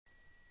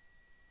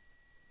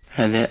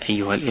هذا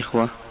أيها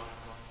الإخوة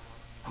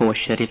هو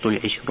الشريط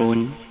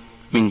 20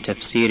 من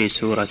تفسير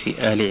سورة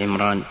آل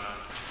عمران.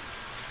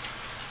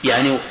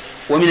 يعني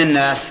ومن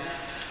الناس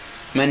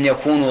من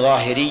يكون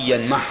ظاهريا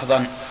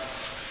محضا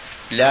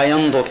لا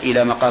ينظر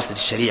إلى مقاصد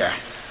الشريعة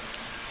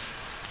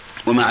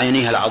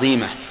ومعانيها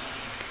العظيمة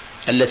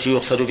التي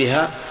يقصد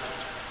بها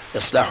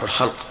إصلاح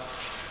الخلق،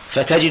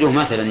 فتجده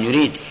مثلا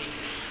يريد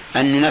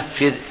أن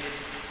ينفذ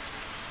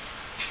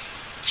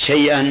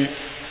شيئا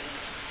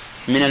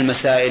من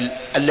المسائل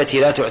التي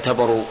لا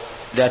تعتبر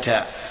ذات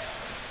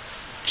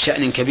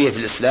شأن كبير في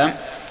الإسلام،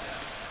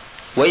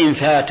 وإن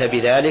فات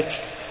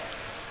بذلك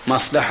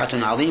مصلحة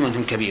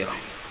عظيمة كبيرة،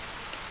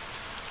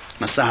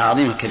 مصلحة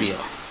عظيمة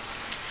كبيرة.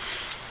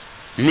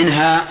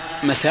 منها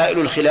مسائل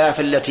الخلاف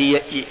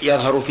التي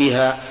يظهر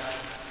فيها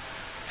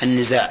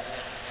النزاع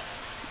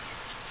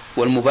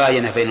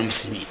والمباينة بين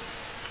المسلمين،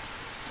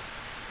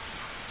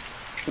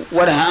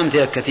 ولها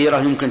أمثلة كثيرة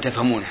يمكن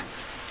تفهمونها.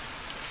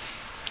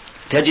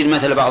 تجد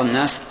مثل بعض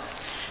الناس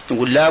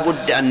يقول لا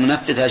بد أن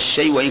ننفذ هذا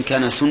الشيء وإن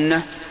كان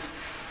سنة،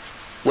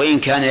 وإن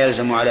كان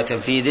يلزم على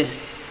تنفيذه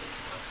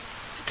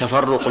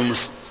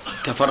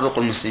تفرق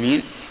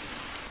المسلمين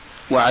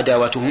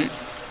وعداوتهم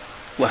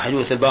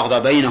وحدوث البغضاء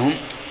بينهم،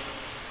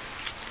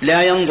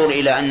 لا ينظر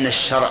إلى أن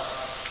الشرع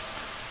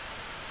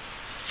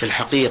في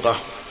الحقيقة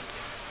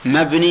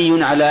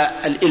مبني على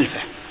الإلفة،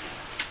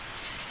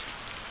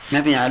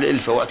 مبني على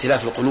الإلفة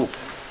وائتلاف القلوب.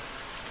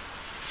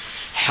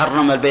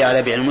 حرم البيع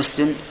على بيع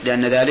المسلم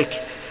لأن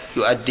ذلك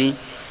يؤدي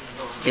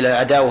إلى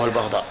العداوة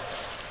والبغضاء.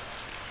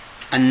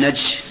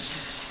 النجش،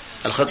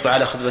 الخطبة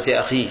على خطبة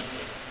أخيه،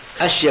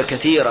 أشياء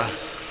كثيرة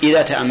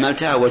إذا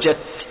تأملتها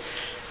وجدت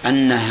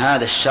أن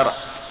هذا الشرع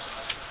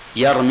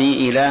يرمي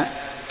إلى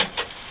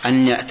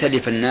أن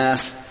يأتلف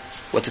الناس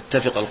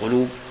وتتفق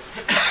القلوب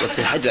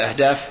وتتحد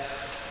الأهداف،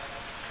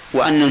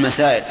 وأن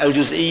المسائل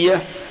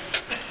الجزئية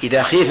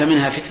إذا خيف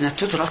منها فتنة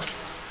تترك.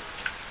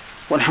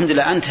 والحمد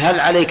لله أنت هل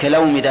عليك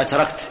لوم إذا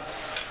تركت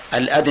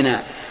الأدنى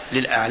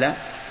للأعلى؟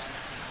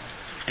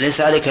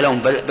 ليس عليك لوم،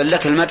 بل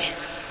لك المدح.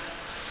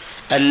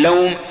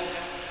 اللوم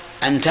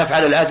أن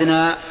تفعل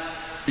الأدنى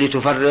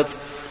لتفرط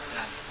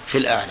في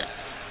الأعلى،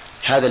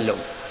 هذا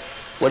اللوم.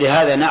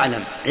 ولهذا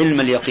نعلم علم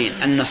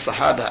اليقين أن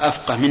الصحابة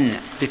أفقه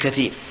منا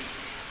بكثير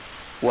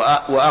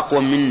وأقوى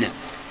منا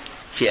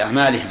في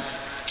أعمالهم،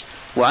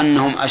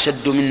 وأنهم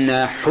أشد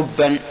منا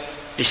حبا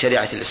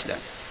لشريعة الإسلام،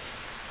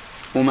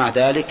 ومع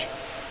ذلك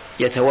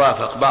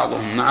يتوافق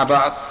بعضهم مع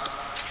بعض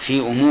في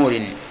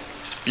أمور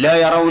لا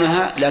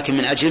يرونها، لكن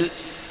من أجل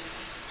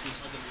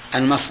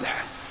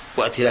المصلحة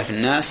وائتلاف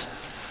الناس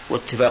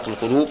واتفاق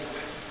القلوب.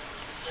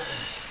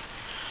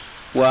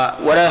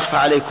 ولا يخفى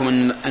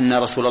عليكم أن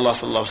رسول الله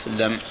صلى الله عليه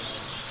وسلم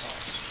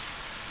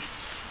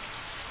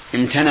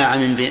امتنع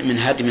من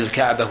هدم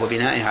الكعبة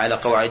وبنائها على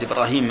قواعد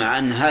إبراهيم، مع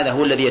أن هذا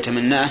هو الذي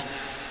يتمناه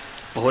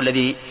وهو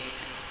الذي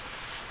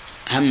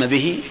هم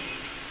به،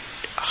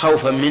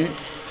 خوفا من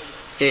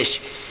إيش؟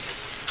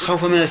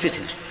 خوفا من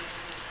الفتنة،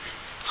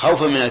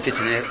 خوفا من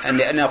الفتنة،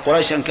 لأن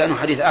قريشا كانوا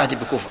حديث عهد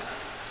بكفر،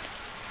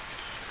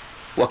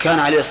 وكان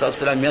عليه الصلاة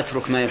والسلام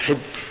يترك ما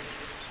يحب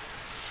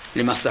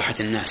لمصلحة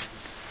الناس.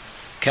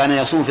 كان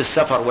يصوم في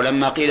السفر،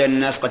 ولما قيل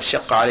للناس قد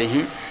شق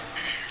عليهم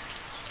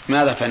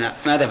ماذا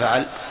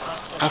فعل؟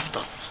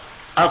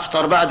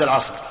 أفطر بعد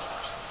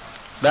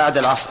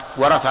العصر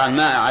ورفع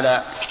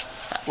الماء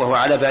وهو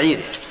على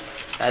بعيره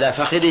على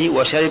فخذه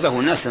وشربه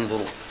والناس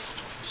ينظرون.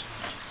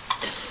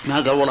 ما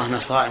قال والله أنا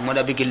صائم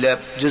ولا بقي إلا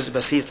جزء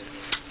بسيط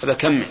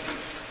فبكمل.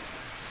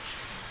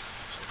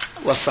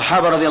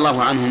 والصحابة رضي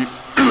الله عنهم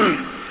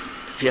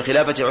في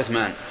خلافة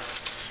عثمان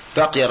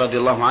بقي رضي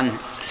الله عنه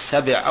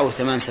 7 أو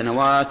 8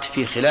 سنوات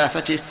في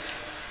خلافته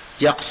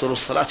يقصر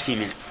الصلاة في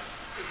منى.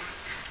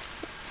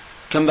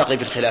 كم بقي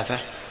في الخلافة؟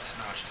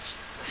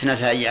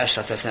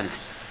 12 سنة.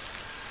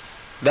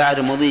 بعد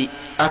مضي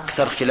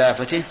أكثر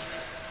خلافته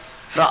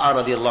رأى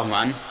رضي الله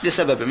عنه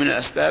لسبب من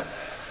الأسباب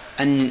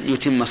أن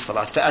يتم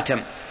الصلاة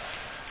فأتم،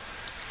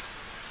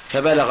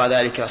 فبلغ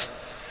ذلك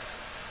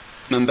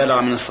من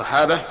بلغ من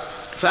الصحابة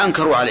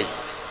فأنكروا عليه،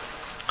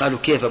 قالوا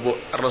كيف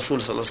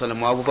الرسول صلى الله عليه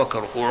وسلم وأبو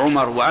بكر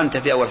وعمر وأنت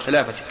في أول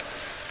خلافتك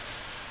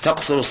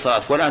تقصر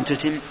الصلاة ولا أن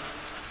تتم؟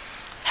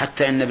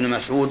 حتى إن ابن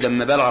مسعود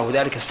لما بلغه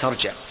ذلك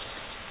استرجع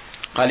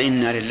قال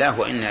إنا لله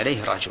وإنا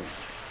إليه راجعون،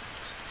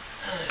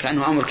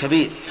 كأنه أمر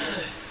كبير.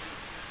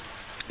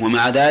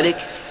 ومع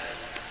ذلك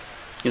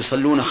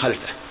يصلون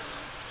خلفه،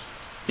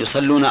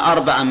 يصلون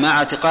 4 مع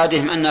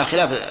اعتقادهم أنها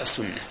خلاف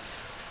السنة.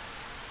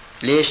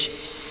 ليش؟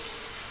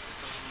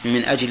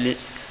 من أجل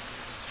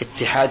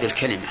اتحاد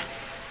الكلمة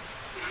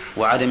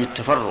وعدم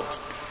التفرق.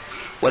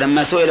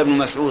 ولما سئل ابن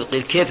مسعود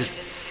قيل كيف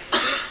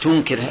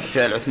تنكر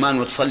فعل عثمان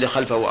وتصلي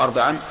خلفه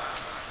 4؟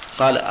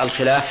 قال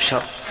الخلاف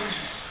شر.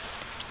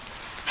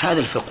 هذا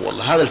الفقه،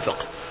 والله هذا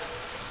الفقه،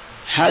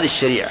 هذه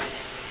الشريعة.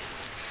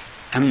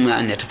 أما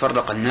أن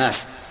يتفرق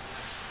الناس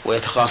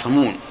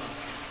ويتخاصمون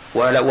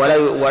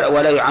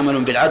ولا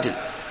يعاملون بالعدل،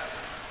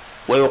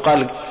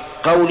 ويقال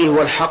قولي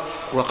هو الحق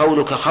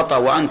وقولك خطأ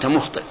وأنت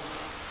مخطئ،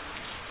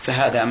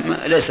 فهذا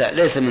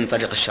ليس من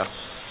طريق الشر.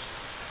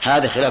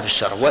 هذا خلاف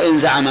الشرع. وإن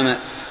زعم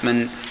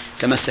من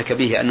تمسك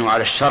به أنه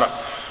على الشرع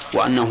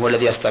وأنه هو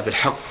الذي يصدق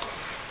بالحق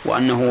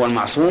وأنه هو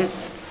المعصوم،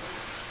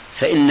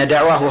 فإن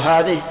دعواه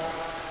هذه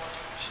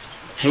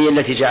هي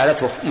التي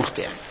جعلته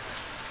مخطئا.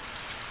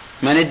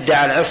 من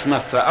ادعى العصمة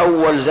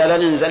فأول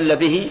زلل زل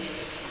به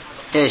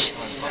إيش؟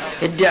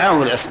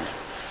 ادعاه العصمة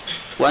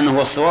وأنه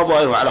هو الصواب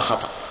وغيره على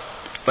خطأ.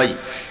 طيب،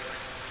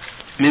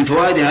 من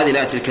فوائد هذه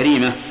الآية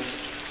الكريمة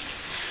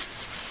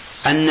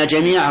أن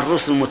جميع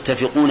الرسل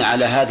متفقون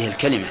على هذه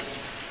الكلمة: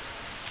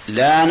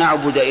 لا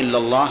نعبد إلا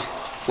الله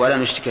ولا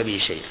نشرك به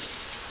شيئا.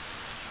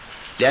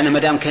 لأن ما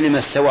دام كلمة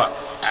سواء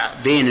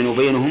بيننا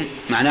وبينهم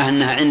معناها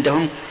أنها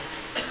عندهم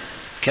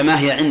كما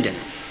هي عندنا،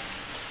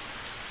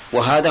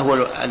 وهذا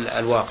هو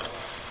الواقع،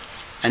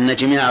 أن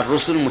جميع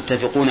الرسل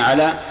متفقون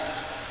على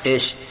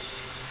إيش؟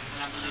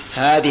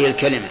 هذه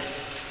الكلمة: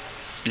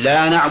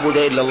 لا نعبد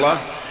إلا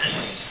الله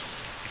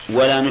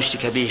ولا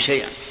نشرك به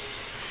شيئا.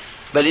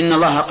 بل إن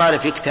الله قال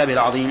في كتابه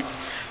العظيم: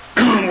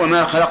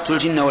 وما خلقت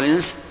الجن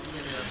والإنس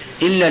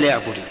إلا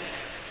ليعبدون.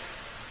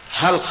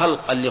 هل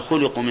خلق اللي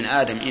خلقوا من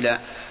آدم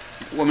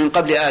ومن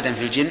قبل آدم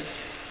في الجن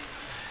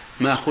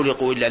ما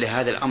خلقوا إلا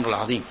لهذا الأمر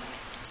العظيم،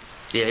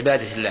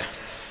 لعبادة الله.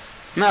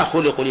 ما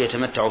خلقوا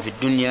ليتمتعوا في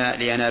الدنيا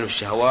لينالوا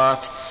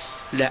الشهوات،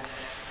 لا،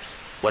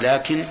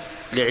 ولكن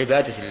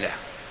لعبادة الله.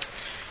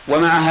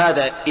 ومع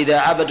هذا إذا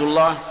عبدوا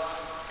الله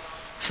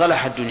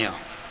صلحت دنياهم.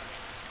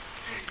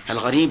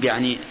 الغريب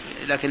يعني،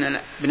 لكن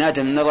ابن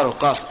آدم نظره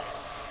قاصر.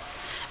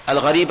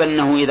 الغريب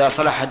أنه إذا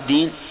صلح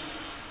الدين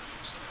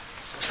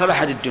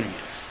صلحت الدنيا،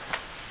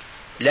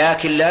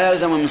 لكن لا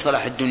يلزم من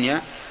صلاح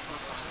الدنيا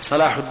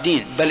صلاح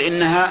الدين، بل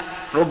إنها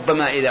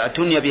ربما إذا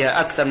اعتني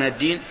بها أكثر من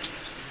الدين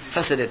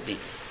فسد الدين،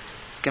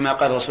 كما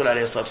قال الرسول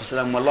عليه الصلاة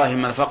والسلام: والله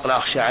ما الفقر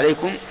أخشى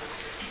عليكم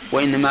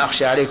وإنما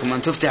أخشى عليكم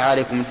أن تفتح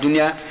عليكم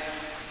الدنيا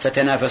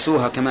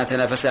فتنافسوها كما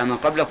تنافسها من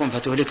قبلكم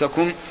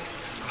فتهلككم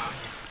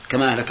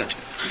كما أهلكتهم.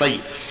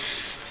 طيب،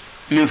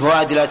 من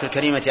فوائد الآية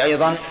الكريمة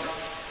أيضا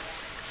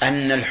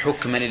أن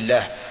الحكم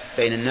لله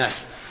بين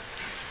الناس،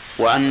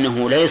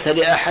 وأنه ليس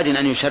لأحد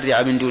أن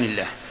يشرع من دون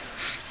الله،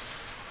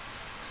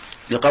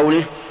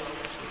 لقوله: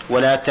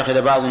 ولا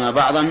يتخذ بعضنا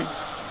بعضا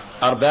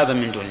أربابا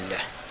من دون الله.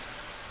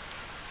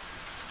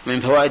 من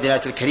فوائد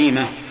الآية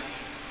الكريمة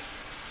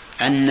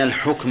أن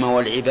الحكم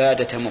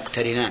والعبادة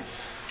مقترنان.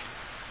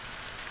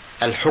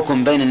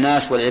 الحكم بين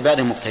الناس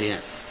والعبادة مقترنان،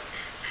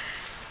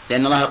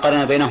 لأن الله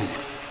قرن بينهم: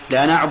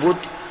 لا نعبد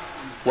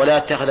ولا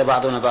يتخذ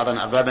بعضنا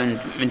بعضا أربابا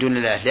من دون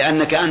الله،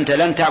 لأنك أنت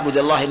لن تعبد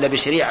الله إلا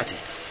بشريعته.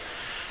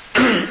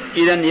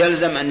 إذن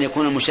يلزم أن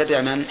يكون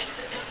المشرع من؟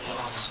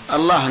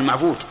 الله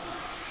المعبود.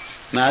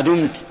 ما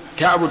دمت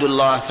تعبد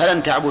الله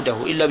فلن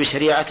تعبده إلا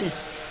بشريعته،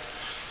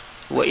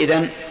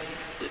 وإذن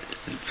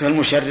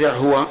فالمشرع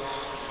هو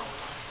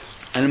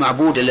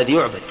المعبود الذي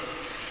يعبد،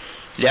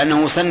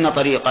 لأنه سن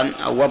طريقا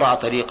أو وضع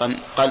طريقا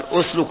قال: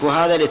 أسلك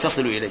هذا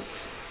لتصل إليه.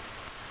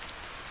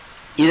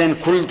 إذن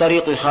كل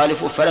طريق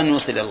يخالفه فلن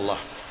يوصل إلى الله.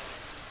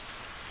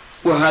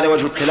 وهذا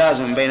وجه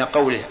التلازم بين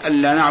قوله: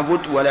 ألا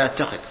نعبد ولا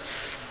يتخذ.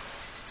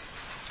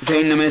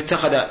 فإن من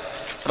اتخذ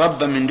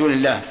ربا من دون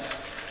الله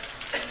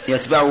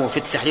يتبعه في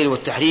التحليل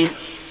والتحريم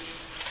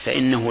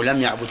فإنه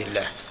لم يعبد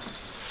الله،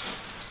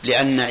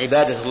 لأن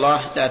عبادة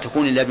الله لا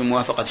تكون إلا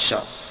بموافقة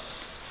الشرع.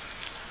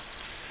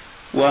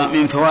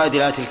 ومن فوائد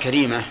الآية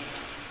الكريمة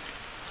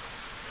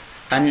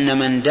أن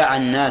من دعا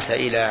الناس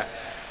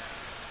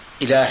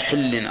إلى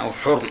حل أو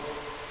حرم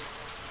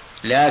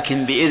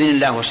لكن بإذن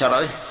الله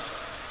وشرعه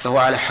فهو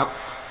على حق.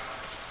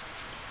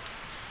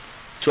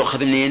 تؤخذ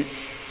منين؟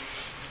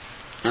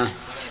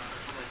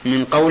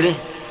 من قوله: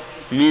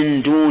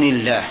 من دون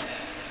الله.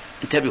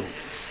 انتبهوا،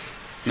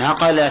 ما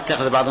قال لا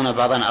يتخذ بعضنا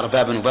بعضا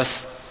أربابا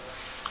وبس،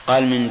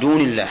 قال من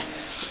دون الله.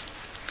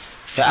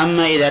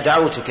 فأما إذا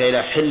دعوتك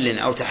إلى حل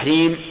أو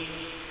تحريم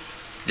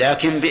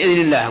لكن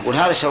بإذن الله، أقول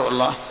هذا شرع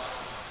الله،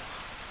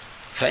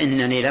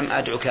 فإنني لم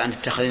أدعك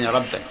أن تتخذني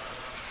ربا،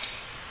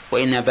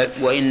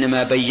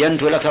 وإنما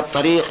بينت لك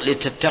الطريق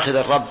لتتخذ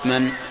الرب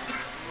من؟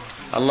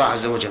 الله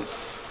عز وجل.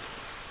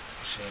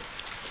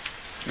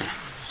 نعم.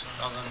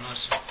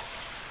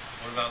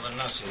 بعض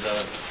الناس إذا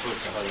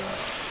قلت هذا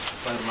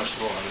غير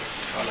مشروع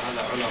قال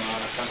هذا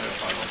علماء كان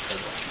يقالون كذا،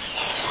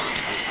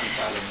 أنت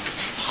تعلم.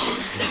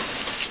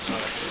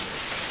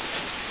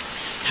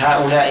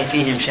 هؤلاء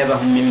فيهم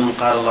شبه ممن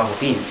قال الله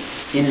فيهم: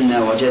 إنا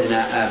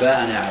وجدنا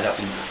آباءنا على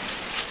أمة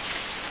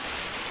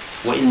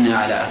وإنا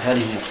على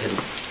آثارهم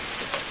مقتدون.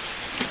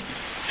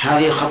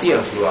 هذه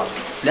خطيرة في الواقع،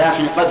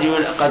 لكن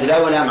قد لا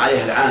يلام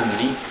عليها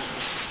العامي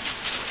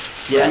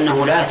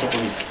لأنه لا يثق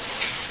منك.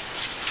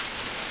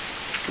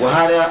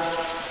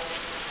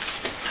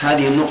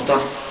 هذه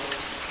النقطة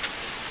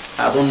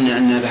أظن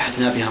أننا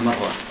بحثنا بها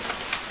مرة،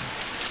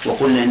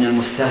 وقلنا إن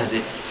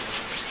المستهزئ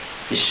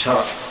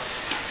بالشرع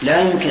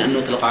لا يمكن أن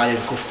نطلق عليه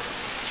الكفر،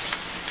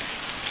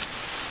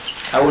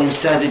 أو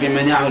المستهزئ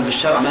بمن يعمل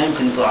بالشرع ما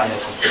يمكن نطلق عليه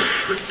الكفر،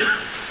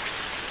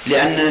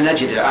 لأننا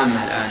نجد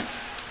العامة الآن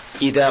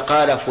إذا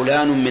قال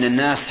فلان من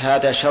الناس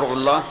هذا شرع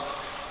الله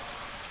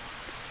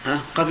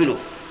قبلوه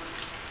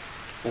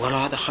وقالوا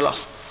هذا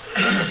خلاص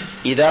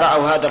إذا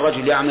رأوا هذا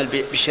الرجل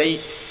يعمل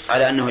بشيء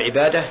على أنه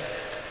عبادة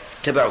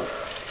تبعوا،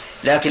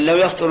 لكن لو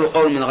يصدر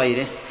القول من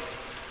غيره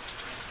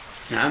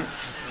نعم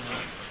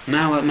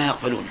ما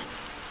يقبلونه،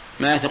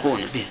 ما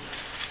يثقون به.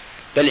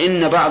 بل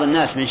إن بعض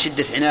الناس من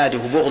شدة عناده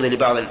وبغضه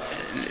لبعض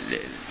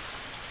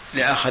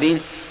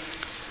لآخرين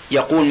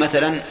يقول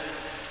مثلا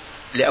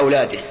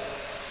لأولاده: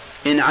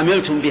 إن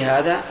عملتم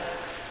بهذا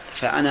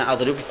فأنا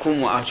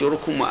أضربكم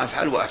وأهجركم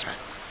وأفعل.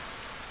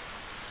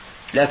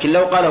 لكن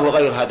لو قاله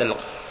غير هذا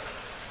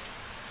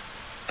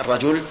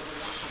الرجل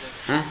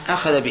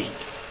أخذ به.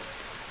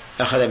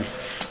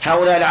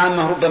 هؤلاء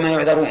العامة ربما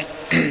يعذرون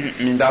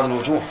من بعض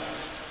الوجوه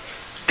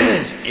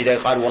إذا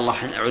قالوا والله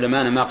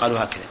علماءنا ما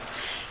قالوا هكذا،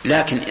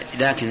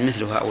 لكن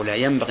مثل هؤلاء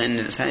ينبغي أن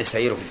الإنسان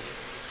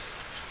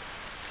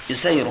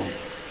يسيرهم.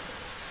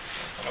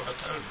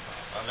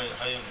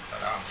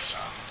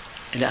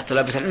 لا،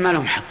 طلبة العلم ما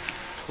لهم حق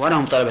ولا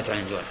هم طلبة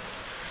علم. دول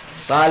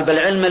طالب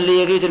العلم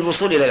اللي يريد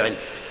الوصول إلى العلم،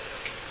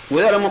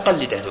 وذولا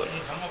مقلدة.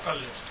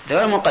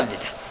 دول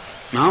مقلدة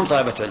ما هم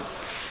طلبة علم.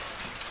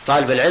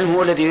 طالب العلم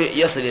هو الذي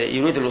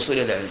يريد الوصول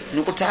إلى العلم.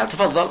 نقول تعال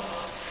تفضل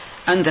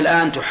أنت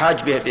الآن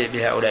تحاج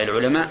بهؤلاء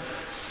العلماء،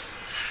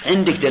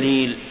 عندك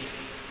دليل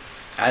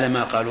على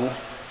ما قالوه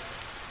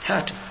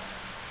هاتوا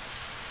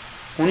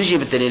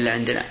ونجيب الدليل اللي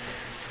عندنا.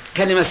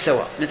 كلمة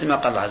سواء مثل ما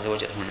قال الله عز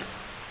وجل هنا.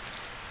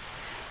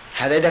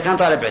 هذا إذا كان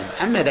طالب علم.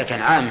 أما إذا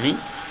كان عامي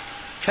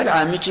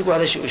فالعامي تجيبوا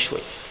هذا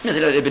شوي مثل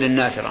الإبل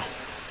النافرة.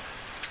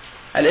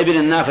 الإبل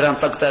النافرة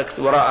انطقطقت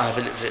وراءها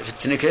في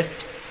التنكة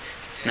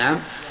نعم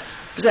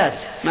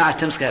زادت ما عاد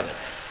تمسك أبدا،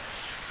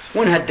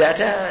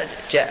 وانهداتها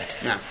جاءت.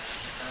 نعم.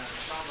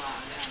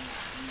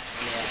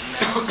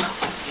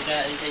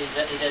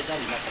 إذا زل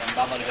مثلا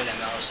بعض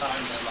العلماء وصار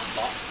عندهم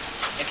أخطاء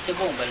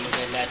يكتبون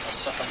بالمجلات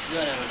والصحف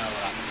دون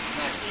المناظرة،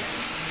 ما أدري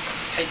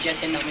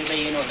حجة أنهم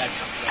يبينون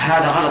الحق.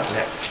 هذا غلط،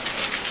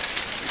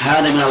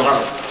 هذا من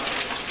الغلط.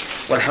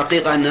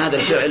 والحقيقة أن هذا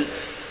الفعل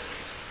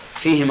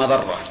فيه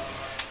مضرة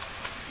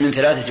من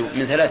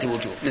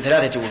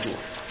ثلاثة وجوه.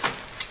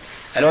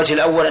 الوجه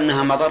الأول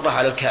أنها مضرة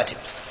على الكاتب،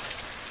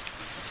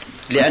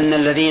 لأن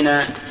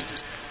الذين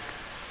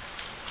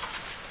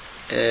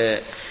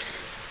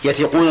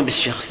يثقون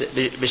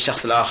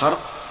بالشخص الآخر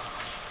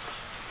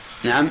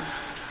نعم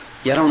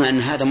يرون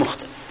أن هذا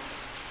مخطئ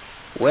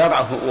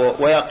ويضعف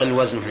ويقل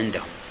وزنه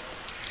عندهم.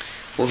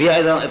 وفيها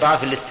أيضا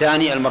إضعاف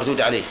للثاني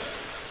المردود عليه،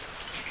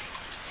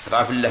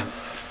 إضعاف له.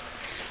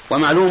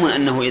 ومعلوم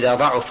أنه إذا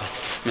ضعفت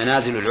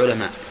منازل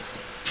العلماء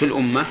في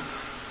الأمة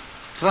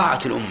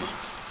ضاعت الأمة،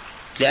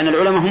 لأن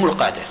العلماء هم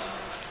القادة.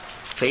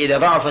 فإذا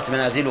ضعفت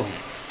منازلهم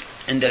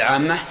عند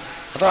العامة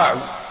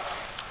ضاعوا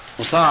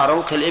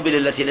وصاروا كالإبل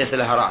التي ليس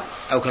لها راع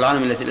أو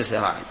كالغنم التي ليس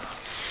لها راع.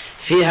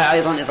 فيها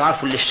أيضا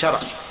إضعاف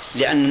للشرع،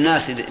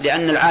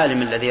 لأن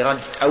العالم الذي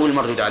رد أو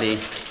المردود عليه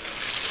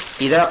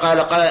إذا قال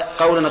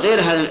قولا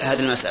غير هذه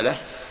المسألة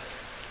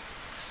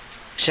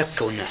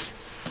شكوا الناس،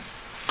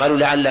 قالوا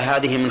لعل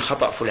هذه من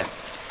خطأ فلان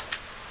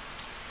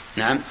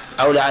نعم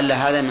أو لعل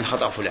هذا من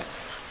خطأ فلان،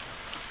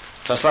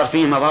 فصار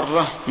فيه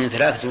مضرة من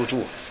ثلاثة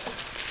وجوه.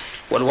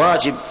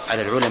 والواجب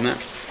على العلماء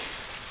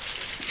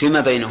فيما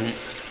بينهم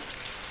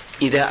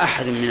إذا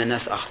أحد من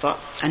الناس أخطأ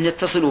أن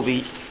يتصلوا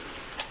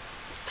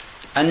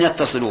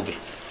به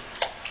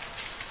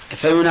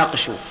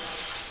فيناقشوه،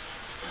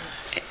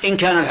 إن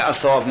كان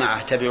الصواب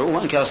معه تبعوه،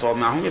 وإن كان الصواب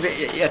معهم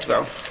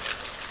يتبعوه.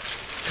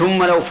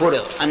 ثم لو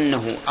فرض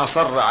أنه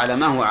أصر على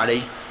ما هو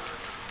عليه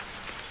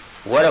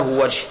وله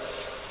وجه،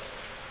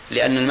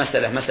 لأن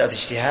المسألة مسألة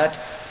اجتهاد،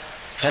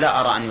 فلا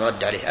أرى أن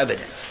يرد عليه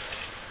أبدا،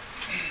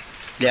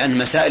 لأن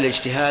مسائل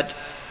الاجتهاد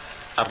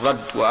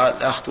الرد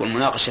والأخذ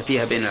والمناقشة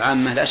فيها بين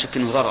العامة لا شك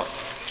أنه ضرر،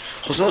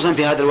 خصوصا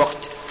في هذا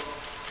الوقت.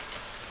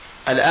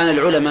 الآن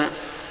العلماء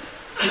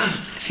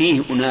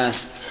فيه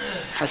أناس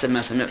حسب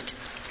ما سمعت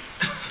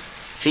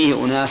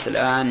فيه أناس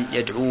الآن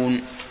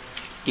يدعون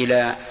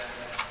إلى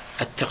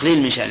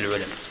التقليل من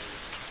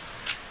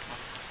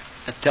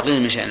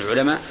شأن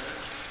العلماء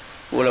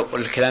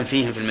والكلام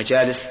فيهم في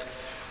المجالس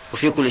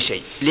وفي كل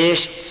شيء. ليش؟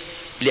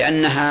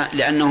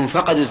 لأنهم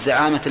فقدوا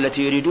الزعامة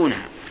التي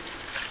يريدونها،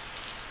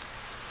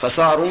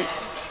 فصاروا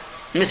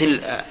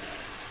مثل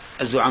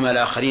الزعماء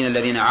الآخرين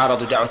الذين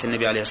عارضوا دعوة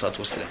النبي عليه الصلاة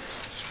والسلام.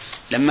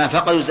 لما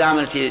فقدوا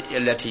الزعامة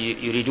التي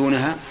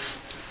يريدونها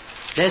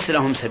ليس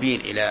لهم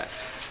سبيل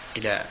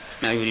إلى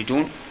ما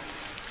يريدون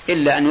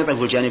إلا أن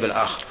يضعفوا الجانب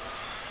الآخر،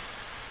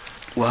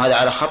 وهذا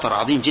على خطر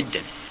عظيم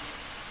جدا.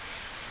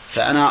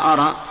 فأنا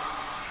أرى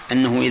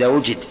أنه إذا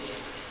وجد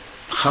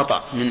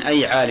خطأ من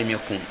أي عالم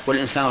يكون،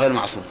 والإنسان غير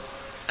معصوم،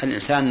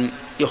 الإنسان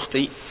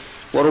يخطئ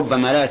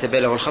وربما لا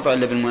يتبين له الخطأ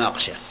إلا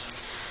بالمناقشة،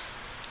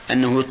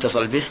 أنه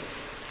يتصل به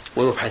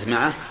ويبحث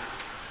معه،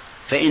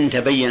 فإن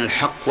تبين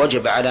الحق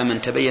وجب على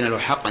من تبين له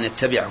الحق أن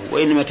يتبعه،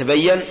 وإن لم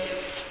يتبين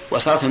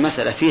وصارت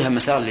المسألة فيها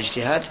مسار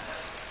الاجتهاد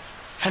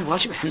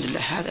فالواجب الحمد لله.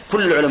 هذا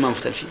كل العلماء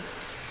مختلفين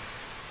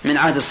من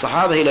عهد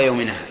الصحابة إلى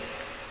يومنا هذا.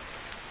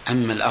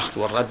 أما الأخذ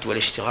والرد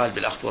والاشتغال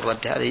بالأخذ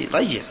والرد هذا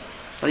يضيع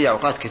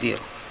أوقات كثيرة.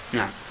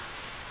 نعم.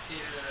 في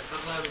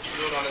برنامج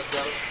نور على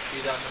الدرب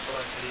في إذاعة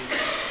القرآن الكريم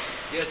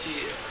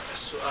يأتي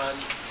السؤال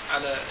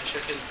على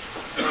شكل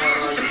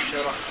ما رأي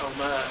الشرع أو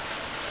ما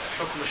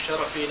حكم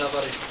الشرع في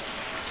نظره،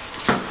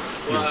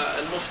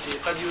 والمفتي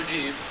قد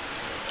يجيب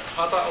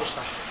خطأ أو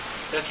صح،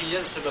 لكن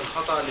ينسب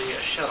الخطأ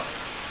للشرع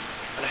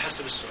على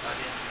حسب السؤال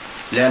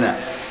يعني. لا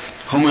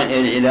هم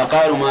إذا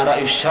قالوا ما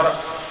رأي الشرع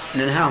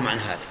ننهاهم عن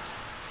هذا.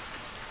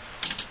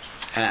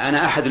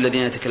 أنا أحد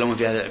الذين يتكلمون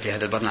في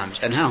هذا البرنامج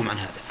أنهاهم عن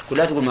هذا، أقول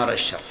لا تقول ما رأي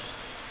الشرع،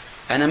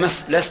 أنا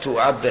لست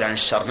أعبر عن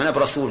الشرع، من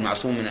برسول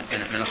معصوم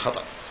من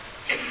الخطأ.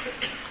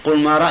 قل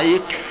ما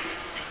رأيك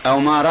أو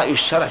ما رأي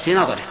الشرع في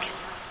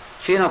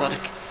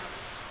نظرك.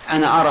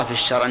 أنا أرى في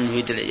الشرع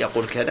أنه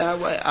يقول كذا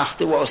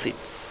وأخطئ وأصيب،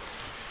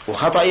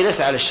 وخطأي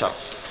ليس على الشرع،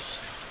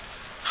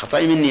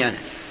 خطأي مني أنا.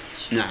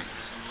 نعم.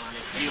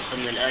 يؤخذ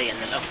من الآية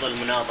أن الأفضل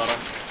المناظرة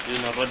دون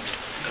الردود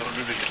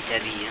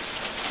الكتابية.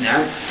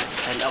 نعم.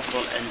 هل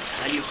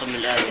يؤخذ من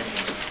الآية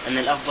أن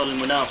الأفضل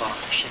المناظرة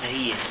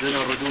الشفهية دون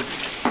الردود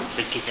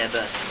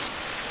بالكتابات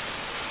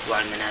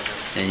وعلى المنابر؟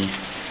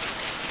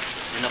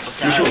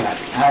 نشوف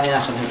هذه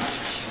ناخذها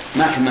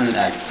ما كملنا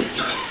الآية.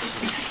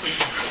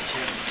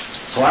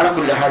 وعلى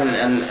كل حال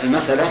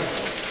المسألة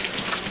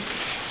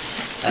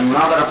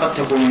المناظرة قد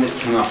تكون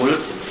كما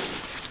قلت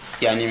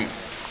يعني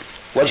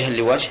وجها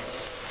لوجه،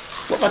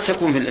 وقد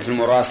تكون في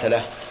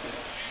المراسلة،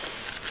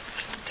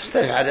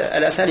 تختلف على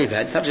الأساليب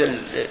هذه ترجع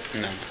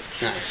المعنى.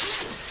 نعم.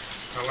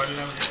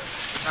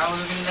 أعوذ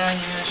بالله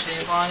من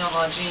الشيطان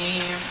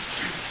الرجيم.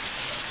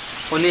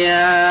 قل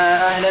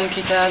يا أهل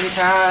الكتاب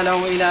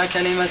تعالوا إلى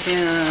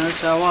كلمة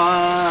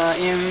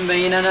سواء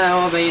بيننا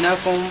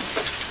وبينكم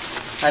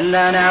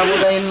ألا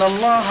نعبد إلا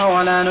الله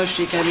ولا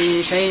نشرك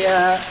به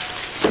شيئا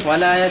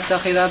ولا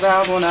يتخذ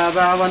بعضنا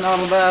بعضا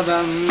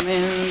أربابا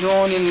من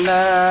دون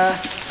الله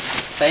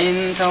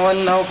فإن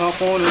تولوا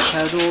فقولوا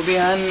اشهدوا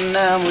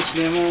بأننا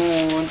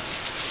مسلمون.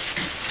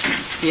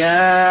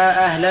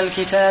 يا أهل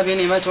الكتاب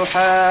لم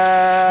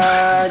تحاجون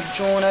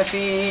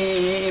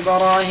في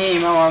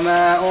إبراهيم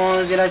وما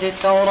أنزلت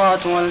التوراة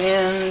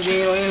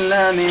والإنجيل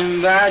إلا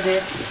من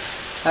بعده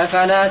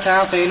أفلا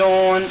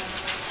تعقلون.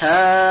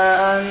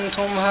 ها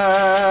أنتم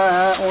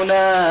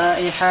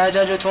هؤلاء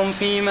حاججتم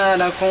فيما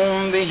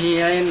لكم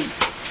به علم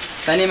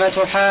فلم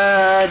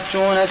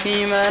تحاجون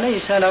فيما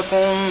ليس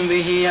لكم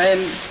به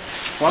علم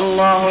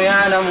والله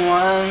يعلم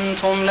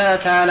وأنتم لا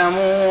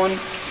تعلمون.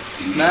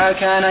 ما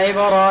كان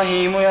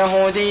إبراهيم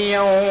يهوديا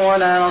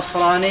ولا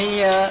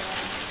نصرانيا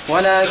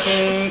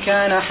ولكن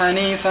كان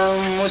حنيفا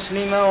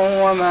مسلما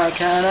وما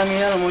كان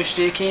من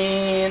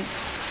المشركين.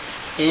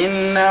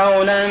 إن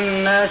أولى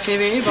الناس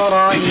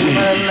بإبراهيم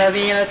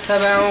الذين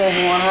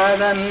اتبعوه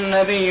وهذا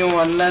النبي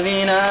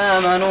والذين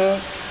آمنوا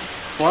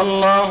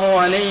والله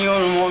ولي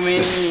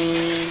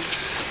المؤمنين.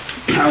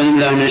 أعوذ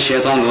بالله من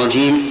الشيطان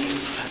الرجيم.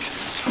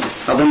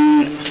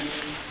 أظن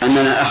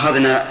أننا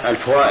أخذنا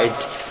الفوائد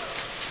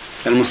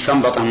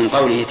المستنبطة من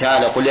قوله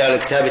تعالى قل يا أهل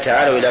الكتاب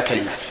تعالوا إلى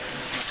كلمة.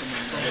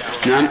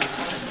 نعم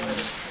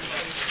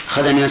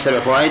أخذنا من 7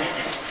 فوائد.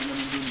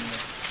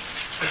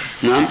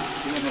 نعم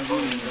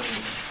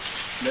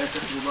لا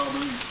يتخذ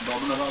بعضنا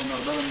بعضا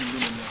أربابا من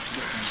دون الله.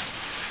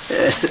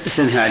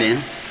 استنهى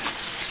علينا.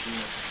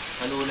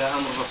 الأولى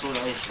أمر الرسول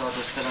عليه الصلاة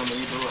والسلام أن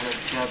يدعو أهل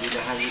الكتاب إلى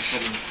هذه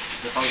الكلمة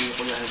بقوله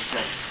قل أهل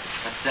الكتاب.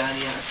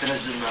 الثانية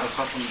التنزل مع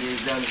الخصم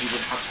بإلزامه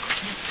بالحق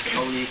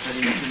بقوله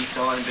كلمة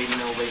سواء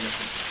بيننا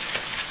وبينكم.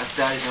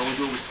 الثالثة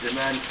وجوب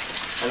استعمال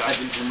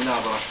العدل في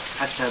المناظرة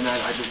حتى مع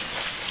العدو.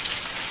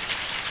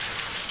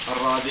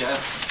 الرابعة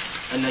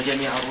أن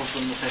جميع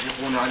الرسل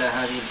متفقون على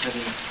هذه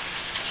الكلمة.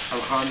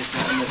 الخامسة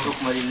أن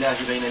الحكم لله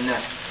بين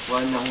الناس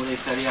وأنه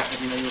ليس لأحد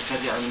أن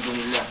يشرع من دون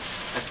الله.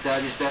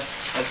 السادسة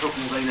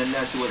الحكم بين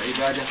الناس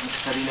والعبادة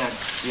مقترنان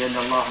لأن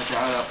الله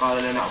تعالى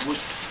قال لا نعبد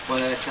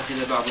ولا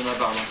يتخذ بعضنا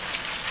بعضا.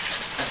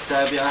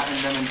 السابعة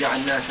أن من دعا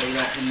الناس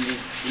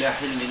إلى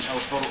حل أو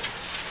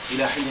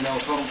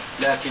حرم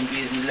لكن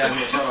بإذن الله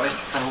وشرعه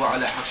فهو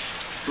على حق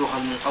يؤخذ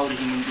من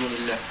قوله من دون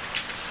الله.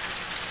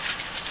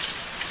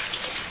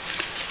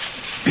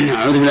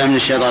 أعوذ بالله من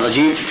الشيطان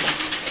الرجيم.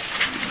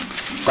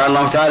 قال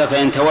الله تعالى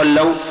فإن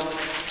تولوا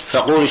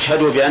فقولوا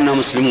اشهدوا بأننا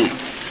مسلمون.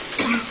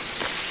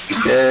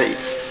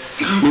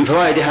 من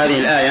فوائد هذه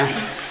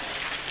الآية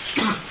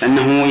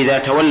أنه إذا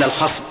تولى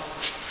الخصم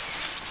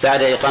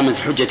بعد إقامة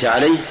الحجة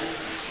عليه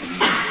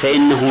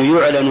فإنه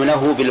يعلن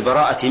له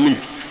بالبراءة منه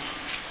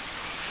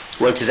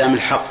والتزام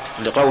الحق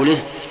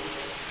لقوله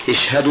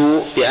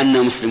اشهدوا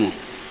بأننا مسلمون.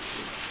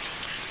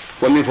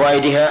 ومن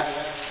فوائدها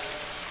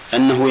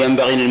أنه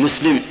ينبغي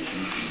للمسلم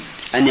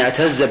أن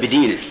يعتز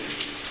بدينه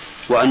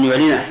وأن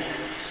يعلنه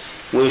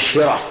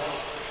ويشهره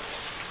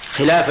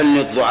خلافا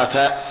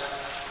للضعفاء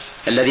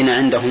الذين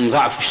عندهم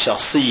ضعف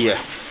الشخصية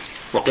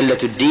وقلة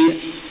الدين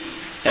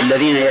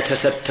الذين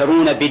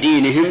يتسترون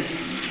بدينهم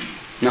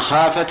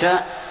مخافة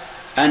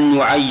أن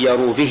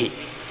يعيروا به،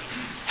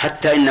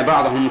 حتى إن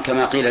بعضهم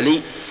كما قيل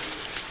لي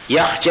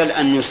يخجل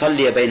أن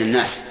يصلي بين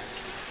الناس،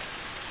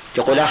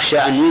 يقول أخشى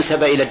أن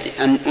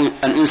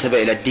أنسب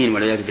إلى الدين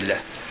والعياذ بالله.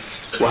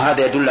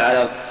 وهذا يدل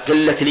على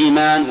قلة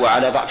الإيمان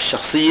وعلى ضعف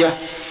الشخصية،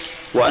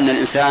 وأن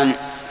الإنسان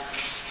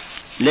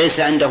ليس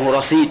عنده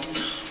رصيد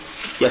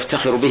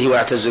يفتخر به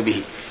ويعتز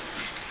به.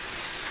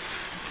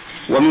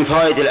 ومن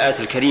فوائد الآية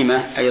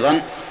الكريمة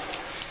أيضا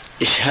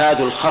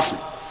إشهاد الخصم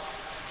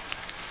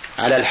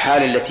على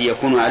الحال التي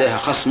يكون عليها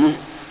خصمه،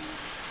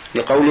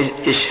 لقوله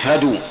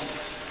اشهدوا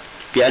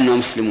بأنهم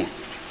مسلمون،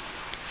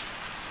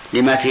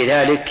 لما في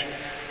ذلك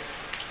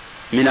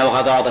من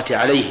الغضاضة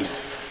عليهم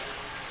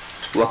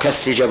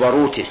وكسر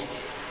جبروته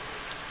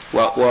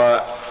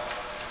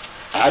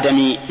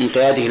وعدم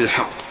انقياده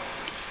للحق.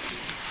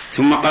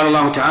 ثم قال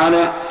الله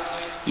تعالى: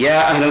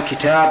 يا أهل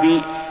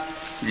الكتاب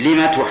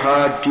لم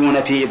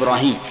تحاجون في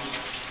إبراهيم.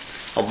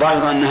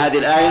 الظاهر أن هذه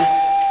الآية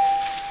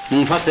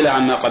منفصلة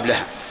عما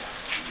قبلها،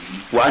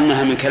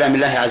 وأنها من كلام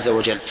الله عز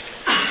وجل.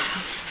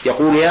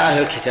 يقول يا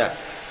أهل الكتاب،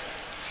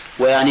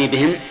 ويعني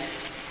بهم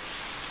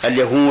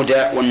اليهود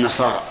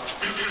والنصارى،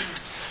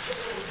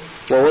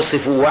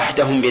 ووصفوا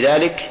وحدهم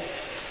بذلك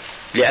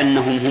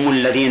لأنهم هم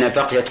الذين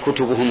بقيت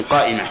كتبهم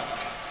قائمة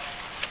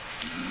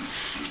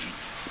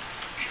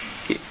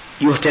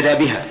يهتدى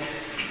بها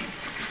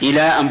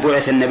إلى أن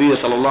بعث النبي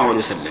صلى الله عليه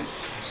وسلم.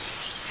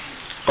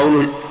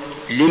 قوله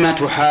لم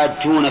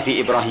تحاجون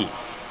في إبراهيم،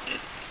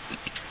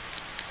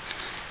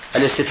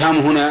 الاستفهام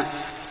هنا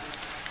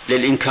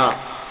للإنكار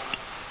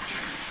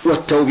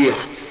والتوبيخ.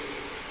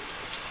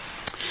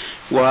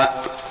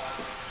 وكلنا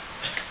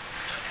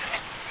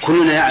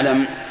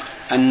يعلم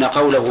أن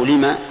قوله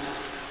لما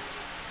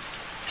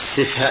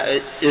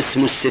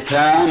اسم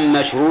استفهام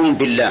مشروع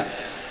باللام،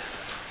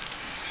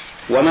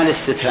 وما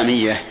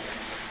الاستفهامية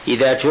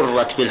إذا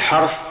جرت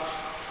بالحرف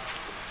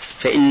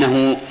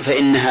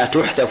فإنها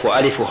تحذف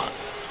ألفها.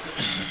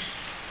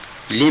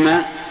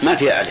 لما ما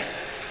فيها ألف،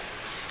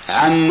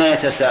 عما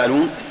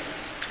يتساءلون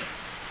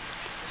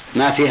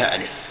ما فيها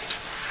ألف،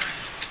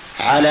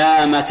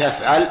 على ما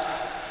تفعل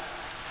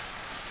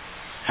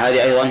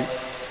هذه أيضا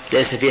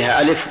ليس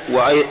فيها ألف،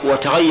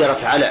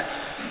 وتغيرت على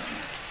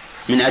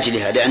من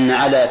أجلها، لأن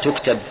على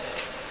تكتب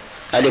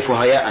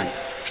ألفها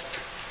ياء،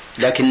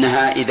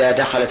 لكنها إذا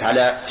دخلت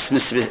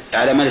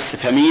على ما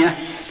الاستفهامية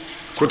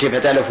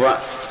كتبت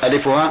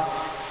ألفها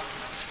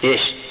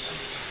إيش؟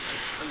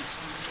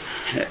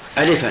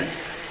 ألفا،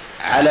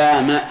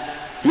 على ما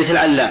مثل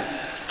علام.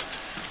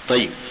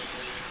 طيب،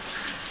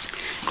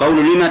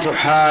 قول لما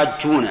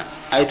تحاجون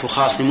أي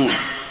تخاصمون.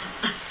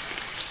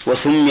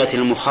 وسميت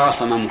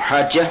المخاصمة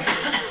محاجة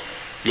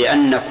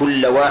لأن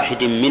كل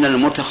واحد من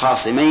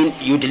المتخاصمين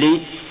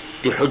يدلي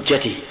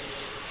بحجته،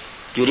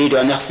 يريد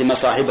أن يخصم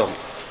صاحبه.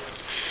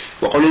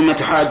 وقول لما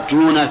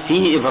تحاجون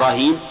في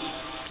إبراهيم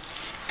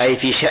أي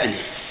في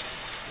شأنه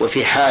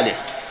وفي حاله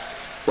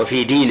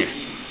وفي دينه،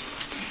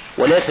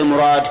 وليس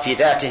المراد في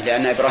ذاته،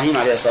 لأن إبراهيم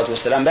عليه الصلاة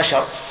والسلام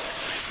بشر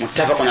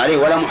متفق عليه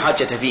ولا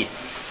محاجة فيه،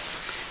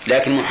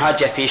 لكن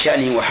محاجة في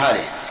شأنه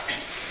وحاله.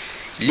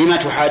 لما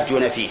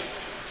تحاجون فيه،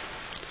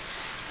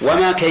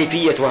 وما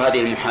كيفية هذه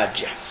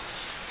المحاجة؟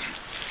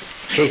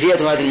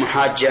 كيفية هذه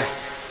المحاجة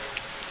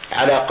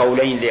على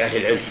قولين لأهل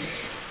العلم.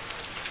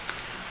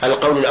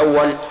 القول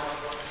الأول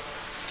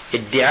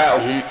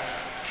ادعاؤهم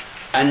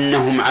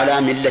أنهم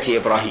على ملة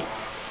إبراهيم،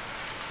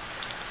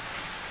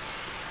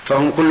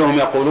 فهم كلهم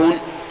يقولون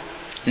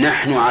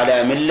نحن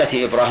على ملة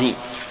إبراهيم.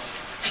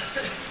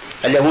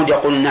 اليهود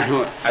يقولون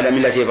نحن على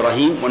ملة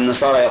إبراهيم،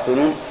 والنصارى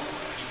يقولون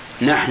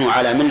نحن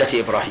على ملة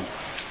إبراهيم.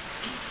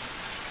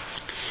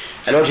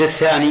 الوجه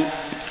الثاني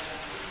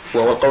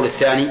وهو القول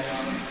الثاني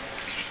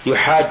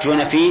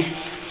يحاجون فيه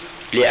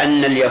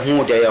لأن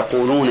اليهود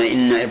يقولون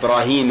إن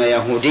إبراهيم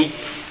يهودي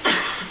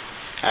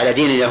على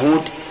دين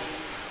اليهود،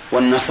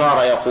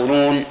 والنصارى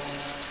يقولون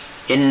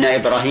إن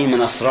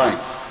إبراهيم نصراني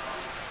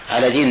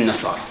على دين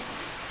النصارى.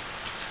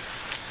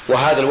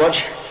 وهذا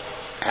الوجه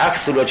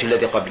عكس الوجه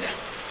الذي قبله،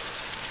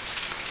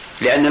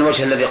 لأن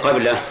الوجه الذي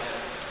قبله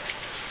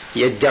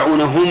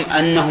يدعون هم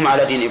أنهم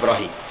على دين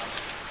إبراهيم،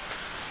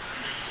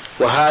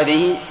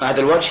 هذا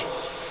الوجه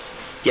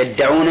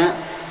يدعون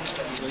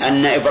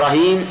أن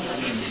إبراهيم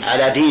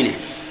على دينه،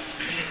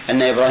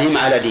 أن إبراهيم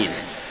على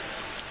دينه.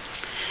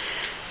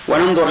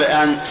 وننظر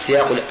الآن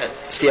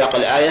سياق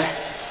الآية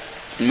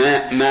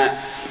ما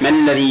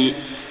الذي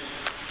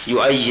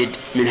يؤيد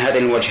من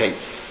هذين الوجهين.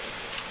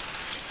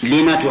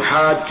 لما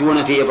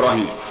تحاجون في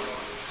إبراهيم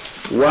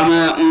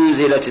وما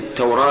أنزلت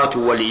التوراة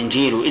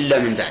والإنجيل إلا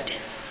من بعده.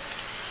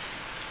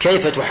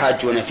 كيف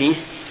تحاجون فيه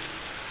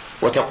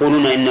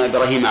وتقولون إن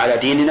إبراهيم على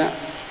ديننا،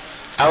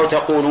 أو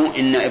تقولوا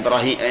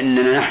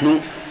إننا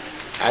نحن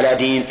على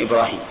دين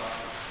إبراهيم؟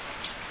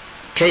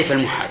 كيف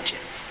المحاجة؟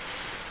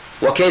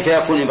 وكيف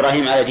يكون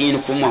إبراهيم على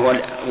دينكم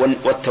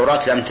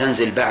والتوراة لم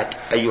تنزل بعد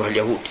أيها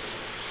اليهود؟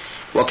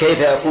 وكيف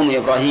يكون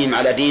إبراهيم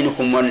على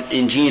دينكم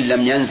والإنجيل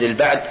لم ينزل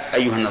بعد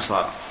أيها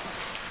النصارى؟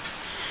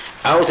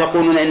 أو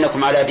تقولون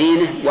إنكم على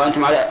دينه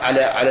وأنتم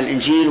على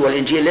الإنجيل،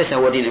 والإنجيل ليس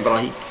هو دين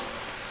إبراهيم،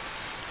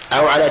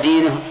 أو على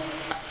دينه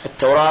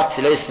التوراة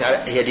ليست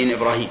هي دين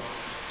إبراهيم.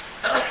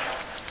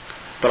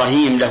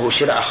 إبراهيم له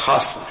شرعة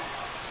خاصة،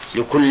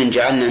 لكل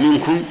جعلنا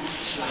منكم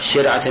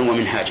شرعة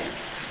ومنهاجا.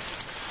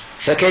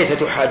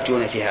 فكيف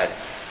تحاجون في هذا؟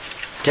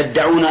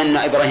 تدعون أن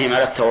إبراهيم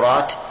على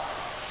التوراة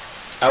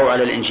أو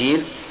على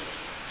الإنجيل،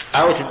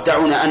 أو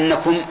تدعون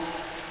أنكم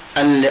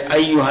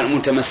أيها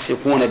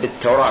المتمسكون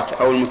بالتوراة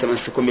أو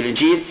المتمسكون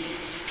بالإنجيل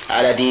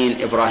على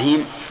دين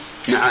إبراهيم،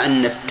 مع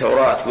أن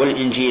التوراة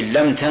والإنجيل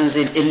لم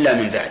تنزل إلا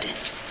من بعده.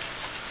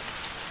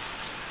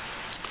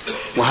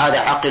 وهذا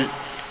عقل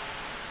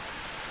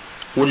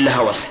ولا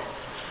هوس؟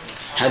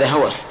 هذا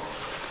هوس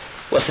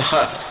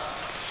وسخافة.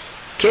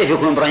 كيف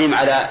يكون إبراهيم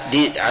على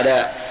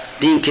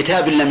دين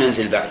كتاب لم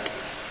ينزل بعد؟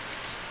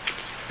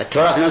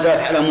 التوراة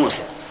نزلت على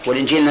موسى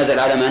والإنجيل نزل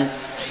على من؟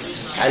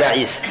 على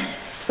عيسى،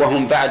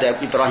 وهم بعد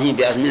إبراهيم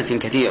بأزمنة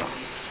كثيرة،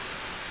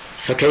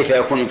 فكيف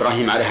يكون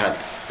إبراهيم على هذا؟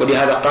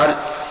 ولهذا قال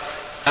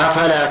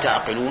أفلا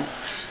تعقلون،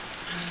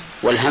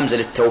 والهمزة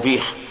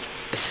للتوبيخ،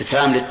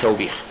 استفهام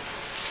للتوبيخ،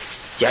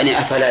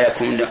 يعني أفلا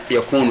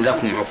يكون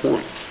لكم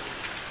عقول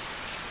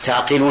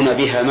تعقلون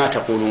بها ما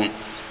تقولون.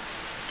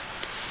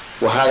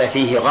 وهذا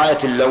فيه غاية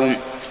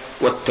اللوم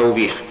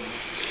والتوبيخ.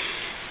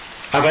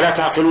 أفلا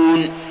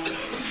تعقلون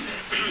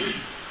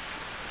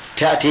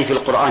تأتي في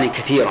القرآن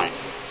كثيرا،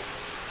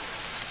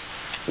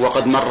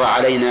 وقد مر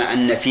علينا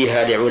أن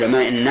فيها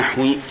لعلماء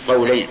النحو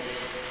قولين،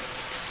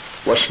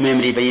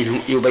 والشميمري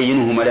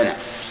يبينهما لنا.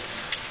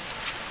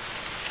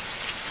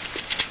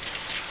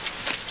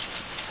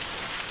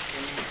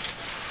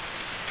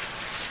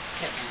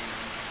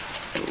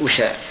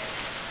 وش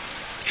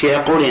فيها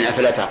قولين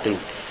أفلا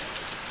تعقلون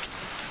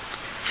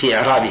في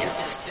إعرابها؟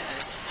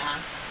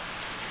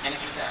 يعني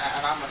في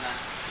إعراب ولا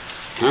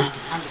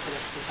همزة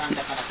الاستفهام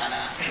دخلت على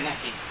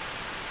النفي؟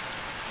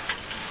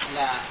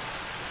 لا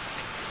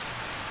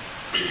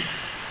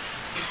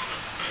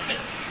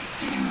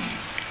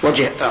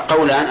وجه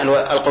قولان.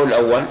 القول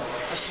الأول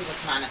أشربت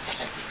معنى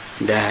التحدي.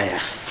 لا يا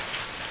أخي،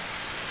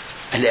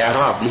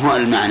 الإعراب مو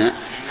المعنى.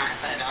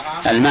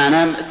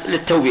 المعنى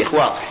للتوبيخ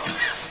واضح.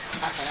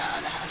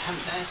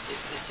 الهمزة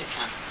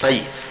استفهام.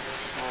 طيب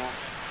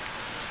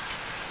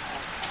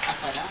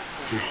أفلا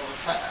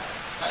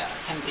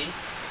تنبيه.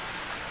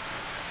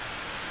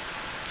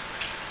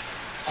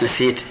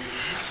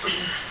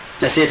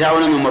 نسيت أو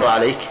لم يمر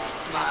عليك؟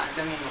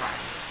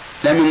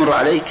 لم يمر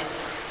عليك.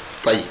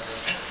 طيب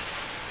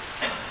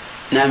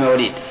نعم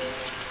وليد.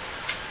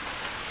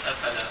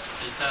 أفلا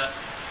الفاء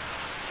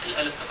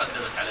الألف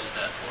تقدمت على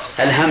الفاء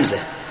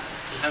الهمزة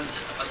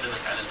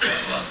تقدمت على الفاء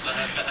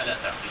وأصلها فألا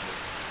تعقلون.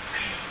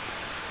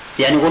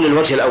 يعني قول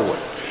الوجه الأول.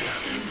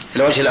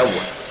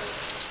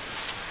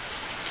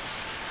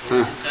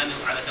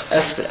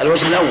 أسفل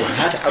الوجه الأول.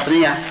 هات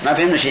أعطنيه، ما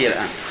فهمنا شيء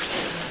الآن.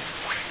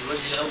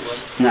 الوجه الأول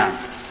نعم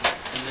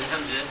أن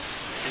الهمزة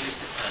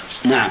للاستفهام.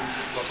 نعم.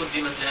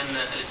 وقدمت لأن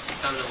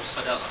الاستفهام له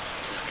الصداقة.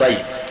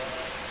 طيب.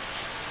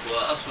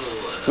 وأصل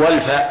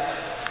والفاء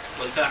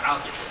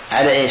عاطفة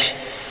على إيش؟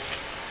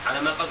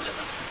 على ما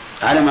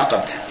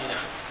قبلها.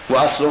 نعم.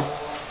 وأصله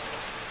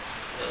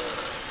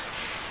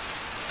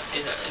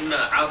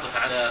إما عاطفة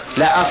على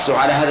لا، أصله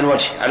على هذا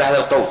الوجه، على هذا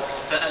القول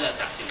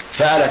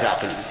فألا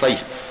تعقلون. طيب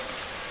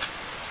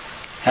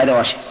هذا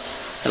وجه.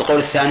 القول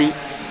الثاني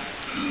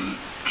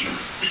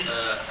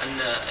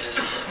أن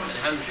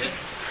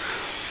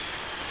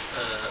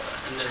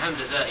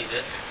الهمزة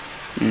زائدة،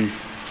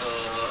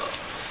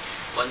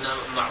 وأن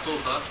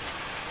معطوفة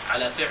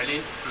على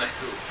فعل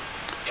محذوف،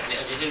 يعني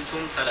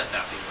أجهلتم فلا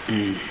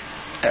تعقلون.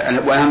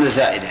 والهمزة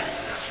زائدة.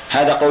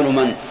 هذا قول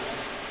من؟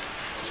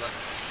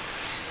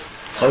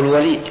 قول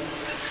وليد.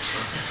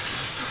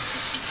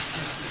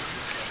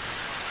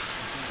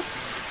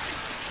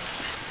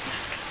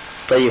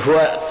 طيب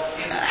هو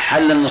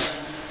حل النصف.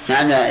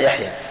 نعم يا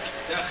يحيى.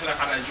 داخلة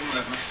على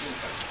جملة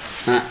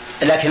محذوفة.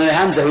 لكن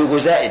الهمزة يقول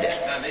زائدة.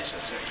 لا ليست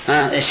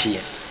زائدة. ايش هي؟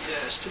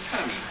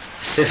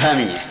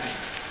 استفهامية.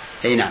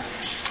 اي نعم،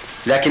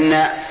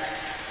 لكنها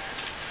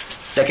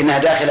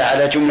داخلة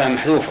على جملة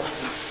محذوفة.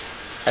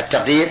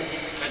 التقدير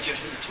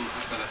أجهلتم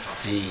أفلا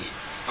تعقلون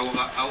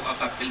أو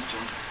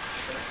أغفلتم.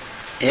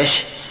 ايش؟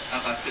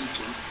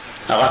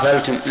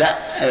 أغفلتم. لا،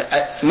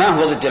 ما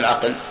هو ضد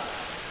العقل؟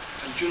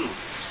 الجنون.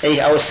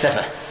 اي أو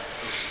السفة.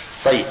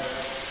 طيب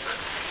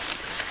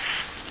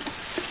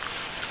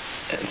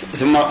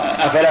ثم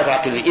أفلا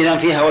تعقلون. إذن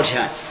فيها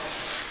وجهان.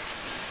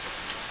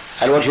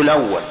 الوجه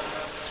الأول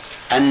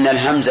أن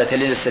الهمزة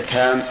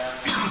للاستفهام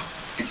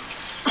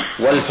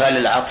والفاء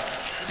للعطف،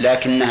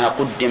 لكنها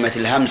قدمت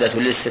الهمزة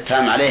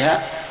للاستفهام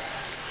عليها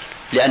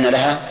لأن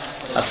لها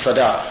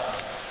الصدارة،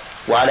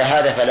 وعلى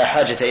هذا فلا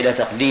حاجة إلى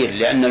تقدير،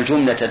 لأن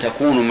الجملة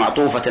تكون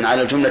معطوفة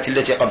على الجملة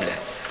التي قبلها.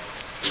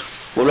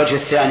 والوجه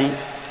الثاني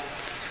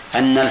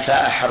أن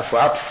الفاء حرف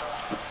عطف،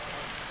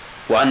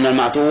 وأن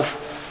المعطوف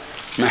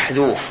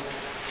محذوف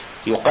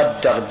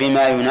يقدر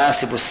بما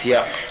يناسب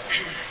السياق.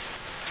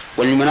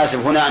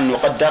 والمناسب هنا أن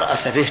يقدر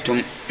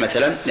أسفهتم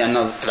مثلا،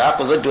 لأن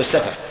العقل ضد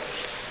السفه،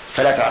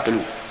 فلا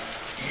تعقلون.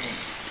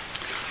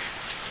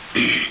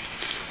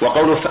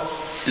 وقوله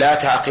لا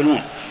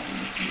تعقلون،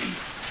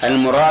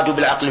 المراد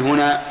بالعقل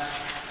هنا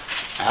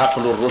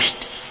عقل الرشد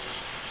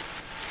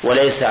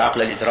وليس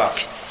عقل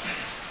الإدراك،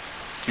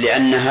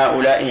 لأن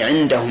هؤلاء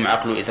عندهم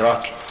عقل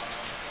إدراك.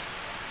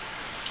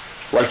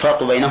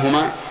 والفرق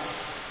بينهما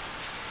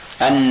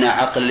أن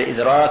عقل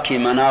الإدراك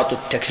مناط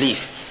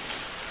التكليف،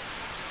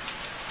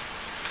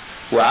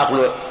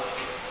 وعقل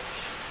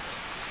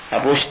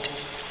الرشد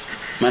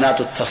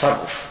مناط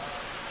التصرف،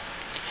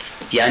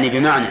 يعني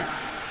بمعنى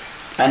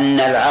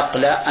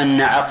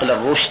أن عقل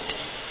الرشد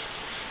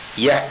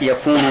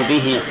يكون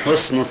به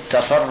حسن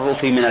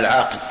التصرف من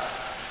العاقل،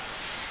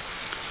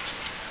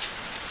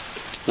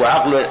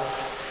 وعقل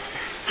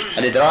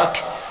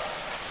الإدراك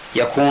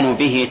يكون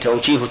به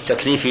توجيه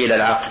التكليف إلى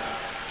العقل.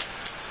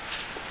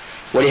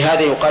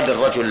 ولهذا يقال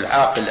للرجل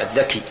العاقل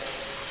الذكي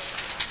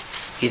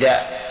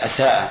إذا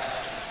أساء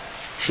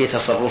في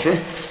تصرفه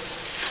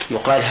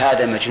يقال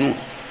هذا مجنون،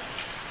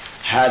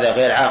 هذا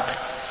غير عاقل،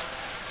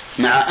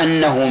 مع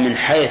أنه من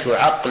حيث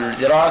عقل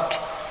الإدراك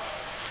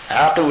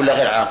عاقل ولا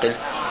غير عاقل؟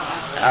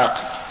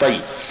 عاقل.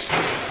 طيب،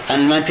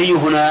 المنفي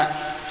هنا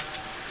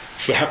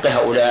في حق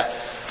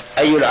هؤلاء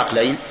أي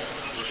العقلين؟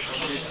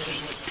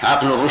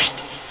 عقل الرشد،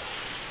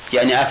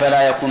 يعني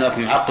أفلا يكون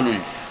لكم عقل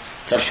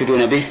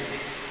ترشدون به؟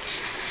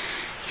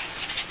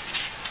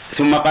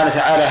 ثم قال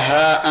تعالى: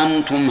 ها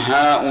أنتم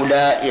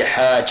هؤلاء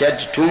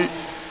حاججتم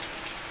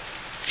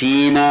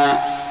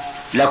فيما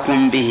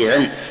لكم به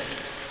علم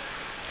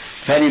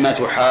فلم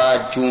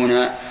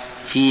تحاجون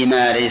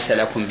فيما ليس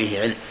لكم به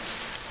علم.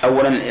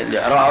 أولا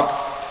الإعراب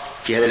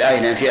في هذه الآية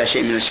لأن فيها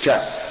شيء من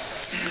الإشكال.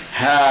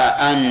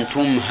 ها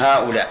أنتم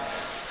هؤلاء،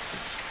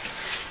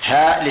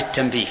 ها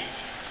للتنبيه،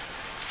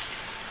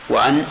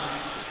 وأن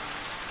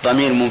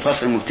ضمير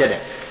منفصل مبتدأ،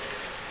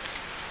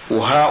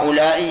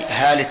 وهؤلاء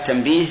ها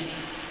للتنبيه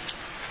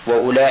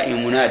وأولاء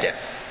منادى،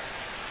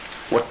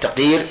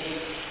 والتقدير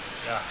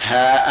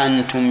ها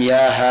أنتم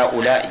يا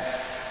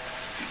هؤلاء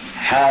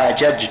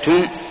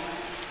حاججتم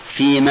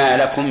فيما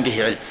لكم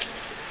به علم.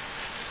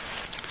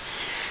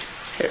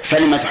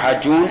 فلم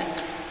تحاجون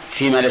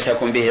فيما ليس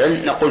لكم به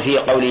علم؟ نقول في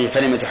قوله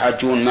فلم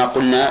تحاجون ما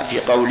قلنا في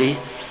قوله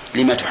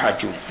لم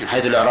تحاجون من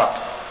حيث الإعراب.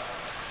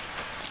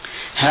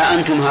 ها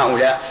أنتم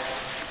هؤلاء،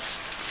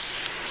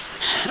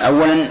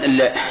 أولا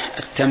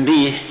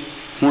التنبيه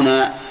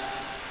هنا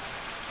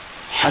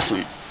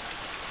حسن،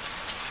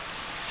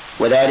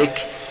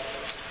 وذلك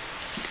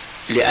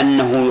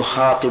لأنه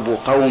يخاطب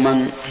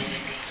قوما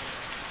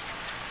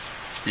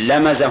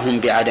لمزهم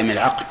بعدم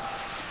العقل،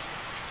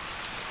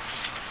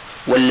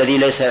 والذي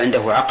ليس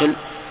عنده عقل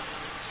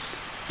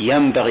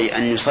ينبغي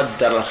أن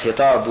يصدر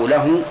الخطاب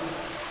له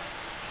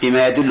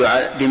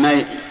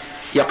بما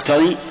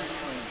يقتضي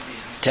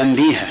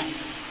تنبيهه،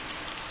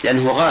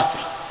 لأنه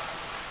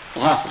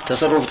غافل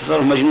تصرف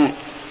مجنون،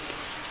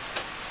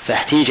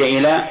 فاحتيج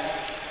إلى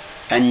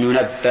أن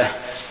ينبه،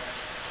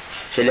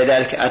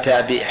 فلذلك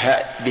أتى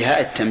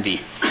بهاء التنبيه.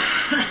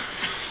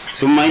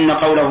 ثم إن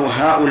قوله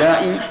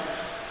هؤلاء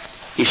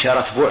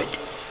إشارة بعد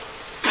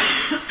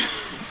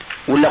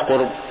ولا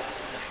قرب؟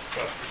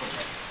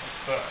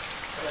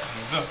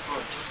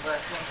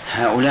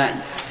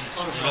 هؤلاء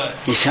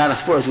إشارة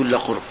بعد ولا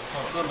قرب؟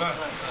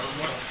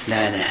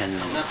 لا إله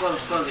إلا الله،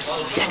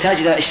 يحتاج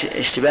إلى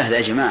اشتباه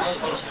يا جماعة.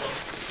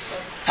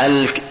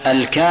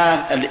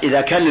 الكاف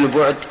إذا كان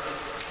للبعد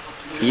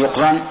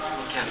يقرن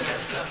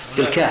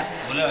بالكاف،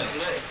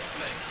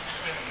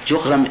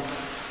 يقرن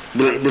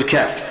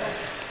بالكاف،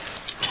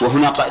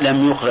 وهنا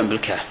لم يقرن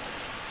بالكاف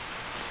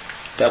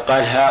بل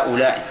قال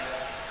هؤلاء.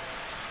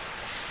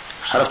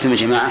 عرفتم يا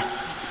جماعة؟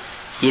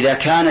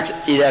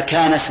 إذا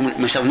كان اسم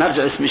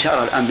نرجع اسم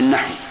إشارة الآن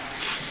بالنحو،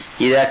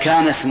 إذا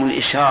كان اسم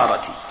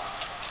الإشارة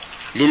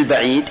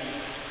للبعيد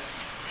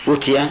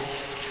أتي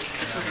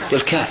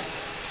بالكاف،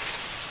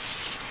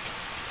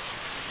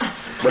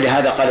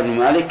 ولهذا قال ابن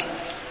مالك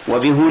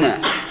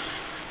وبهنا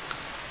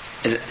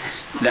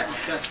لا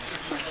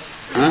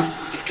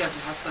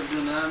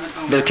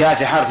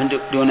بالكاف حرف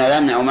دون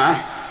لام أو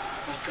معه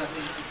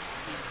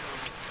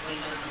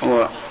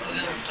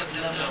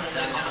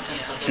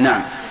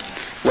نعم،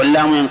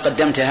 واللام إن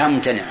قدمتها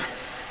ممتنعة.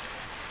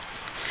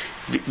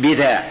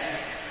 بذا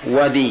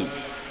وذي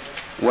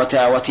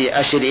وتا وتي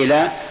أشر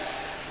إلى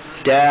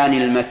دان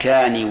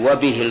المكان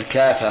وبه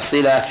الكاف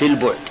صلة في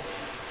البعد،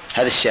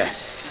 هذا الشاهد،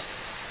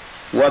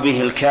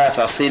 وبه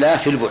الكاف صلة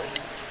في البعد،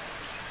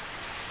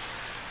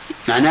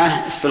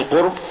 معناه في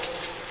القرب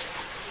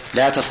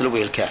لا تصل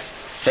به الكاف،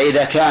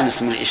 فإذا كان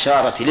اسم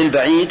الإشارة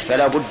للبعيد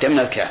فلا بد من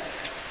الكاف،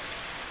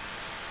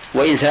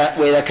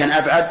 وإذا كان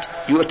أبعد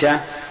يؤتى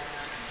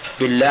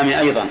باللام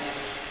أيضا.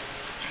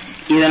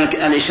 إذا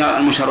الإشارة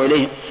المشار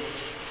إليه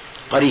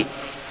قريب.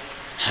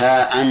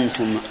 ها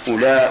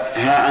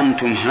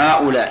أنتم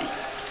هؤلاء،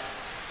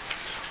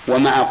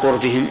 ومع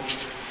قربهم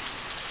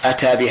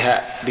أتى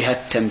بها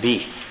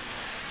التنبيه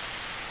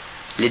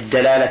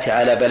للدلالة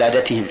على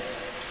بلادتهم،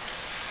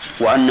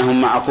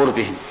 وأنهم مع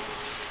قربهم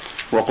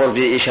وقرب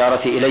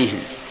الإشارة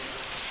إليهم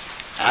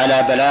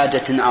على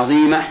بلادة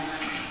عظيمة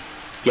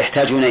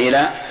يحتاجون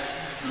إلى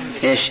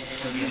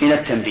إلى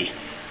التنبيه.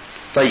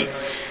 طيب،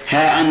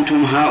 ها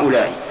أنتم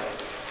هؤلاء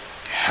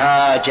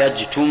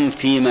حاججتم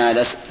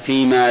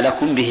فيما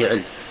لكم به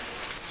علم،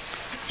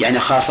 يعني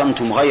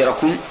خاصمتم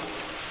غيركم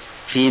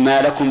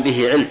فيما لكم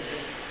به علم،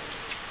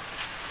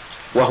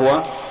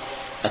 وهو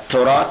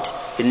التوراة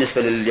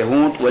بالنسبة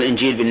لليهود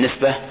والإنجيل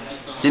بالنسبة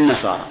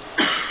للنصارى،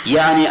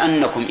 يعني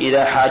أنكم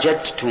إذا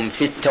حاججتم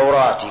في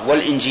التوراة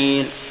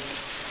والإنجيل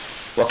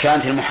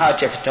وكانت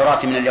المحاجة في التوراة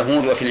من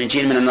اليهود وفي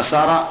الإنجيل من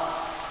النصارى،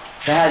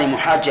 فهذه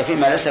محاجة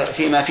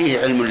فيما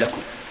فيه علم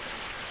لكم.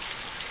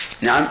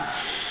 نعم،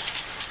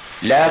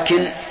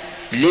 لكن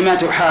لما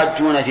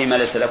تحاجون فيما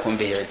ليس لكم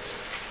به علم؟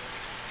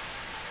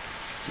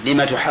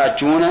 لما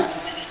تحاجون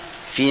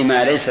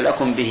فيما ليس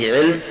لكم به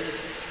علم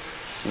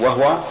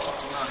وهو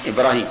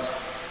إبراهيم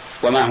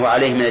وما هو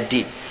عليه من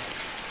الدين؟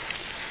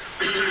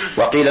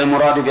 وقيل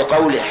المراد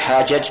بقوله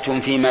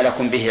حاججتم فيما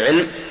لكم به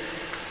علم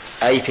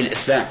أي في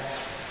الإسلام،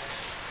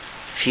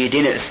 في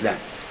دين الإسلام،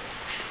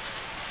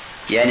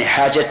 يعني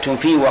حاججتم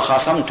فيه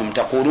وخاصمتم،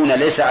 تقولون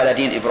ليس على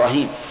دين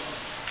إبراهيم،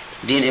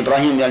 دين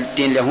إبراهيم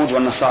دين اليهود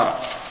والنصارى،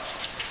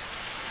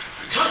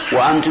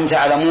 وأنتم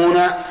تعلمون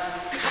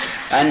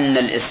أن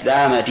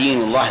الإسلام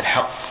دين الله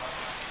الحق،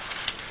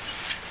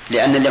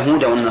 لأن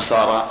اليهود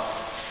والنصارى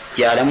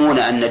يعلمون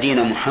أن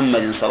دين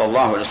محمد صلى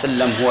الله عليه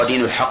وسلم هو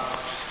دين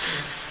الحق.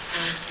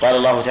 قال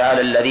الله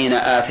تعالى الذين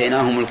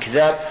آتيناهم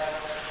الكتاب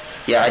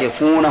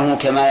يعرفونه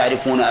كما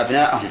يعرفون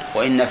أبناءهم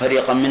وإن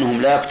فريقا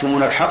منهم لا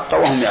يكتمون الحق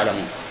وهم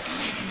يعلمون.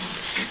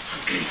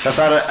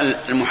 فصار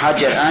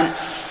المحاجة الآن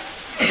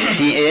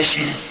في إيش؟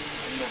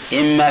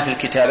 إما في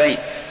الكتابين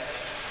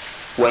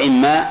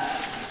وإما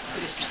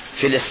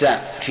في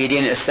الإسلام، في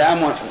دين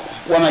الإسلام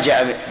وما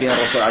جاء به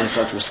الرسول عليه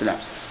الصلاة والسلام.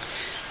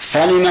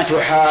 فلما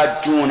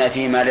تحاجون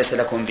فيما ليس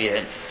لكم به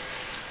علم؟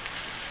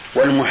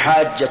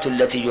 والمحاجة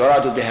التي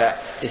يراد بها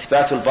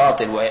إثبات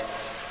الباطل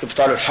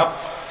وإبطال الحق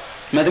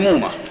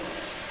مذمومة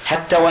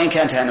حتى وإن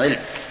كانت عن علم،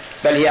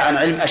 بل هي عن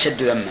علم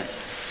أشد ذما.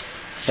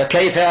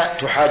 فكيف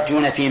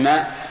تحاجون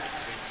فيما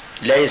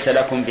ليس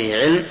لكم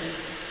به علم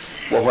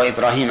وهو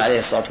إبراهيم عليه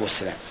الصلاة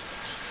والسلام؟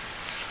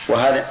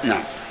 وهذا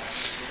نعم.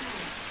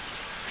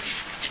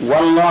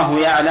 والله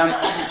يعلم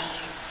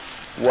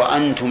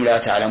وأنتم لا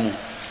تعلمون.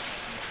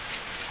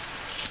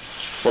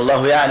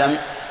 والله يعلم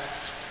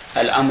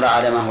الأمر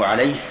على ما هو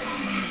عليه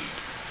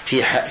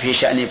في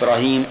شأن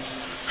إبراهيم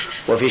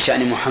وفي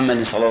شأن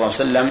محمد صلى الله عليه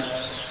وسلم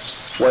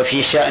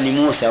وفي شأن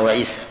موسى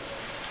وعيسى،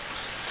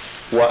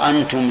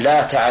 وأنتم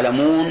لا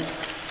تعلمون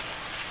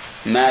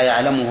ما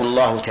يعلمه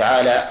الله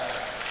تعالى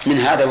من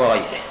هذا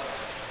وغيره.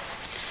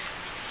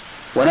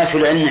 ونفي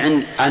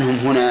العلم عنهم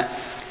هنا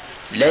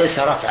ليس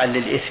رفعا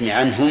للإثم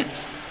عنهم،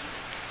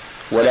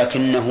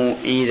 ولكنه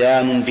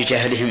إيذان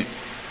بجهلهم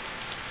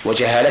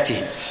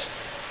وجهالتهم،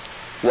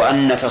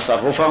 وأن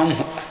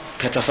تصرفهم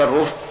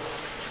كتصرف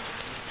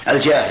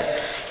الجاهل.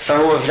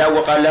 فهو في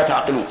الأول قال لا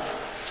تعقلون،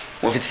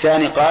 وفي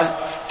الثاني قال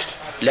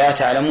لا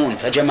تعلمون،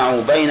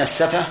 فجمعوا بين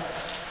السفه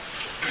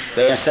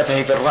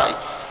في الرأي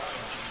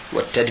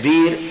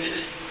والتدبير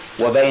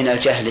وبين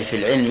الجهل في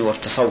العلم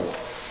والتصور.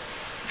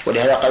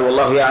 ولهذا قال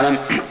والله يعلم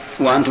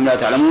وأنتم لا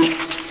تعلمون.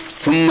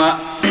 ثم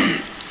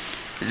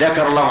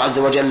ذكر الله عز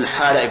وجل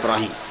حال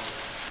إبراهيم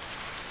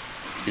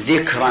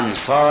ذكرا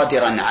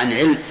صادرا عن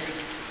علم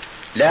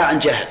لا عن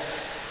جهل،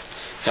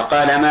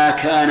 فقال ما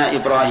كان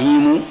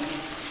إبراهيم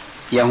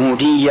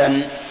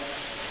يهوديا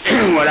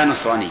ولا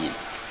نصرانيا،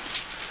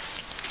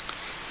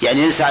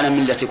 يعني ليس على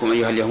ملتكم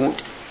أيها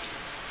اليهود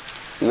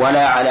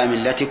ولا على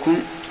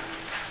ملتكم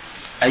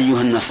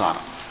أيها النصارى.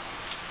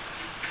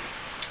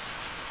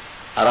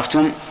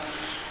 عرفتم؟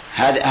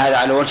 هذا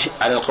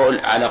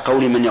على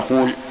قول من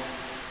يقول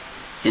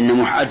إن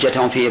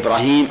محاجتهم في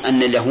إبراهيم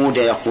أن اليهود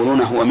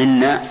يقولون هو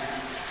منا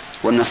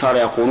والنصارى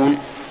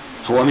يقولون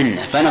هو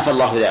منا، فنفى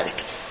الله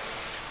ذلك.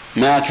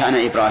 ما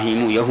كان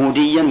إبراهيم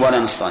يهوديا ولا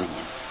نصرانيا.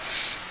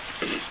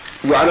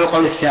 وعلى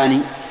القول الثاني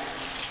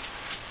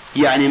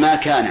يعني ما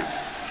كان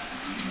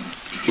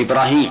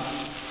إبراهيم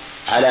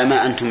على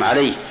ما أنتم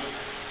عليه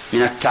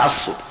من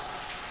التعصب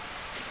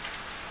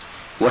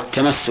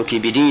والتمسك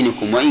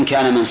بدينكم، وإن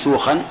كان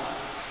منسوخا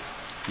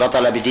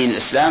بطل بدين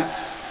الإسلام،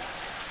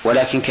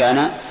 ولكن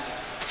كان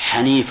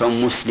حنيفا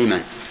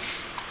مسلما.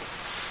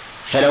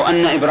 فلو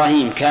أن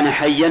إبراهيم كان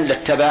حيا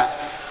لاتبع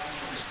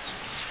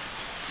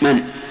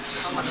من؟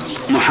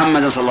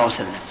 محمد صلى الله عليه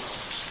وسلم،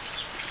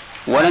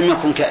 ولم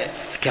يكن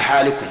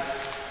كحالكم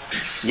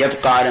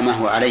يبقى على ما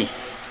هو عليه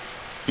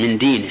من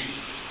دينه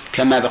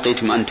كما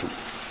بقيتم أنتم.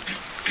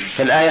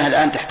 فالآية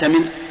الآن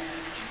تحتمل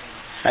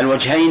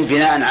الوجهين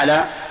بناء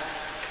على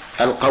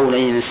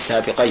القولين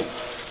السابقين،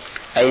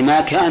 أي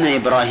ما كان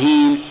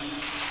إبراهيم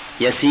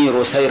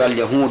يسير سير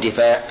اليهود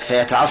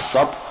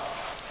فيتعصب،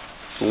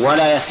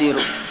 ولا يسير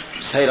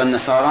سير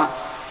النصارى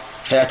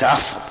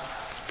فيتعصب.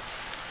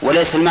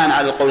 وليس المعنى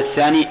على القول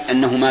الثاني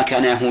أنه ما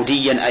كان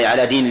يهوديا أي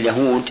على دين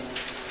اليهود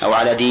أو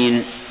على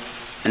دين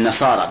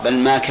النصارى، بل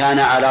ما كان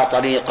على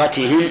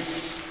طريقتهم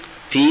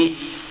في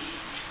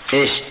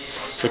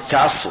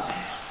التعصب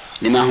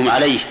لما هم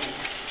عليه،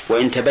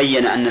 وإن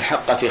تبين أن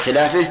الحق في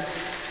خلافه،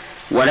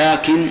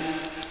 ولكن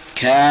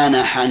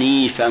كان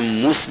حنيفا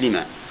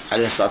مسلما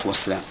عليه الصلاة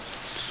والسلام.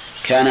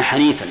 كان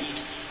حنيفا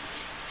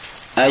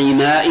أي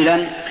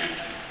مائلا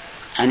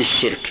عن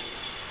الشرك،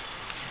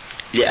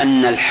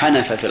 لأن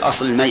الحنف في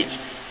الأصل الميل،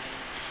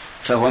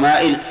 فهو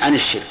مائل عن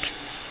الشرك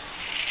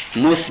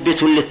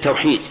مثبت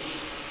للتوحيد،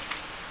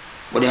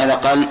 ولهذا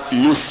قال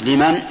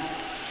مسلما،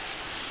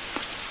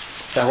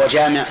 فهو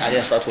جامع عليه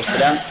الصلاة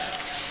والسلام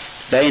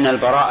بين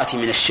البراءة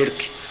من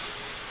الشرك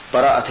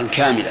براءة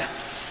كاملة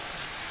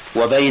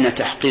وبين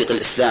تحقيق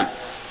الإسلام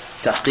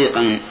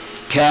تحقيقا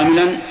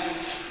كاملا،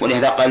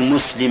 ولهذا قال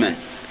مسلما.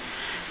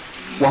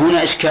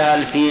 وهنا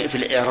إشكال في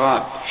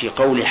الإعراب في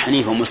قول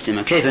حنيفا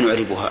مسلما، كيف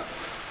نعربها؟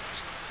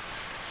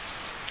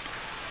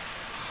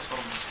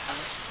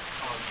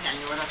 يعني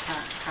ولا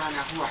كان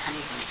هو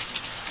حنيفا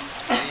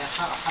يعني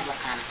خبر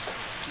كان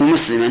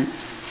ومسلما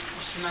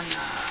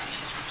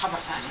خبر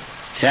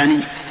ثاني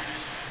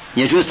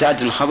يجوز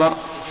تعدل الخبر.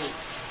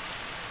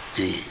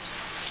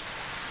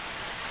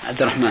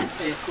 عبد الرحمن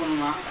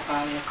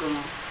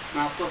يكون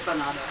معطوفا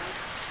على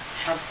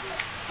حرف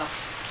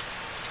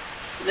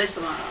ليس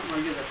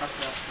موجود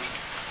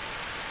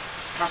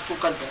حرف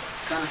مقدر،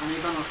 كان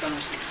حنيفا وكان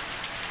مسلما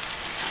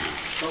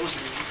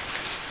ومسلما.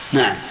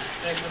 نعم.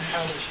 يكون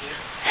حال الشيخ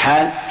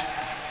حال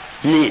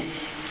منين؟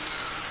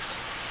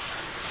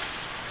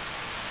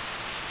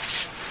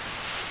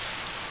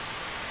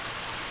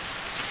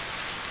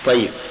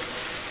 طيب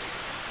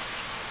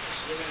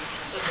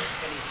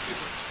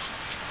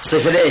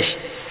صفة ليش؟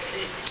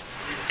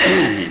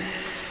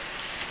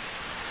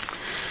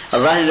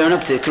 الظاهر لو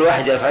نكتب كل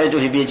واحد يرفع يده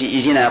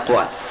يجينا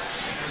أقوال.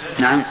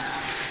 نعم.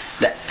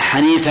 لا،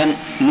 حنيفا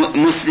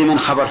مسلما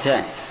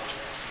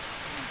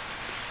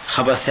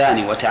خبر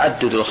ثاني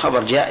وتعدد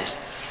الخبر جائز،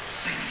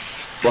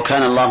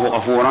 وكان الله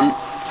غفورا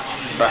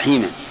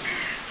رحيما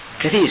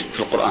كثير في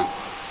القرآن.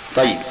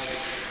 طيب،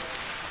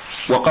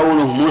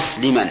 وقوله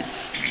مسلما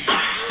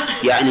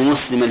يعني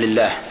مسلما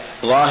لله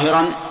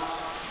ظاهرا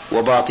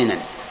وباطنا،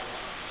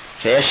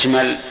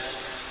 فيشمل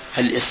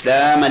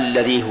الإسلام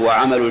الذي هو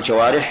عمل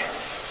الجوارح،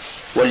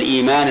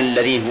 والإيمان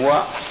الذي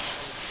هو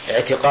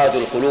اعتقاد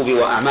القلوب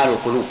وأعمال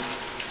القلوب.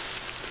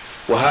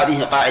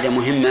 وهذه قاعدة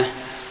مهمة،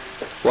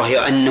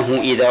 وهي أنه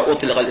إذا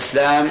أطلق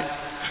الإسلام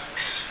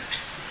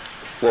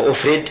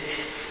وأفرد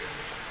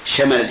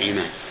شمل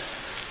الإيمان،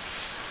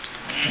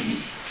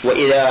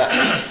 وإذا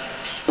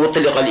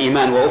أطلق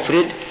الإيمان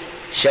وأفرد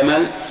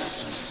شمل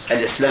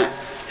الإسلام،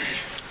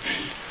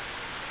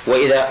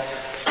 وإذا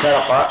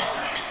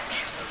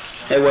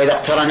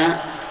اقترن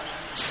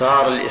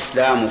صار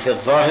الإسلام في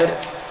الظاهر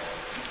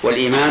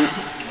والإيمان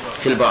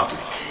في الباطن.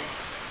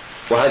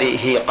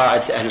 وهذه هي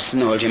قاعدة أهل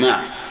السنة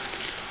والجماعة،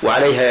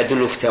 وعليها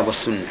يدل الكتاب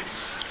والسنة.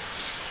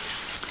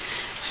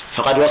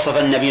 فقد وصف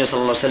النبي صلى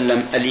الله عليه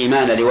وسلم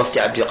الإيمان لوفد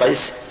عبد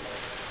قيس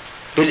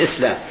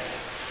بالإسلام،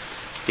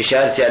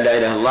 بشهادة أن لا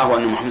إله إلا الله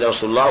وأن محمد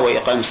رسول الله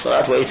وإقام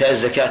الصلاة وإيتاء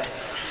الزكاة.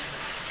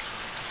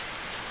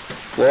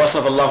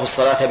 ووصف الله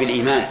الصلاة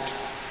بالإيمان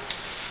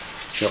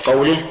في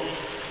قوله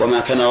وما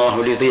كان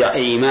الله ليضيع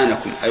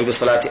إيمانكم أي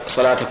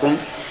بصلاتكم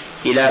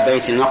إلى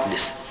بيت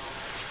المقدس.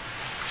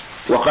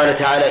 وقال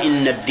تعالى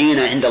إن الدين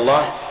عند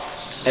الله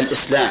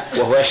الإسلام،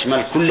 وهو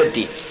يشمل كل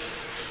الدين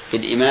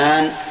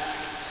بالإيمان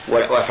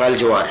وأفعال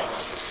الجوارح.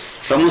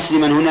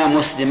 فمسلما هنا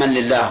مسلما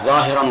لله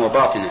ظاهرا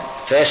وباطنا،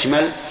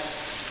 فيشمل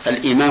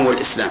الإيمان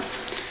والإسلام.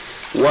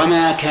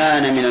 وما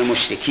كان من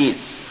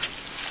المشركين،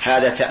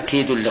 هذا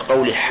تأكيد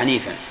لقول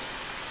حنيفا،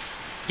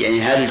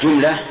 يعني هذه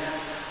الجملة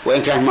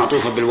وإن كانت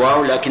معطوفة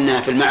بالواو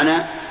لكنها في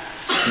المعنى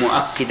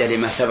مؤكدة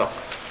لما سبق،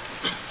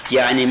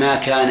 يعني ما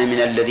كان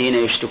من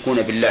الذين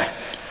يشركون بالله،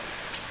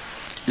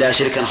 لا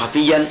شركا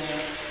خفيا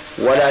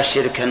ولا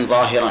شركا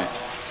ظاهرا،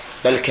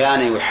 بل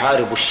كان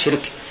يحارب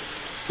الشرك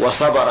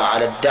وصبر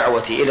على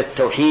الدعوة إلى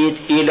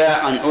التوحيد إلى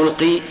أن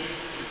ألقي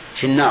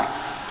في النار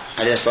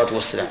عليه الصلاة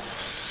والسلام.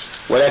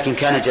 ولكن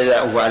كان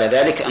جزاؤه على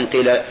ذلك أن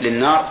قيل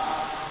للنار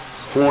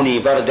كوني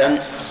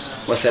بردا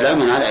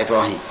وسلاما على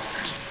إبراهيم.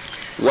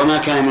 وما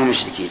كان من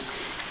المشركين.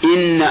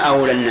 إن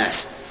أولى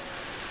الناس،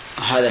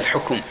 هذا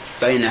الحكم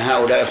بين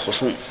هؤلاء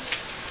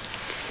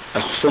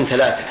الخصوم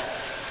ثلاثة: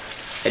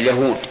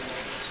 اليهود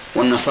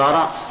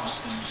والنصارى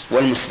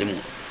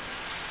والمسلمون.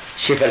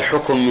 شف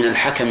الحكم من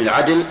الحكم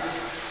العدل: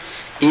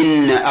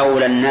 إن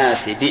أولى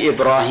الناس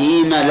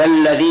بإبراهيم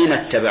للذين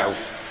اتبعوه.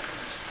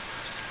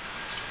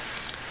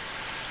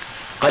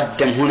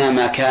 قدم هنا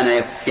ما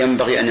كان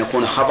ينبغي أن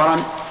يكون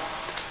خبرا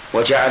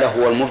وجعله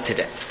هو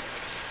المبتدأ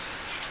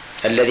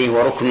الذي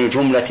هو ركن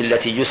الجملة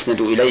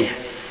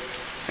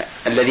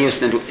الذي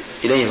يسند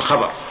إليه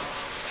الخبر،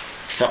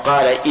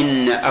 فقال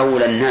إن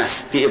أولى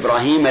الناس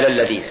بإبراهيم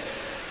للذين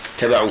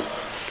اتبعوه،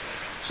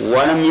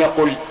 ولم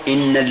يقل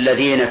إن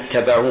الذين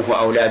اتبعوه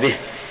أولى به،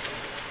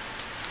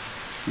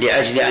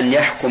 لأجل أن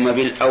يحكم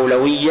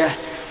بالأولوية.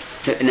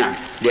 نعم،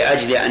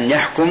 لأجل أن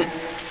يحكم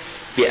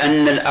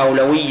بأن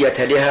الأولوية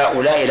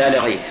لهؤلاء لا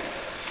لغيره.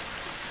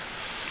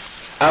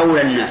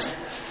 أولى الناس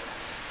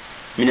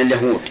من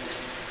اليهود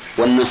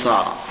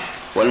والنصارى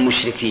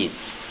والمشركين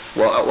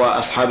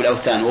وأصحاب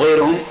الأوثان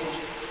وغيرهم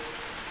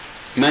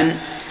من؟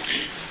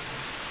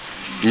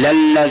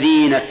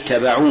 للذين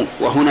اتبعوه.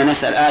 وهنا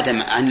نسأل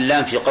آدم عن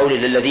اللام في قول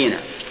للذين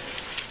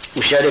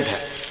وشاربها.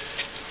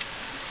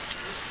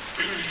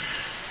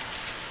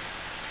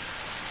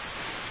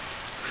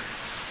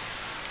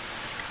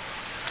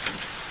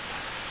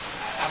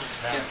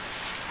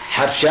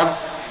 حرف شر؟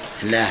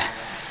 لا،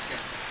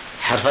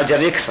 حرف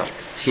الجر يكسر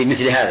في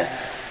مثل هذا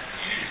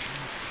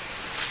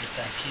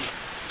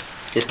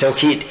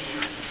للتوكيد.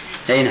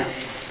 أي نعم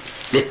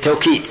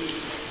للتوكيد،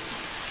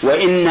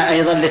 وإن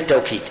أيضا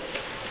للتوكيد،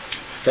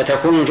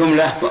 فتكون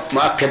جملة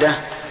مؤكدة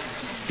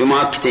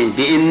بمؤكدين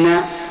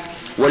بإن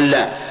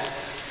ولا.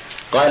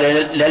 قال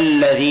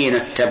للذين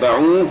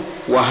اتبعوه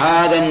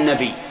وهذا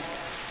النبي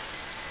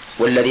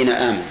والذين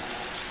آمنوا،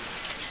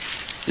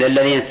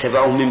 للذين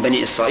اتبعوه من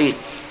بني إسرائيل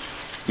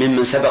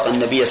ممن سبق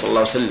النبي صلى الله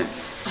عليه وسلم،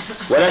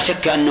 ولا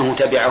شك أنه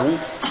تبعه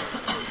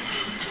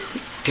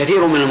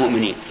كثير من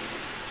المؤمنين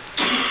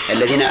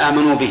الذين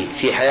آمنوا به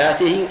في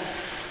حياته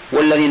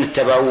والذين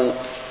اتبعوا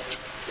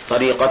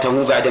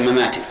طريقته بعد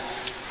مماته.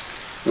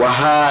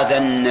 وهذا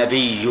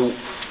النبي،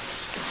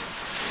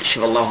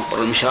 شوف الله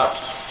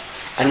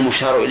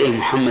المشار إليه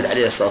محمد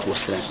عليه الصلاة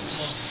والسلام،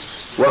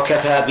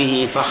 وكفى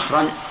به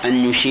فخرا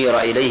أن يشير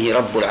إليه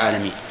رب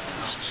العالمين.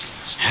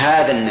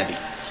 هذا النبي،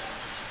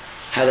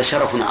 هذا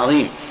شرف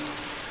عظيم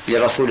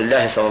لرسول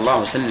الله صلى الله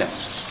عليه وسلم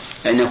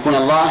أن يكون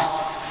الله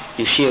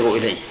يشير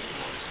إليه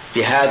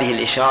بهذه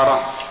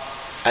الإشارة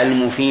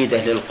المفيدة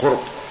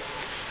للقرب.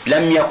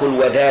 لم يقل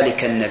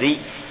وذلك النبي،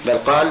 بل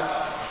قال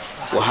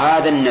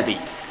وهذا النبي،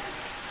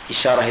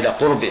 إشارة إلى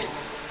قربه،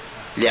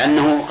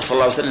 لأنه صلى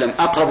الله عليه وسلم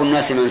أقرب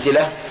الناس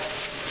منزلة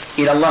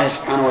إلى الله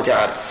سبحانه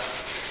وتعالى.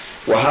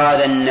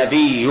 وهذا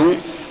النبي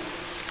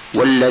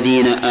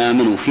والذين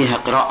آمنوا، فيها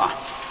قراءة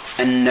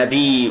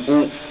النبي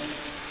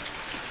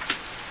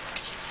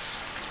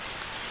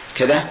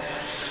كذا،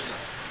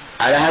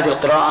 على هذه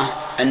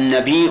القراءة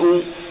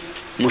النبي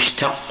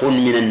مشتق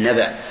من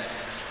النبأ،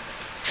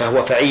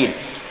 فهو فعيل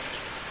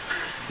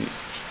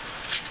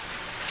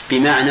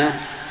بمعنى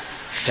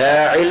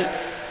فاعل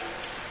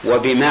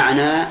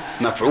وبمعنى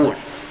مفعول،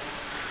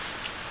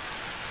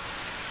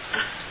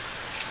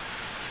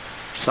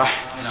 صح؟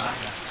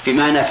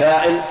 بمعنى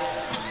فاعل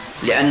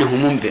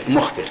لأنه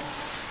مخبر،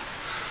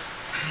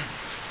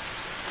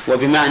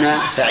 وبمعنى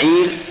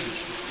فعيل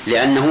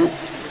لأنه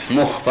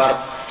مخبر.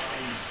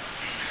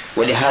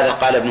 ولهذا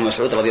قال ابن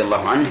مسعود رضي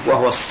الله عنه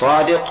وهو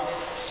الصادق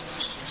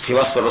في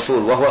وصف الرسول،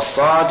 وهو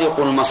الصادق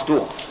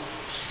المصدوق،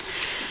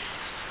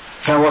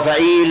 فهو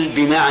فعيل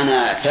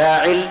بمعنى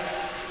فاعل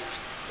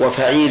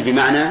وفعيل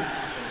بمعنى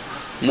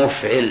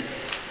مفعل.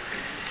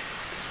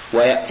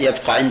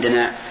 ويبقى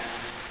عندنا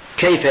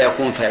كيف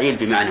يكون فعيل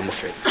بمعنى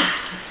مفعل؟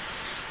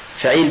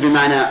 فعيل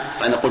بمعنى،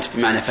 أنا قلت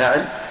بمعنى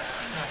فاعل،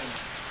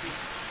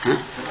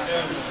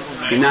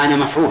 بمعنى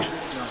مفعول،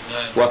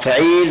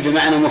 وفعيل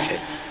بمعنى مفعل.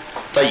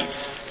 طيب،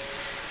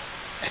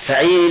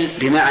 فعيل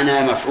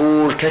بمعنى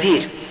مفعول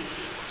كثير،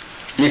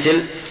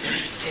 مثل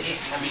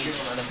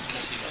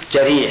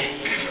جريح،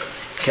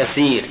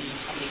 كثير،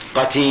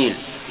 قتيل،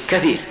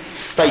 كثير.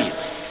 طيب،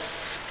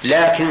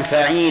 لكن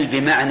فعيل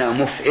بمعنى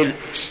مفعل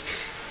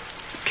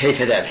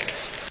كيف ذلك؟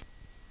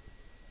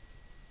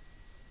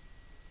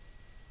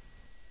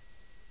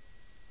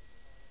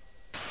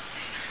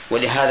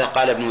 ولهذا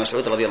قال ابن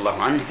مسعود رضي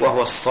الله عنه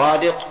وهو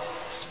الصادق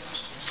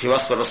في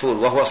وصف الرسول،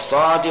 وهو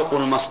الصادق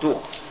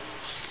المصدوق،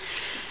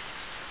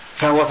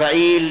 فهو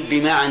فعيل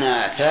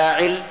بمعنى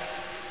فاعل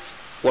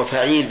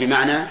وفعيل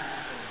بمعنى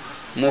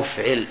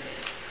مفعل.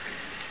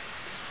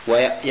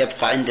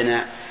 ويبقى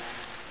عندنا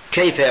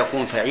كيف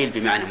يكون فعيل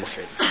بمعنى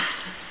مفعل؟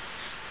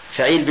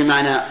 فعيل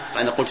بمعنى،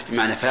 أنا قلت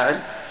بمعنى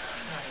فاعل،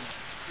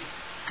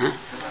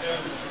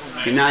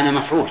 بمعنى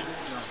مفعول،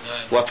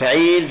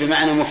 وفعيل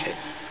بمعنى مفعل.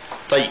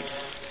 طيب،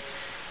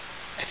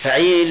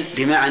 فعيل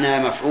بمعنى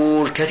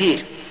مفعول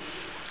كثير،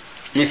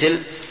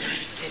 مثل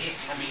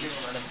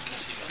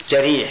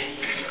جريح،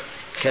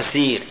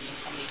 كثير،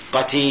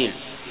 قتيل،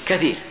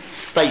 كثير.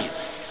 طيب،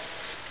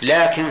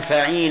 لكن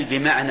فعيل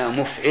بمعنى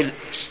مفعل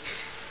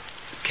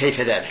كيف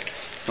ذلك؟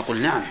 نقول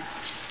نعم،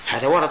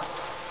 هذا ورد،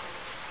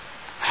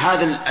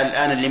 هذا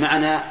الآن اللي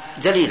معنا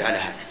دليل على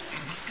هذا.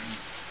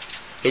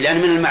 الآن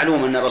من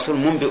المعلوم أن الرسول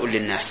منبئ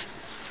للناس،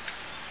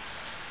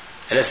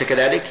 أليس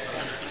كذلك؟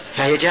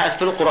 فهي جاءت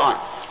في القرآن،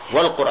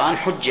 والقرآن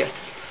حجة.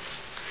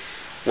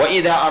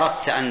 وإذا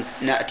أردت أن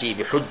نأتي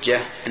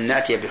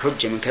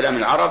بحجة من كلام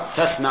العرب،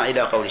 فاسمع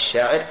إلى قول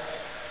الشاعر: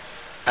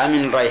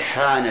 أمن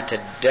ريحانة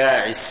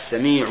الداعي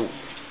السميع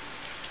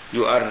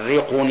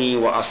يؤرقني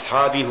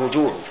وأصحابي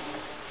هجوع.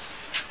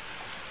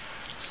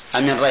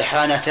 أمن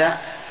ريحانة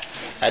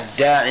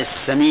الداعي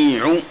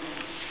السميع،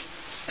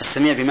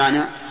 السميع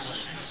بمعنى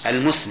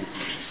المسمع،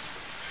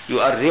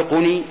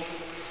 يؤرقني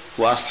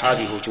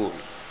وأصحابي هجوع،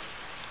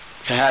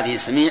 فهذه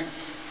سميع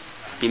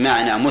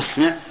بمعنى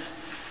مسمع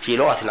في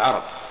لغة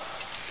العرب،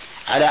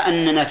 على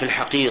أننا في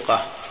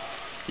الحقيقة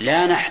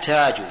لا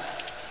نحتاج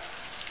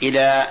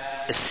إلى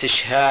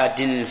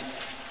استشهاد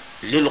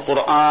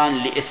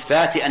للقرآن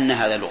لإثبات أن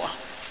هذا لغة،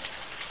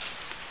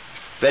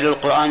 بل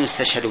القرآن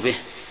يستشهد به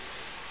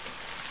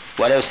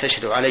ولا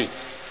يستشهد عليه.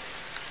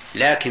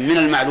 لكن من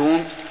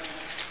المعلوم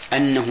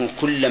أنه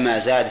كلما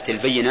زادت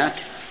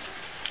البينات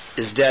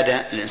ازداد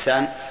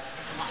الإنسان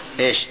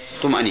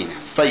طمأنينة.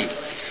 طيب،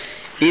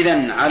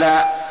 إذن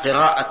على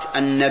قراءة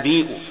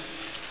النبي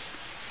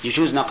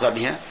يجوز نقرأ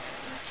بها؟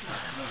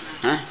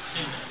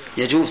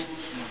 يجوز،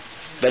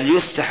 بل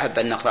يستحب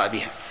أن نقرأ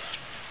بها،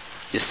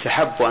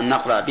 يستحب أن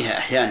نقرأ بها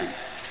أحيانا.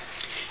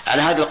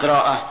 على هذه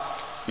القراءة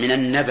من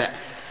النبأ.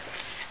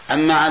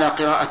 أما على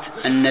قراءة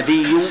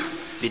النبي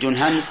بدون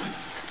همز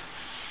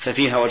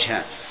ففيها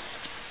وجهان.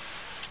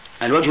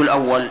 الوجه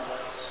الأول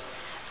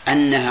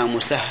أنها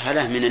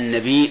مسهلة من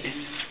النبي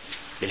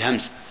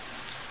بالهمز،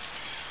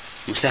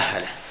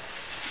 مسهلة،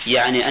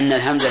 يعني أن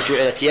الهمزة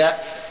جعلت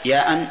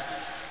ياء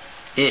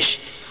إيش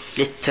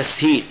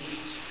للتسهيل،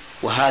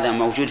 وهذا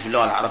موجود في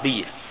اللغة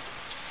العربية.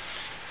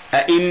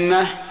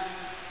 أئمة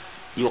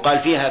يقال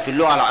فيها في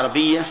اللغة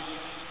العربية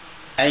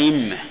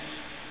أئمة،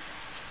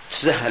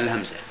 تسهل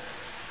الهمزة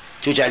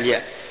تجعل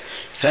ياء.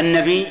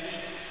 فالنبي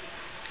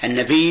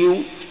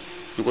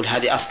يقول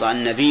هذه أصلا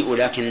النبي،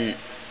 لكن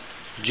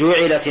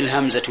جعلت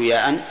الهمزة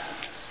ياء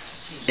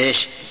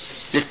إيش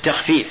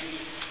للتخفيف،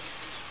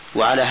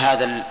 وعلى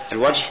هذا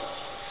الوجه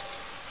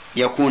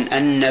يكون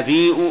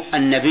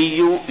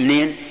النبي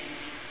منين؟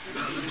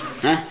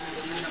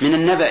 من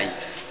النبأ.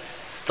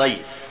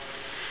 طيب،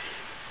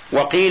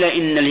 وقيل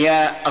إن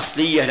الياء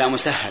أصلية لا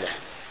مسهلة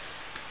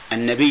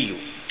النبي،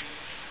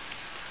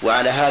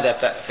 وعلى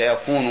هذا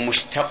فيكون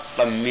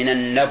مشتقا من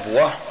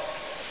النبوة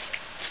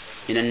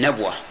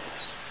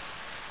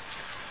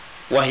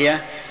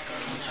وهي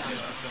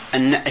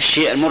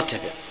الشيء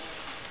المرتفع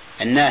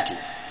الناتج.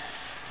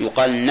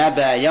 يقال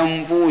نبى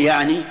ينبو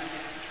يعني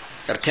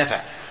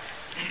ارتفع،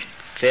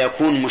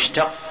 فيكون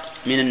مشتق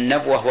من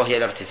النبوة وهي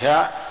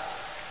الارتفاع،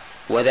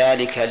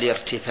 وذلك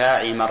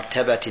لارتفاع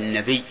مرتبة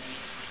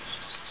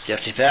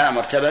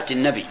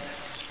النبي،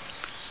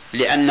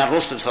 لأن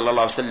الرسل صلى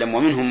الله عليه وسلم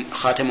ومنهم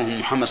خاتمهم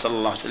محمد صلى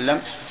الله عليه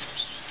وسلم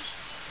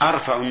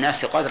أرفع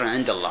الناس قدرا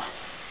عند الله،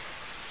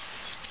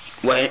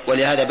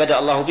 ولهذا بدأ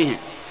الله بهم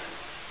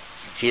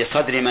في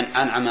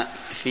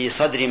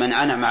صدر من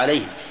أنعم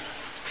عليهم،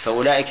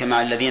 فأولئك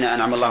مع الذين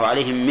أنعم الله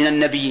عليهم من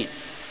النبيين.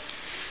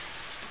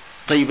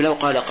 طيب، لو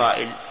قال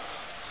قائل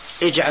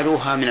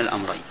اجعلوها من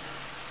الأمرين،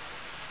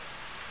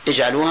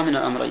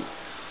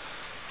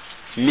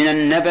 من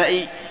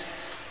النبأ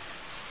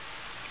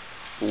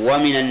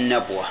ومن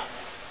النبوة،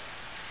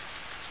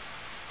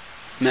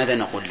 ماذا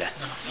نقول له؟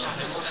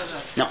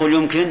 نقول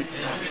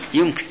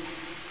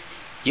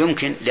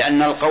يمكن،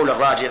 لأن القول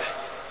الراجح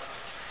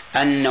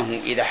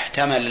أنه إذا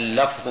احتمل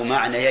اللفظ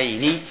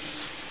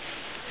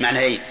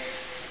معنيين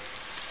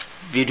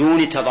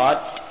بدون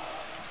تضاد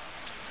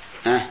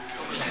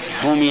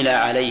حمل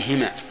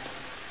عليهما،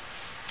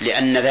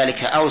 لأن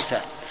ذلك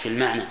أوسع في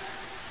المعنى.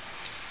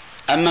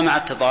 أما مع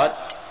التضاد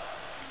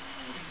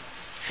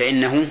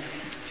فإنه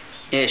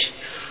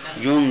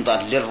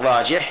ينظر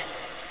للراجح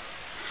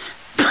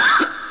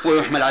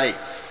ويحمل عليه،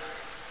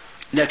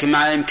 لكن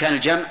مع إمكان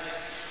الجمع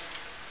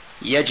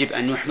يجب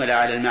أن يحمل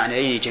على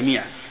المعنيين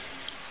جميعا.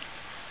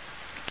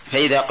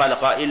 فإذا قال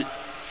قائل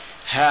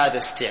هذا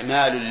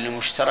استعمال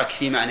للمشترك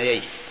في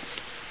معنيين،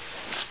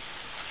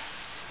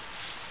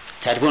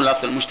 تعرفون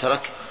اللفظ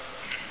المشترك؟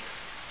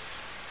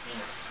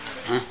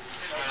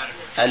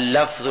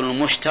 اللفظ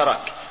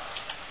المشترك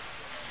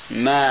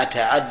ما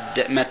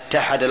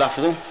اتحد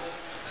لفظه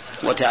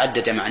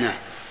وتعدد معناه،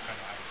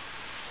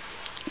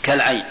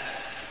 كالعين.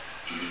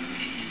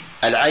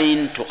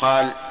 العين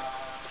تقال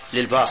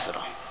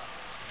للباصرة،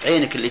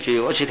 عينك اللي في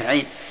وجهك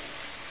عين،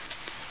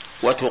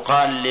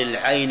 وتقال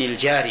للعين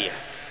الجارية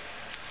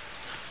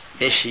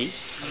ايش هي؟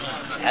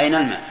 عين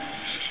الماء.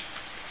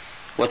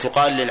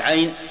 وتقال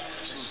للعين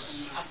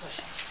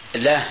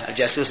لا،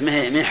 الجاسوس ما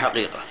هي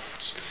حقيقة.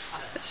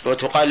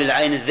 وتقال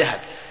للعين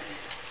الذهب،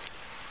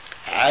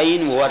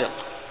 عين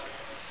وورق.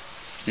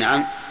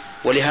 نعم،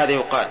 ولهذا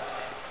يقال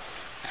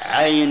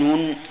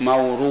عين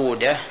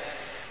مورودة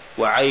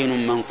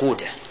وعين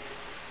منقودة.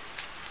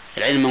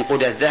 العين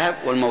المنقودة الذهب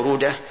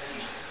والمورودة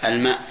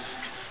الماء.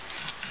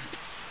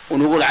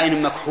 ونقول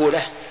عين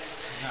مكحولة،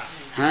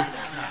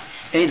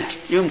 أين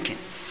يمكن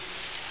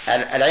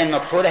العين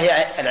المكحولة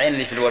هي العين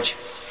اللي في الوجه.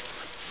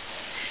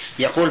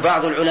 يقول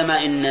بعض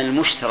العلماء إن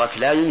المشترك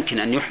لا يمكن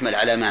أن يحمل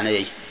على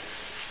معنيين،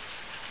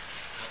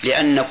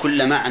 لأن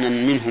كل معنى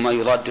منهما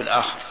يضاد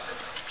الآخر،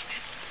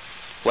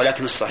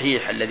 ولكن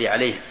الصحيح الذي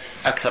عليه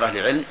أكثر أهل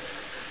العلم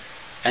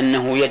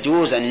أنه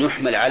يجوز أن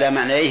يحمل على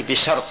معنيه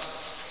بشرط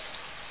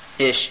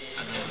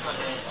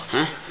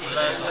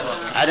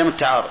عدم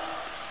التعارض،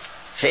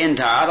 فإن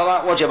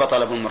تعارض وجب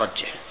طلب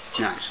المرجح.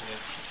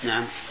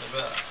 نعم.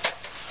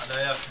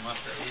 الآيات ما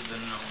تأييد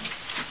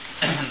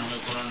أنه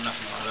يقولون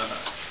نحن على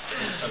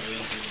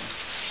التبعين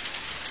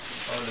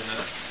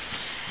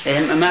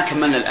قولنا. ما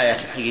كملنا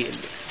الآيات الحقيقة،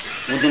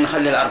 ودي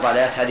نخلي الأربع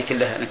آيات هذه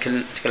كلها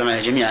نتكلم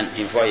عنها جميعا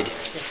في فوائده.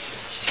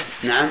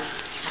 نعم.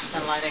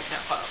 أحسن الله عليك.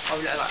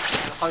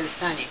 القول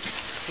الثاني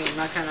في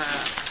ما كان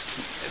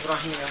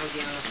إبراهيم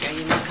يهوديا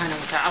يعني ما كان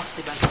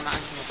متعصبا كما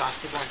أنتم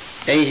متعصبون،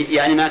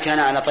 يعني ما كان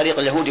على طريق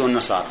اليهود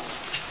والنصارى.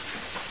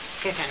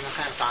 كيف يعني ما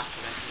كان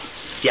متعصبا؟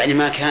 يعني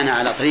ما كان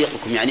على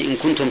طريقكم، يعني إن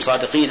كنتم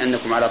صادقين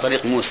أنكم على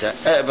طريق موسى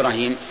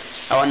إبراهيم،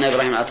 أو أن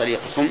إبراهيم على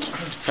طريقكم،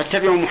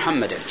 فاتبعوا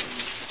محمدا.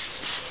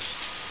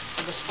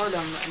 بس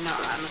قولهم أنه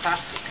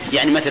متعصب،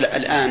 يعني مثل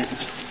الآن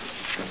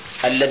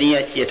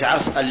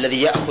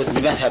الذي يأخذ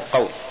بمذهب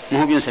قوم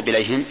ما هو بينسب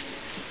إليهم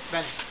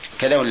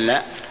كذا ولا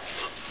لا؟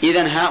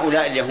 إذن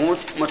هؤلاء اليهود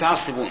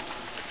متعصبون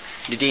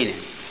لدينه،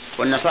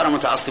 والنصارى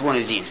متعصبون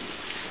لدينه.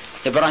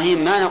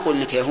 إبراهيم ما نقول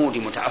إنك يهودي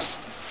متعصب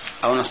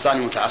أو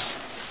نصراني متعصب،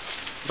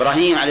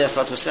 إبراهيم عليه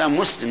الصلاة والسلام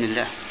مسلم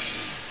لله،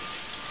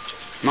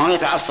 ما هو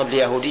يتعصب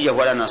ليهودية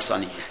ولا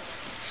نصرانية.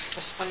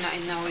 بس قلنا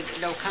إنه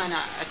لو كان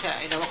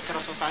أتى إلى وقت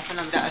الرسول صلى الله عليه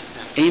وسلم لا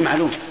أسلم. أي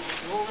معلوم،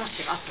 هو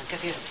مسلم أصلا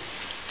كيف يسلم؟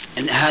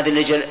 هذا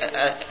اللي جل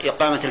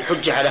إقامة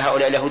الحجة على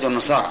هؤلاء اليهود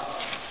والنصارى.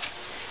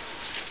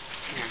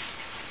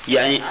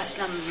 يعني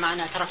أسلم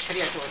معنى ترك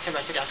شريعته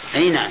واتبع شريعته.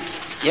 أي نعم،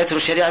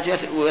 يترك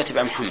شريعته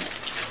ويتبع محمد.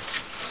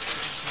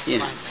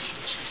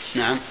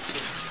 نعم.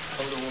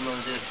 قوله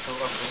منزل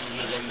التوراة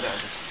والإنجيل من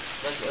بعده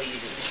لا تؤيد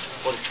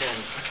القول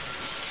الثاني،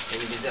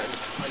 يعني بزعم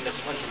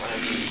أنكم أنتم على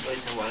دين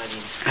وليس هو على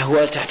دين.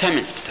 هو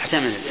تحتمل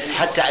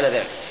حتى على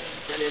ذلك.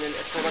 يعني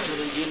التوراة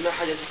والإنجيل ما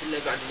حدثت إلا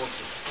بعد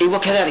موته. أي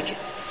وكذلك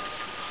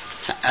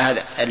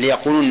هذا اللي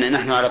يقولون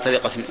نحن على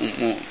طريقة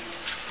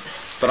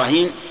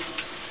إبراهيم،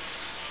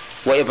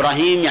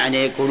 وإبراهيم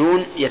يعني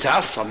يقولون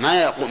يتعصب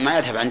ما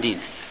يذهب عن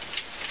دينه.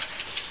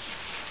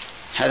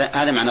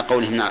 هذا معنى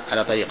قولهم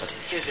على طريقته.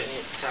 كيف يعني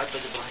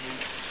تعبد إبراهيم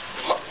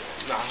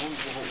معهم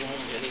وهم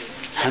يعني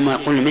هم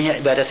يقولون ما هي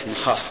عبادتهم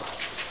الخاصة،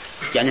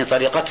 يعني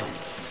طريقتهم،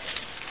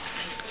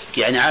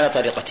 يعني على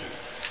طريقتهم.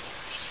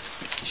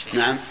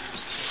 نعم.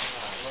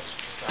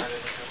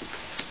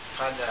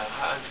 قال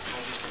ها أنتم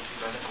حاجزتم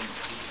فيما لكم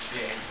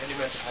بيع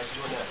فلما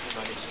تحاجون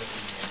فيما ليس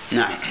لكم.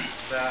 نعم.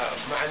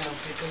 فمع أنهم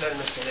في كل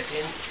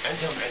المسألتين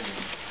عندهم علم،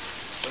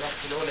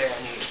 ولكن الأولى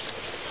يعني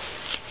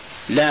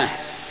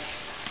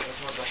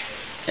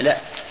لا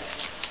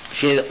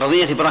في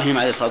قضية إبراهيم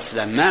عليه الصلاة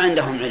والسلام ما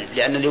عندهم علم،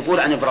 لأن اللي يقول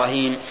عن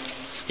إبراهيم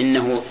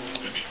إنه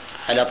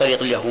على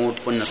طريق اليهود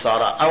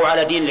والنصارى أو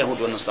على دين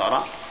اليهود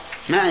والنصارى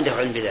ما عنده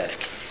علم بذلك،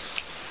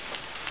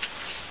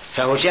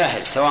 فهو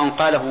جاهل، سواء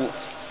قاله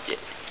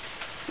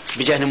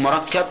بجهل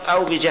مركب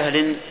أو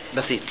بجهل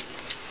بسيط.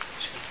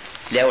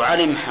 لو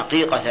علم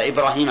حقيقة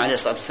إبراهيم عليه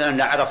الصلاة والسلام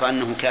لعرف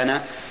أنه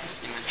كان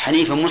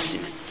حنيفا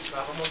مسلما.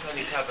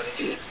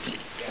 يعني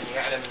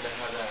يعلم أن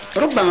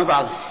هذا ربما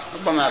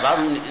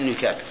بعضهم أنه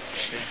يكابر.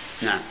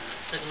 نعم.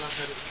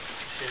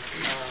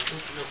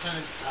 لو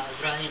كان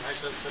إبراهيم عليه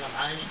الصلاة والسلام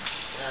عايش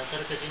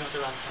ترك دينه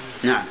وتبع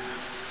محمد. نعم.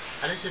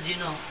 أليس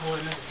دينه هو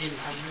نفس دين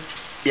محمد؟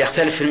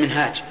 يختلف في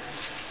المنهاج.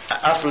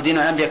 أصل دين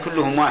الأنبياء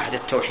كلهم واحد،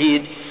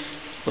 التوحيد،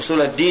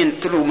 وصول الدين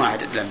كلهم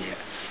واحد الأنبياء،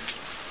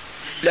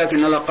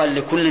 لكن الله قال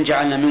لكل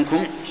جعلنا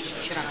منكم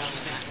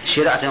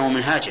شرعة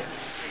ومنهاجا،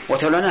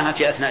 وتولناها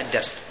في أثناء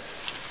الدرس،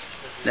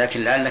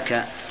 لكن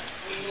لعلك.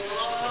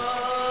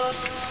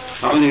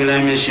 أعوذ بالله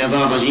من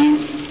الشيطان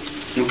الرجيم.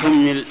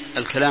 نكمل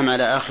الكلام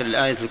على آخر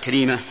الآية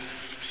الكريمة: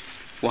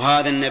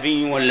 وهذا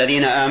النبي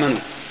والذين آمنوا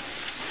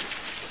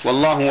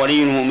والله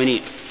ولي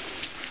المؤمنين.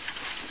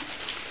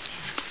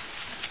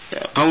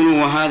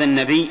 قوله وهذا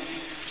النبي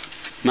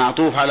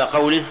معطوف على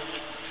قوله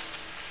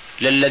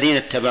للذين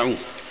اتبعوه،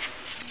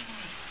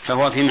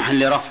 فهو في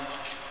محل رفع،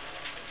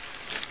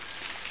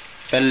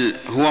 بل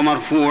هو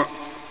مرفوع.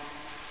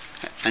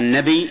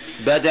 النبي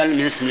بدل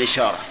من اسم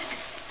الإشارة،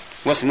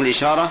 واسم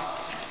الإشارة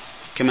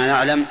كما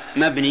نعلم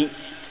مبني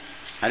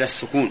على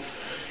السكون.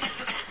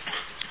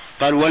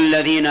 قال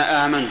والذين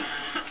آمنوا.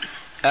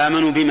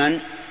 آمنوا بمن؟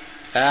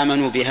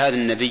 آمنوا بهذا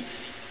النبي.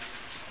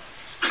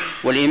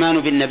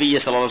 والإيمان بالنبي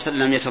صلى الله عليه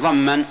وسلم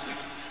يتضمن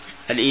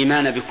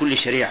الإيمان بكل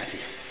شريعته،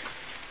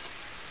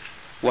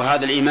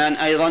 وهذا الإيمان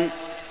أيضا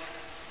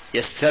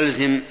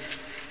يستلزم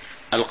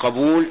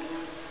القبول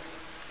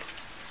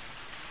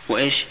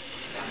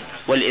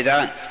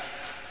والإذعان،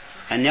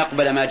 أن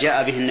يقبل ما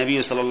جاء به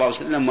النبي صلى الله عليه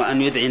وسلم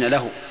وأن يذعن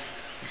له.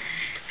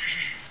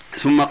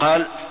 ثم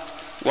قال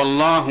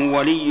والله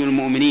ولي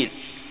المؤمنين،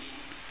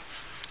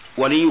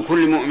 ولي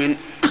كل مؤمن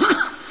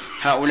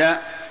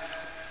هؤلاء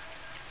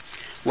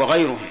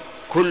وغيرهم،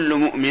 كل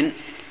مؤمن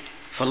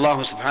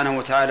فالله سبحانه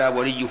وتعالى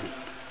وليه،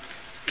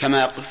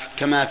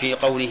 كما في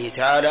قوله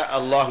تعالى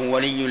الله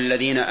ولي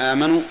الذين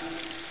آمنوا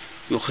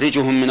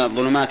يخرجهم من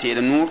الظلمات إلى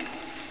النور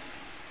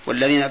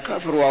والذين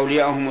كفروا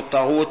أولياءهم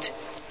الطاغوت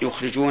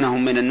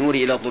يخرجونهم من النور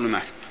إلى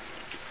الظلمات.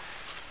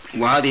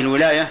 وهذه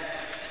الولاية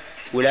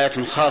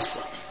ولاية خاصة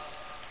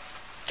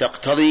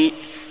تقتضي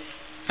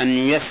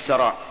أن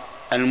ييسر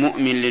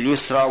المؤمن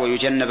لليسرى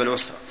ويجنب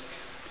العسرى،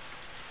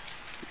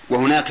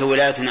 وهناك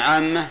ولاية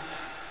عامة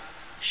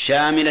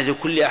شاملة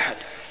لكل أحد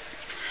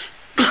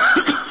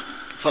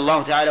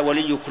فالله تعالى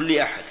ولي كل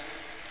أحد.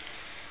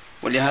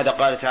 ولهذا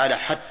قال تعالى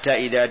حتى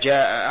إذا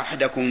جاء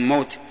أحدكم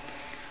الموت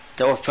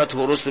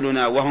توفته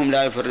رسلنا وهم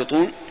لا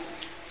يفرطون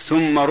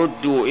ثم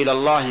ردوا إلى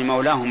الله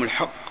مولاهم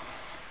الحق.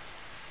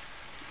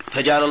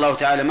 فجعل الله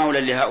تعالى مولا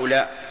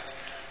لهؤلاء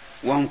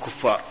وهم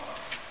كفار،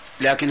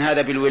 لكن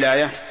هذا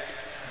بالولاية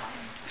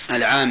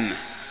العامة.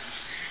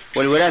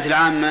 والولاية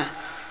العامة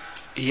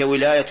هي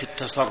ولاية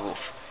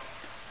التصرف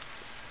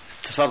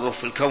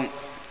في الكون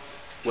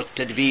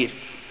والتدبير.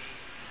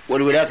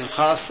 والولاية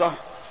الخاصة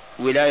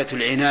ولاية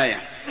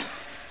العناية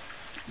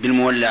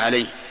بالمولى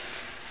عليه،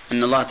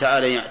 أن الله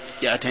تعالى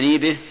يعتني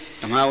به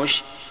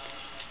يماوش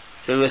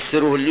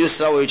فييسره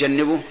اليسرى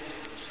ويجنبه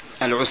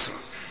العسرى.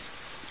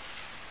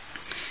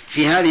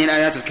 في هذه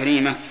الآيات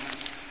الكريمة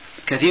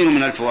كثير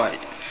من الفوائد.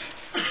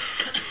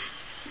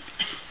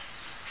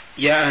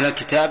 يا أهل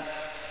الكتاب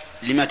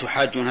لما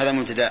تحاجون، هذا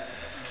مبتدأ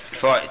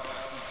الفوائد.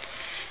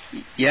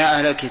 يا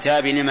أهل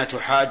الكتاب لما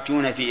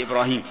تحاجون في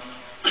إبراهيم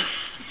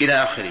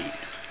إلى آخره.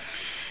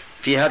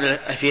 في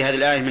هذه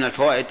الآية من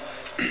الفوائد: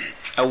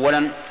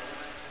 أولا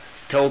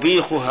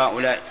توبيخ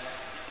هؤلاء،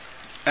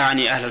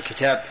 أعني أهل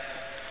الكتاب.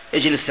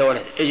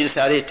 اجلس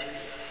عليت.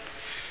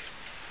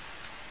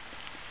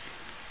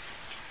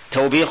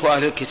 توبيخ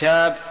أهل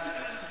الكتاب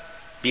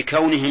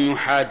بكونهم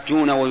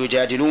يحاجون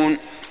ويجادلون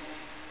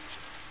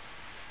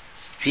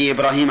في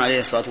إبراهيم عليه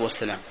الصلاة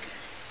والسلام.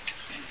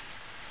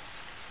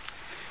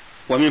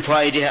 ومن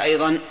فوائدها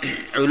أيضا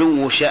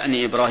علو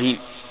شأن إبراهيم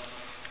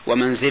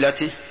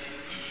ومنزلته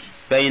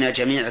بين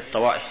جميع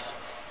الطوائف،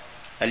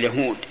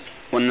 اليهود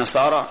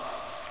والنصارى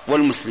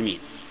والمسلمين.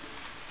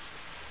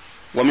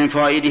 ومن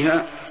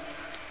فوائدها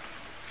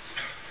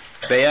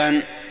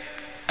بيان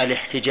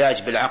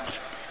الاحتجاج بالعقل،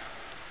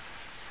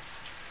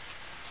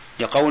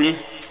 لقوله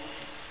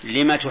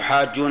لما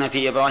تحاجون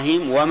في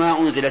إبراهيم وما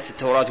أنزلت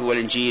التوراة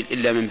والإنجيل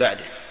إلا من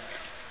بعده،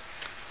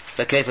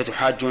 فكيف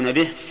تحاجون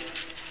به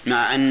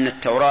مع أن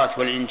التوراة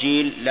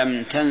والإنجيل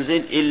لم تنزل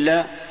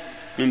إلا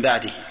من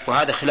بعده؟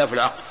 وهذا خلاف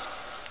العقل.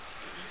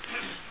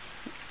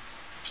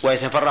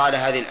 ويتفرع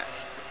على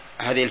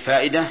هذه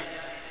الفائدة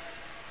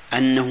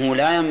أنه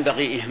لا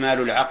ينبغي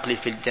إهمال العقل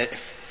في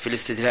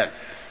الاستدلال،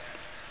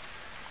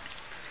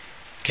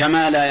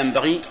 كما لا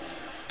ينبغي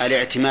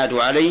الاعتماد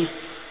عليه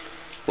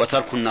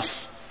وترك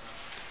النص.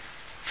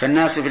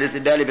 فالناس في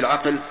الاستدلال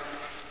بالعقل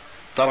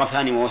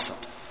طرفان ووسط: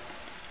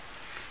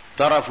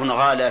 طرف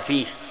غالى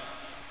فيه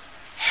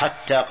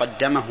حتى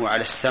قدمه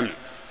على السمع،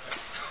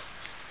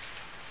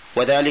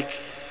 وذلك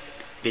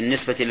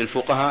بالنسبة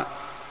للفقهاء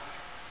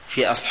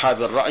في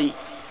أصحاب الرأي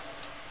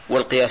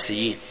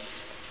والقياسيين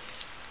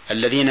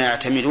الذين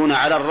يعتمدون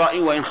على الرأي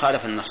وإن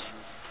خالف النص.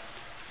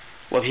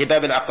 وفي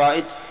باب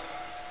العقائد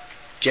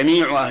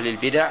جميع أهل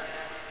البدع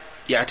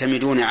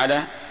يعتمدون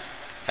على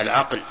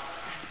العقل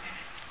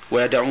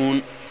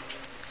ويدعون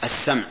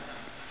السمع،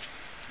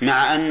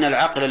 مع أن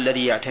العقل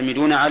الذي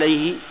يعتمدون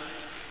عليه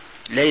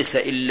ليس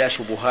إلا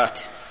شبهات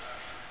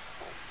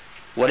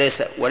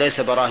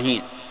وليس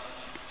براهين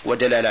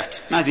ودلالات،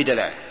 ما في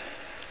دلالة،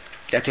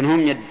 لكن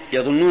هم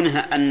يظنون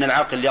أن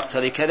العقل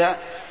يقتضي كذا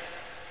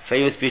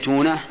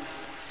فيثبتونه،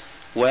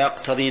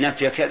 ويقتضي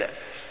نفي كذا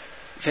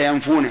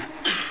فينفونه،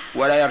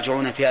 ولا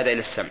يرجعون في هذا إلى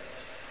السمع.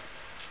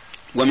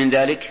 ومن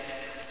ذلك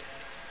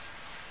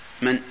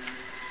من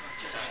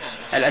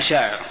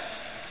الأشاعرة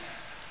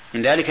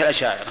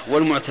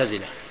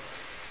والمعتزلة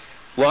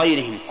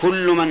وغيرهم،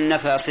 كل من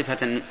نفى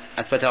صفة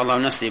أثبتها الله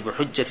نفسه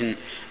بحجة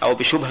أو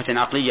بشبهة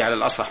عقلية على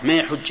الأصح، ما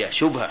هي حجة،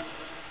 شبهة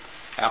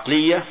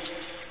عقلية،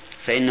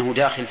 فإنه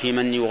داخل في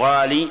من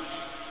يغالي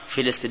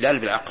في الاستدلال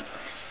بالعقل.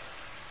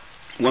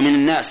 ومن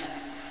الناس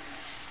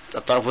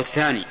الطرف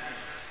الثاني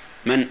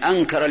من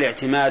أنكر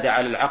الاعتماد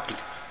على العقل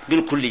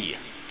بالكلية،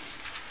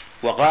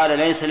 وقال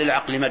ليس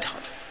للعقل مدخل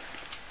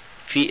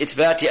في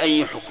إثبات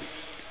أي حكم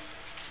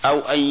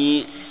أو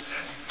أي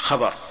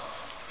خبر،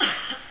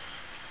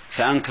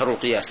 فأنكروا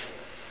القياس.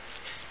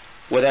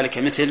 وذلك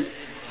مثل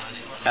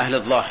أهل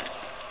الظاهر،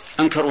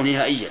 أنكروا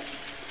نهائيا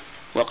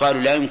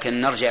وقالوا لا يمكن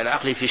أن نرجع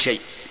العقل في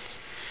شيء.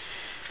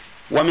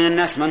 ومن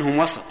الناس من هم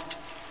وسط،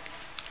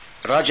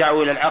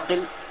 رجعوا إلى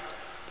العقل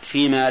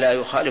فيما لا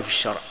يخالف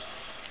الشرع،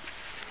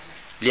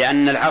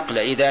 لأن العقل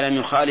إذا لم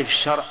يخالف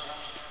الشرع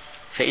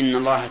فإن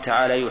الله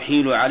تعالى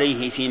يحيل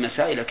عليه في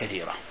مسائل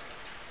كثيرة.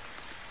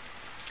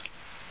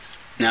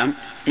 نعم،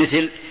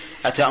 مثل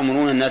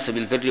أتأمرون الناس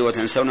بالبر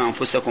وتنسون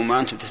أنفسكم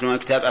وأنتم تتلون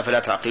الكتاب أفلا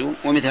تعقلون،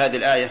 ومثل هذه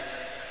الآية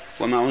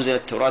وما أنزل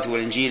التوراة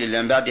والإنجيل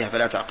إلا من بعدها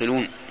فلا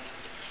تعقلون.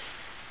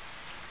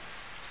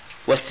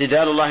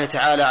 واستدلال الله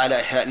تعالى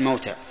على إحياء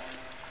الموتى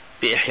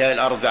بإحياء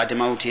الأرض بعد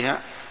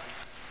موتها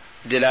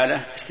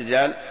دلالة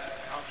استدلال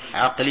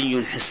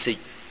عقلي حسي،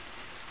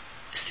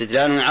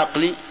 استدلال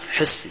عقلي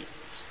حسي،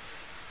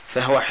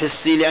 فهو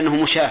حسي لأنه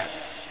مشاهد،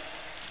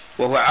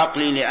 وهو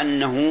عقلي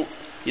لأنه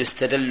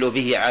يستدل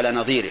به على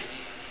نظيره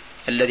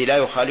الذي لا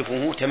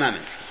يخالفه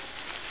تماما.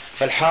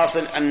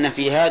 فالحاصل أن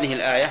في هذه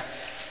الآية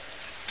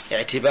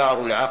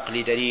اعتبار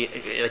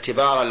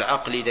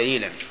العقل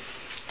دليلا.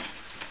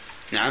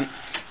 نعم،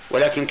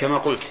 ولكن كما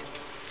قلت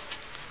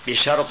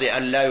بشرط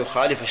أن لا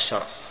يخالف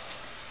الشرع،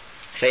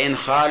 فإن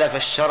خالف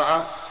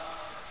الشرع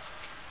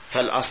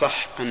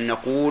فالأصح أن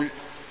نقول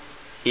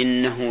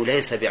إنه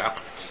ليس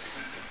بعقل.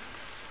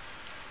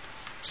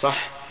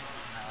 صح؟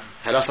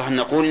 هل أصح أن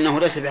نقول إنه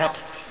ليس بعقل؟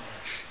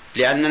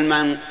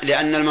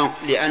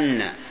 لأن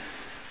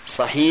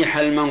صحيح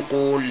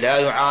المنقول لا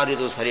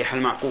يعارض صريح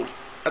المعقول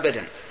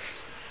أبدا.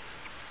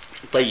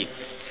 طيب،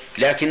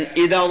 لكن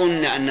إذا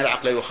ظن أن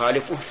العقل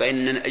يخالفه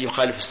فإن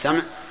يخالف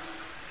السمع،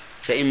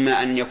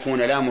 فإما أن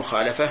يكون لا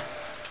مخالفة،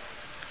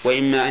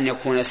 وإما أن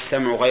يكون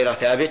السمع غير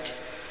ثابت،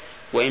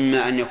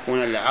 وإما أن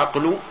يكون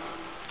العقل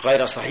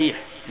غير صحيح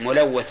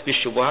ملوث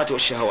بالشبهات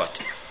والشهوات.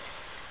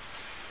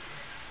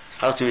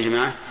 عرفتم يا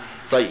جماعة؟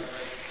 طيب،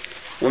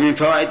 ومن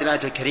فوائد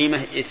الآية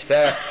الكريمة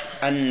إثبات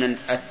أن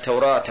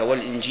التوراة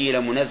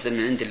والإنجيل منزل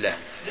من عند الله،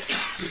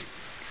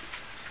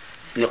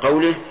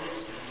 لقوله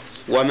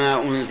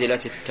وما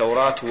أنزلت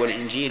التوراة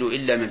والإنجيل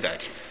إلا من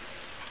بعده.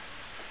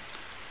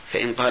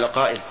 فإن قال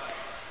قائل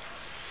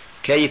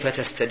كيف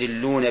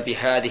تستدلون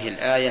بهذه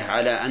الآية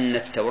على أن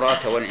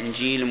التوراة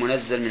والإنجيل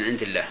منزل من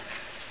عند الله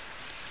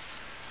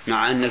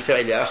مع أن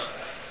الفعل يا أخ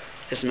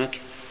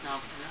اسمك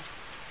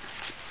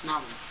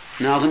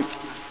ناظم؟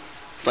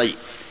 طيب،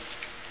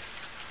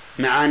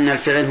 مع أن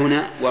الفعل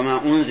هنا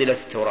وما أنزلت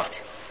التوراة،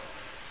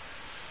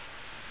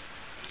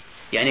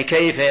 يعني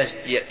كيف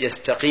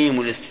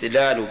يستقيم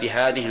الاستدلال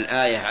بهذه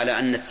الآية على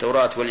أن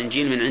التوراة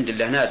والإنجيل من عند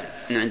الله نازل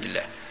من عند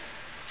الله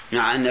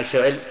مع أن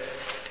الفعل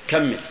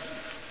كمل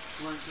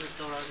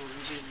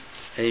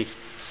أي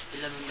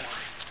إلا من بعد.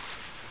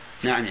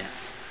 نعم يعني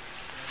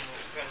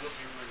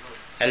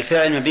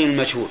الفعل مبين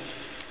المجهول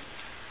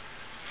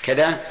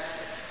كذا.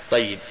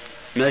 طيب،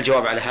 ما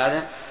الجواب على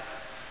هذا؟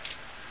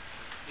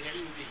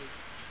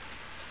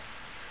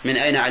 من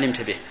أين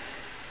علمت به؟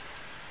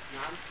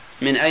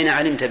 من أين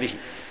علمت به؟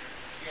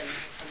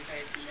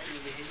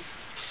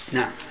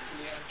 نعم،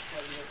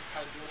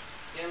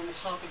 يعني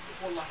المخاطب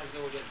هو الله عز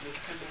وجل،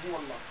 يتكلم هو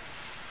الله،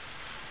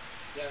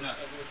 يعني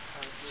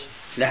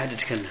لا أحد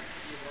يتكلم.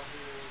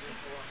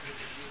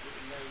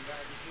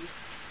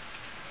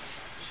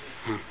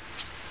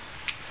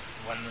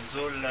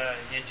 والنزول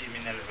يجي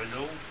من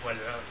العلو،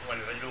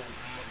 والعلو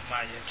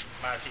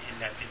ما في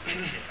إلا في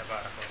الله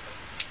تبارك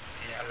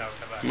وتعالى. الله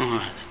تبارك. ما هو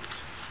هذا؟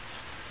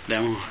 لا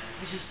مو هذا.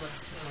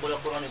 قل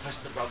القرآن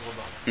يفسر بعضه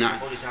بعضا. نعم.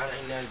 قوله تعالى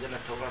إنا أنزلنا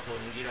التوراة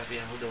والإنجيل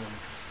فيها هدى ونور.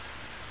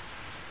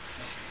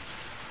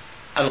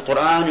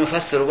 القرآن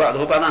يفسر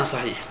بعضه بعضا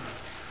صحيح،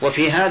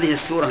 وفي هذه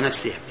السورة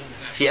نفسها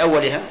في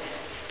أولها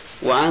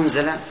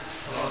وأنزل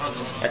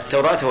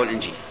التوراة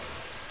والإنجيل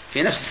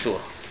في نفس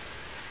السورة.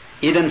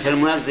 إذن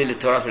فالمنزل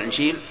للتوراة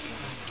والإنجيل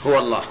هو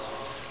الله.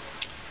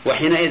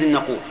 وحينئذ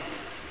نقول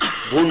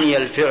بني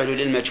الفعل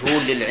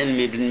للمجهول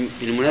للعلم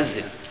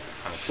بالمنزل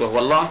وهو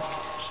الله،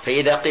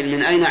 فإذا قيل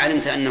من أين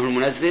علمت أنه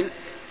المنزل؟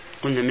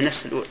 قلنا من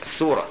نفس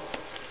السورة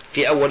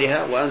في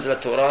أولها وأنزل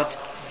التوراة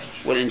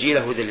والإنجيل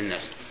هدى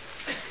للناس.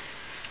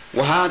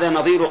 وهذا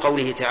نظير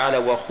قوله تعالى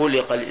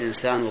وخلق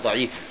الإنسان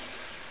ضعيفا.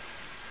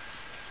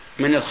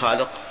 من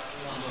الخالق؟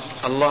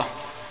 الله،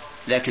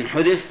 لكن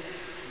حدث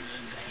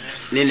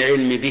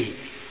للعلم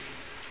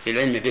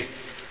به،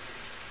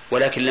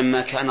 ولكن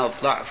لما كان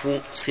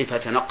الضعف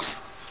صفة نقص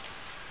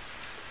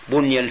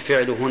بني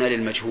الفعل هنا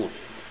للمجهول،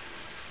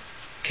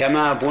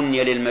 كما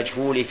بني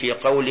للمجهول في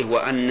قوله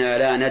وأنا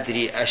لا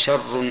ندري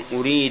أشر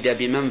أريد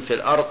بمن في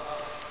الأرض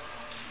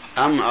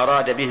أم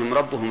أراد بهم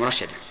ربهم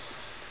رشدا.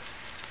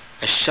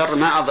 الشر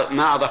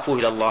ما أضافوه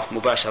إلى الله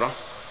مباشرة،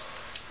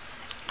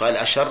 قال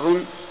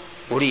أشر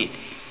أريد،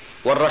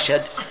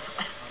 والرشد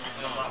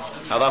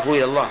أضافوه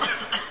إلى الله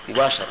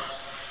مباشرة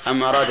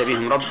أم أراد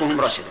بهم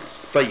ربهم رشدا.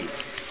 طيب،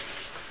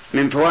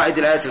 من فوائد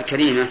الآية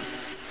الكريمة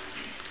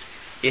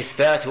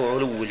إثبات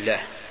علو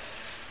الله،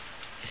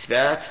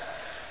 إثبات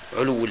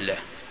علو الله،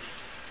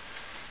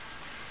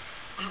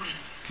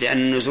 لأن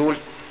النزول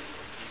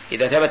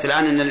إذا ثبت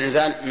الآن أن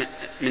الإنزال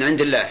من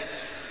عند الله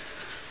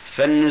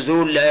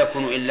فالنزول لا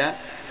يكون إلا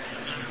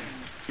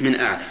من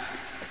أعلى.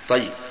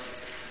 طيب،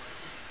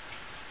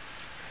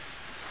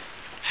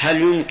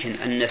 هل يمكن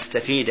أن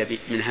نستفيد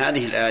من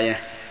هذه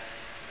الآية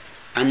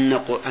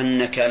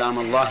أن كلام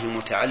الله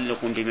متعلق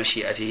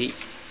بمشيئته؟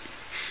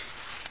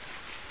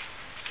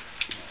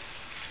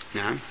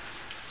 نعم،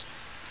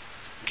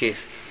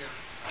 كيف؟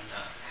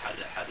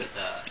 حدث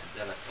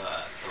نزلت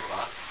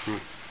التوراة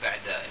بعد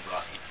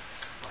إبراهيم،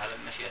 وهذا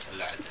بمشيئة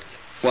الله عز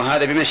وجل.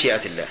 وهذا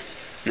بمشيئة الله،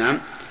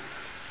 نعم.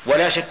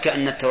 ولا شك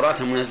أن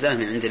التوراة منزلة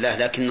من عند الله،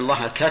 لكن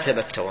الله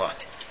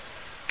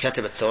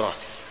كتب التوراة.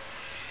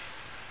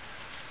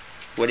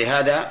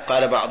 ولهذا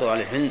قال بعض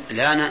أهل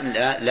العلم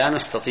لا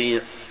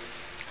نستطيع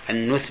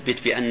أن نثبت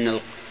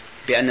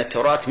بأن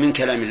التوراة من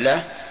كلام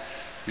الله،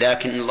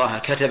 لكن الله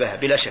كتبها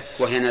بلا شك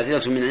وهي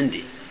نازلة من عنده.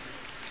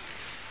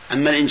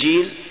 أما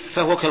الإنجيل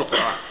فهو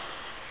كالقرآن،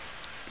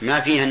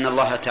 ما فيه أن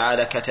الله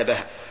تعالى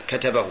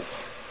كتبه،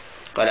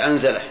 قال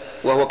أنزله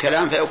وهو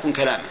كلام فيكون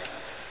كلامه.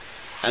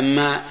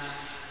 أما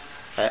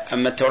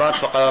التوراة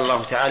فقال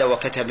الله تعالى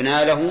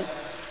وكتبنا له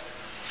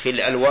في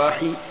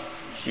الألواح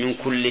من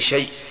كل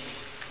شيء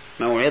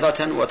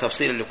موعظة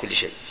وتفصيلا لكل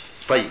شيء.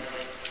 طيب،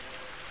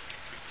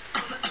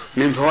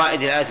 من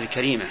فوائد الآية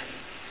الكريمة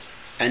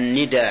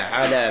الندى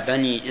على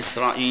بني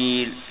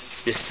إسرائيل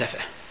بالسفة،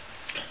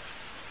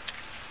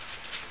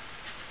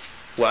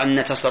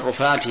 وأن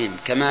تصرفاتهم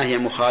كما هي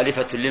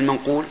مخالفة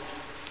للمنقول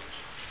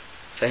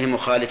فهي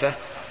مخالفة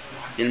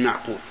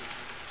للمعقول.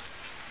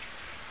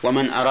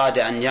 ومن أراد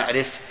أن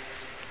يعرف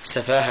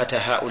سفاهة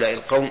هؤلاء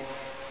القوم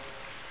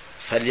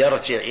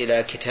فليرجع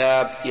إلى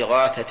كتاب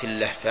إغاثة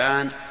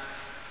اللهفان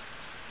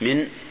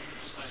من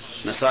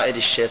مصائد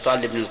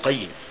الشيطان لابن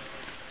القيم،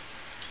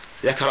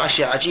 ذكر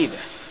أشياء عجيبة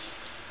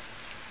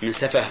من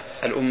سفه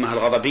الأمة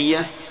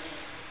الغضبية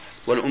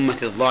والأمة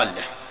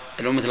الضالة.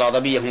 الأمة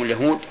الغضبية هم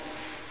اليهود،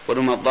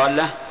 والأمة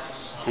الضالة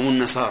هم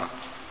النصارى.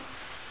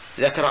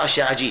 ذكر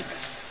أشياء عجيبة،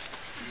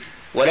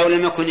 ولو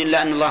لم يكن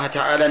إلا أن الله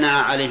تعالى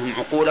نهى عليهم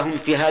عقولهم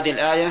في هذه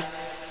الآية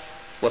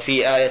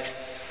وفي آية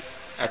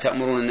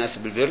أتأمرون الناس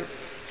بالبر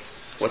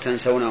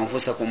وتنسون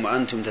أنفسكم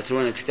وأنتم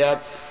تتلون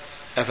الكتاب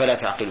أفلا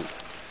تعقلون.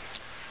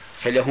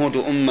 فاليهود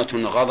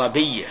أمة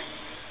غضبية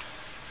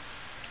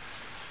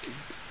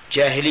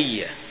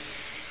جاهلية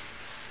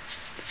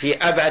في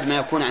أبعد ما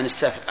يكون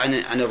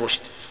عن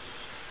الرشد.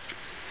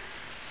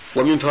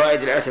 ومن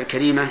فوائد الآية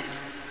الكريمة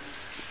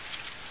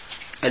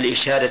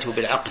الإشادة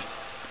بالعقل،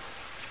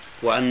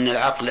 وأن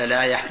العقل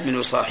لا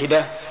يحمل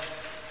صاحبه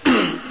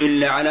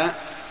إلا على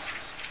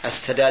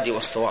السداد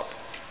والصواب،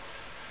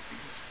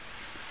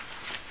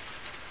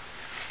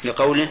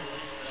 لقوله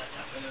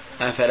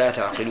أفلا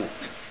تعقلون.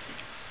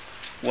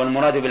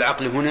 والمراد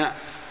بالعقل هنا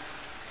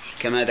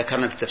كما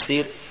ذكرنا في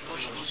التفسير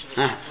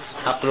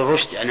عقل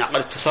الرشد، يعني عقل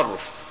التصرف،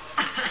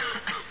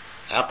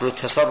 عقل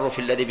التصرف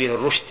الذي به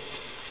الرشد،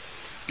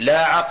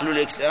 لا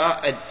عقل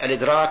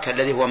الإدراك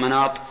الذي هو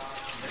مناط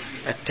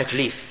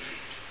التكليف،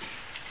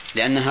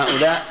 لأن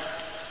هؤلاء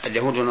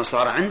اليهود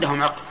والنصارى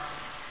عندهم عقل،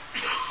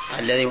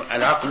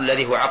 العقل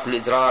الذي هو عقل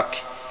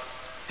الإدراك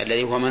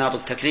الذي هو مناط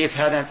التكليف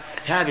هذا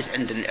ثابت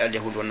عند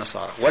اليهود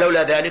والنصارى،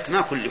 ولولا ذلك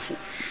ما كلفوا.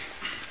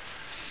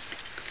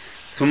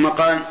 ثم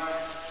قال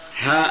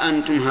ها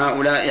أنتم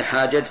هؤلاء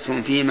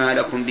حاججتم فيما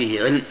لكم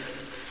به علم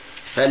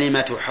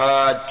فلم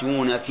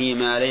تحاجون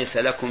فيما ليس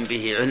لكم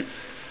به علم.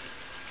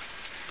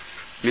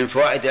 من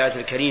فوائد الآية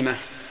الكريمة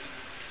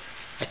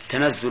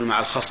التنزل مع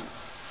الخصم،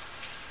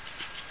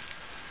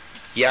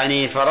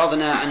 يعني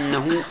فرضنا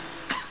أنه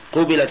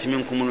قبلت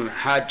منكم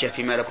المحاجة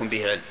فيما لكم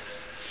به علم،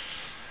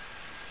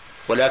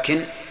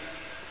 ولكن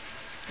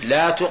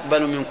لا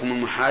تقبل منكم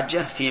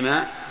المحاجة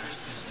فيما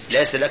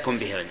ليس لكم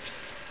به علم.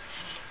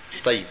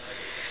 طيب،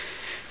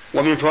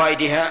 ومن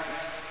فوائدها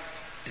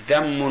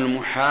ذم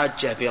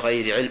المحاجة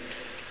بغير علم،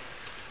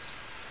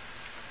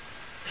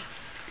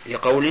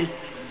 لقوله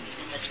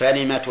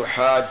فلم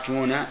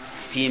تحاجون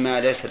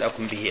فيما ليس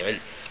لكم به علم.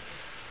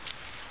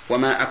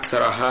 وما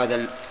أكثر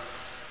هذا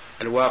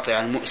الواقع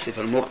المؤسف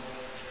المر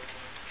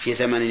في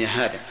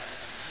زمننا هذا،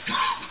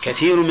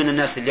 كثير من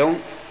الناس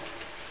اليوم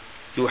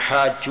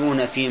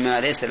يحاجون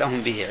فيما ليس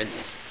لهم به علم،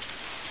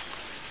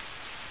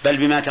 بل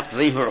بما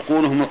تقتضيه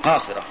عقولهم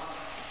القاصرة،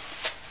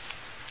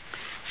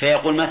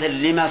 فيقول مثلا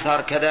لما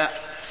صار كذا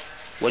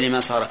ولما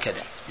صار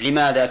كذا،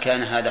 لماذا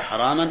كان هذا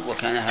حراما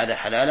وكان هذا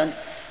حلالا،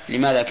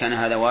 لماذا كان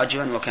هذا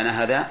واجبا وكان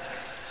هذا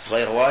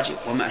غير واجب،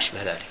 وما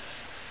أشبه ذلك،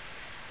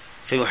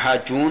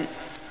 فيحاجون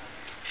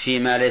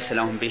فيما ليس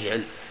لهم به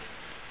علم.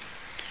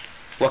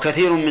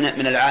 وكثير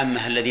من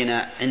العامة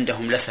الذين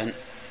عندهم لسن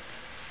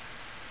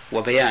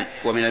وبيان،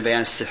 ومن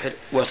البيان السحر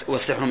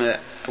والسحر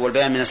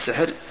والبيان من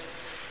السحر،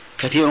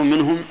 كثير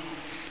منهم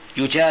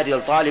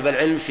يجادل طالب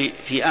العلم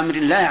في أمر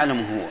لا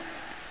يعلمه هو،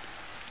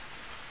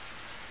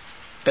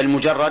 بل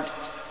مجرد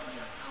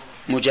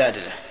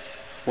مجادلة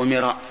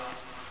ومراء.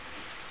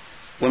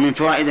 ومن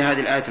فوائد هذه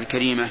الآية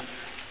الكريمة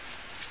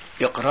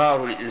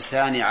إقرار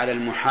الإنسان على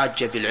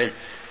المحاجة بالعلم،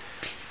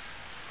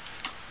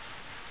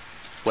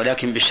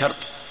 ولكن بشرط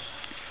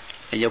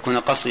أن يكون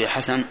قصده يا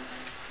حسن،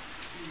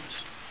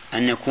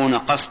 أن يكون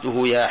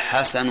قصده يا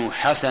حسن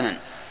حسنا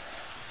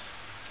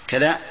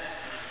كذا.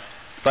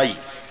 طيب،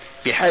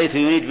 بحيث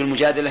يريد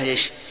بالمجادلة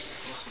إيش؟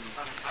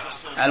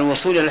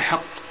 الوصول إلى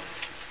الحق،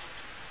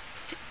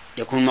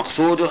 يكون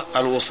مقصوده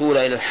الوصول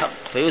إلى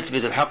الحق،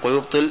 فيثبت الحق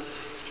ويبطل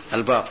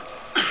الباطل.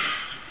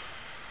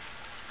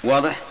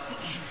 واضح؟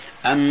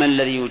 أما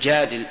الذي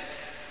يجادل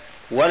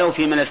ولو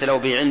فيما ليس له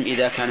به علم،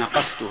 إذا كان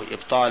قصده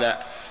إبطال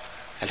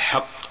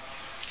الحق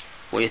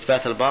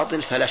وإثبات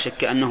الباطل فلا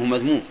شك أنه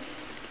مذموم.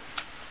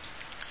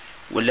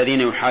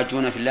 والذين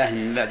يحاجون في الله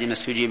من بعد ما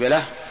استجيب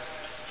له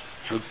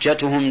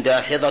حجتهم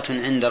داحضة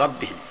عند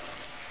ربهم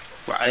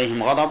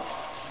وعليهم غضب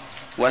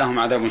ولهم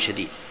عذاب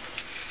شديد.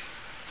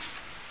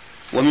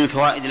 ومن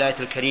فوائد الآية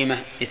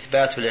الكريمة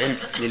إثبات العلم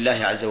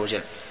لله عز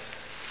وجل،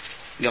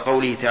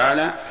 لقوله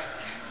تعالى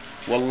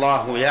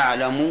والله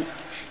يعلم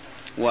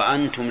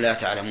وأنتم لا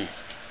تعلمون،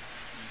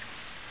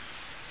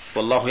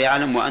 والله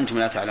يعلم وأنتم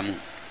لا تعلمون.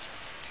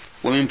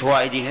 ومن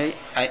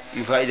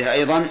فوائدها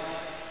أيضا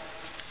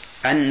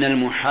أن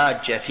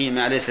المحاج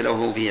فيما ليس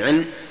له به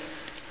علم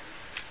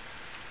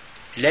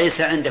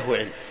ليس عنده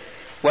علم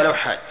ولو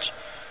حاج،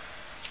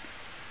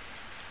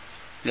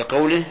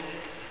 لقوله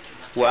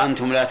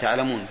وأنتم لا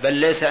تعلمون، بل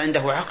ليس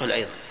عنده عقل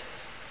أيضا،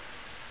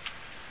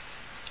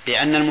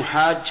 لأن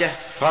المحاجة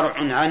فرع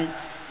عن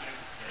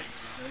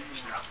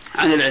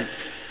العلم،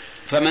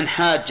 فمن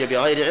حاج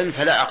بغير علم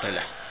فلا عقل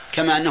له،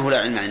 كما أنه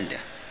لا علم عنده.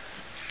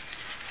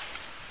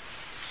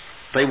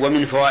 طيب،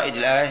 ومن فوائد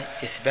الآية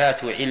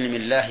إثبات علم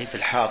الله في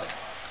الحاضر.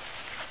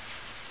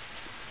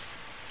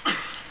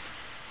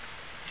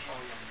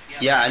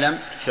 يعلم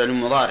فعل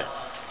مضارع،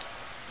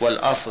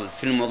 والأصل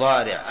في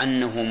المضارع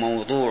أنه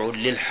موضوع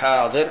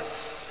للحاضر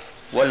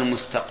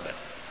والمستقبل،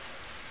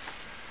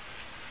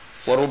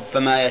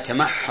 وربما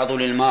يتمحض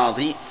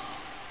للماضي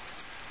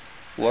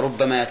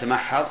وربما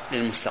يتمحض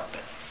للمستقبل.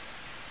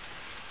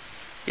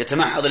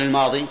 يتمحض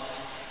للماضي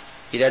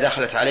إذا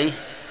دخلت عليه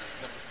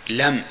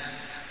لم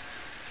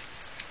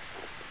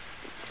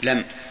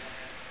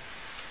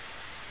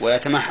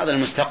ويتمحض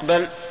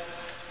المستقبل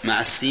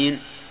مع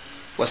السين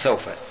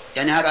وسوف،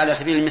 يعني هذا على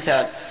سبيل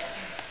المثال.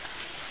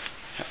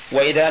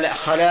 وإذا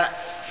خلا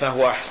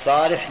فهو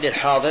صالح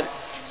للحاضر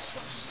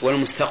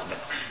والمستقبل.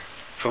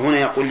 فهنا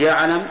يقول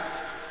يعلم،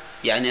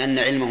 يعني أن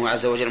علمه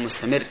عز وجل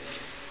مستمر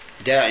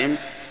دائم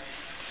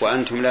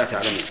وأنتم لا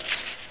تعلمون.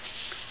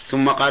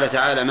 ثم قال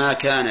تعالى: ما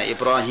كان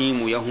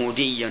إبراهيم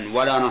يهوديا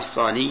ولا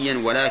نصرانيا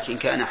ولكن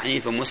كان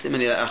حنيفا مسلما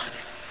إلى آخره.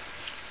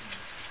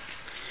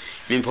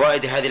 من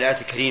فوائد هذه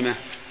الآية الكريمة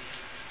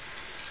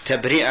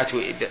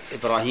تبرئة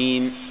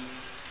إبراهيم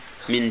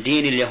من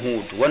دين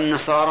اليهود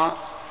والنصارى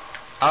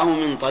أو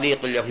من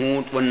طريق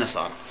اليهود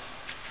والنصارى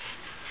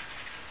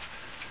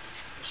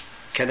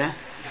كذا،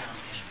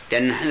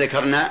 لأن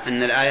ذكرنا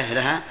أن الآية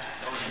لها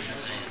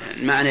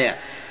معنى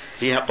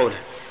فيها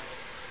قولها.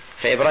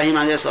 فإبراهيم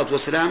عليه الصلاة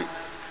والسلام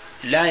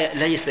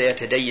ليس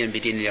يتدين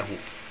بدين اليهود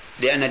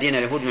لأن دين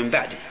اليهود من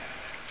بعده،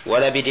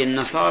 ولا بدين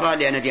النصارى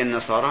لأن دين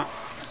النصارى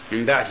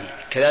من بعده.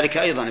 كذلك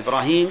أيضا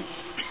إبراهيم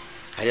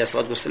عليه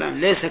الصلاة والسلام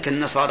ليس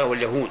كالنصارى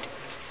واليهود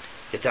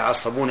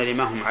يتعصبون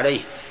لما هم عليه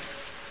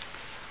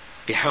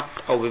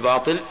بحق أو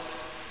بباطل،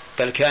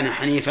 بل كان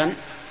حنيفا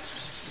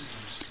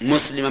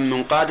مسلما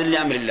منقادا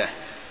لأمر الله،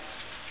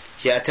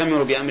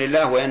 يأتمر بأمر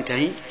الله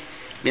وينتهي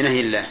بنهي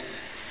الله.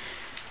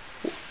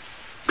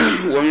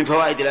 ومن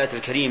فوائد الآية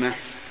الكريمة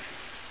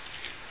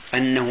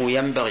أنه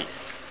ينبغي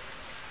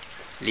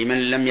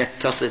لمن لم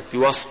يتصف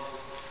بوصف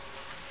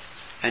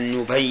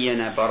أن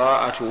يبين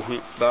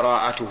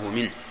براءته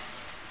منه،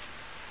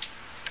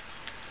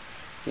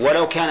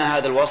 ولو كان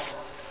هذا الوصف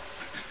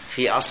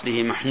في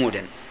أصله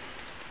محمودا،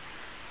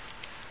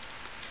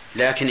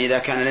 لكن إذا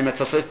كان لم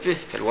يتصف به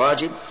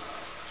فالواجب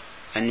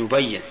أن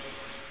يبين،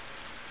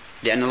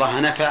 لأن الله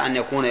نفى أن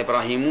يكون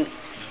إبراهيم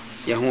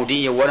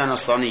يهوديا ولا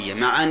نصرانيا،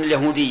 مع أن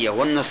اليهودية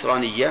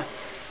والنصرانية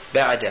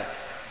بعد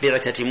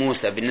بعثة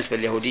موسى بالنسبة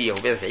لليهودية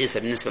وبعثة عيسى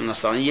بالنسبة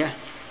للنصرانية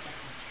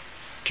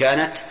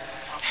كانت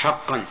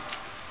حقا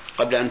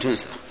قبل أن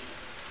تنسخ.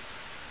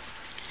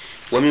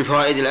 ومن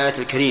فوائد الآية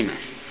الكريمة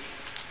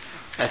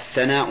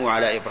الثناء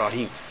على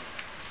إبراهيم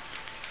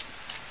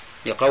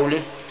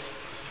لقوله: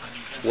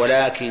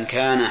 ولكن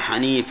كان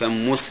حنيفا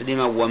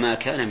مسلما وما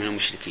كان من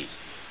المشركين.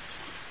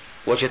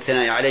 وجه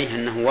الثناء عليه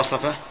أنه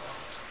وصفه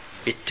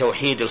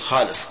بالتوحيد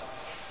الخالص،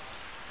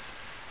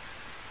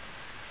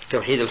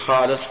 التوحيد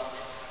الخالص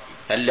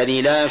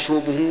الذي لا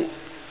يشوبه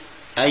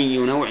أي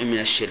نوع من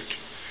الشرك،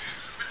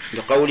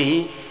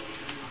 بقوله: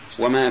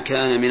 وما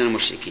كان من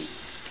المشركين.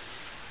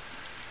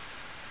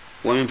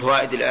 ومن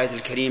فوائد الآية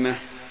الكريمة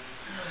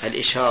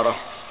الإشارة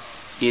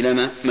إلى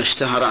ما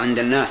اشتهر عند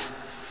الناس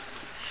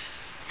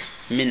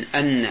من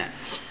أن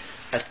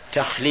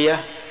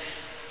التخلية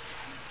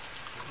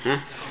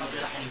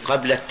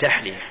قبل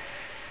التحلية،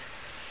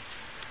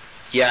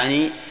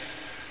 يعني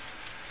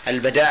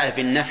البداءة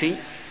بالنفي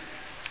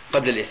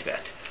قبل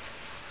الإثبات،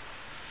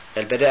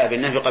 البداءة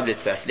بالنفي قبل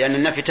الإثبات، لأن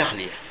النفي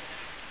تخلية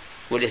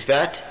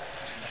والإثبات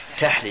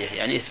تحلية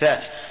يعني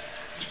إثبات.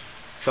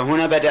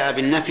 فهنا بدأ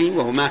بالنفي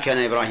وهو ما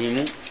كان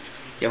إبراهيم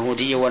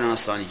يهوديا ولا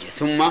نصرانيا،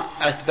 ثم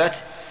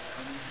أثبت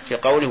في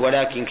قوله: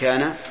 ولكن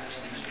كان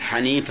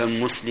حنيفا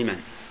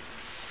مسلما.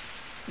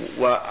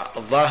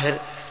 والظاهر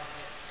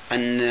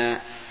أن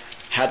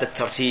هذا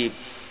الترتيب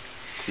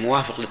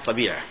موافق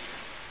للطبيعة،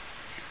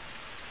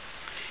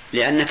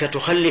 لأنك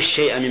تخلي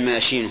الشيء مما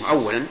يشينه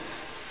أولا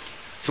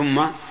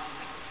ثم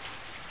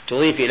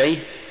تضيف إليه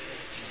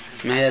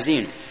ما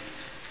يزينه.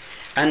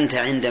 أنت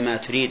عندما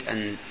تريد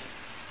أن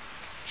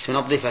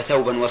تنظف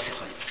ثوبا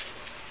وسخا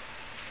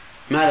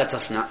ماذا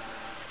تصنع؟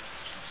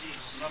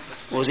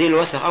 أزيل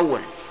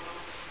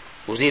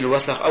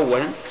الوسخ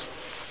أولا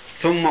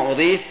ثم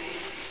أضيف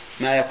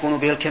ما يكون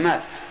به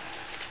الكمال.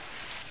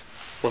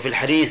 وفي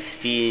الحديث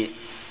في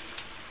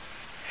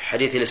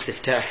حديث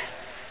الاستفتاح: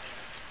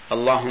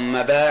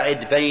 اللهم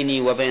باعد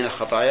بيني وبين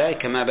خطاياي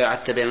كما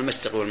باعدت بين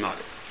المشرق والمغرب،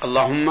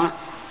 اللهم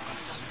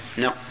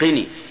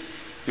نقني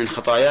من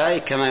خطاياي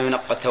كما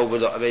ينقى الثوب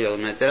الأبيض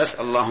من الدنس،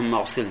 اللهم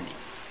اغسلني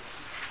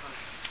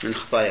من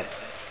خطاياي.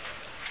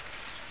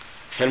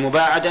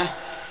 فالمباعدة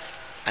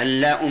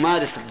أن لا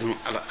أمارس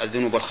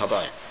الذنوب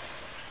والخطايا،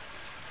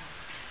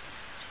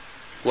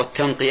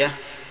 والتنقية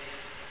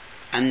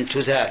أن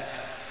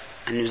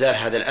يزال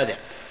هذا الأذى،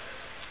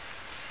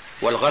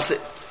 والغسل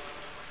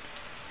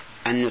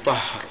أن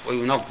يطهر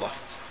وينظف.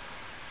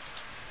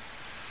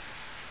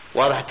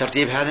 واضح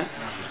الترتيب هذا؟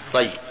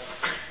 طيب.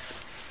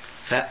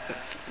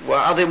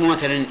 وأضرب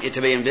مثلا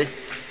يتبين به: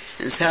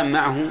 إنسان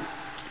معه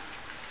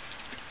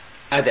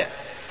أذى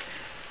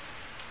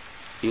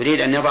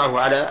يريد أن يضعه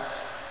على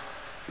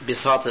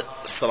بساط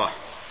الصلاة،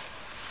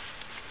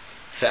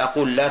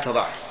 فأقول: لا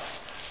تضعه،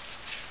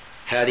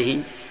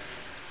 هذه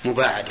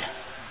مباعدة،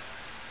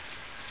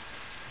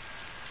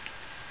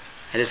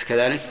 أليس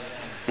كذلك؟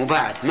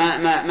 مباعد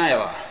ما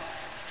يضعه.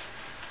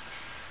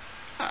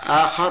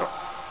 آخر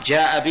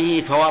جاء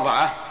به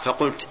فوضعه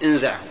فقلت: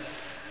 انزعه،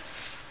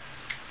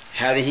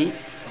 هذه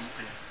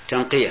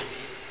تنقية.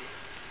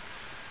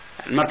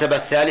 المرتبة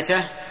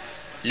الثالثة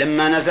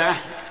لما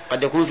نزعه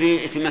قد يكون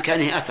في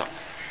مكانه أثر،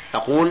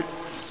 أقول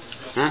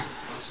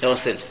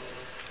اغسل،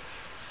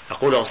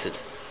 أقول اغسل.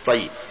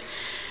 طيب.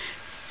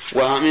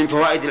 ومن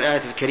فوائد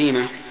الآية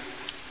الكريمة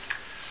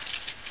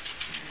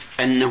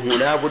أنه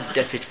لا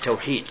بد في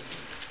التوحيد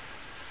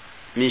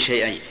من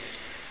شيئين: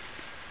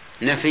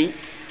 نفي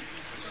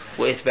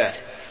وإثبات.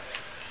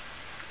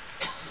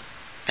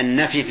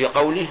 النفي في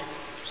قوله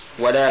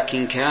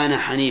ولكن كان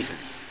حنيفا،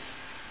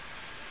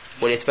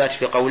 والإثبات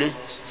في قوله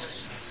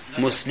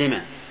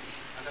مسلما،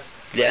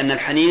 لأن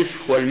الحنيف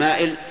هو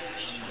المائل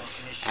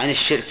عن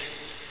الشرك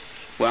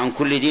وعن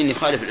كل دين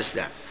يخالف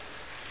الإسلام،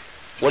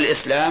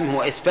 والإسلام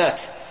هو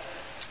إثبات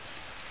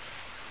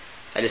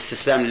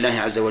الاستسلام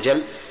لله عز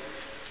وجل،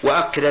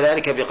 وأكد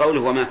ذلك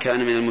بقوله وما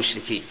كان من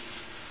المشركين.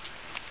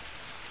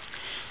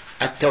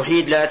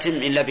 التوحيد لا يتم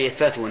إلا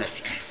بإثبات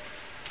ونفي،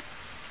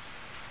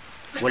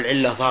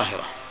 والعلة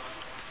ظاهرة،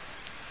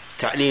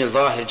 تعليل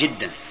ظاهر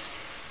جدا،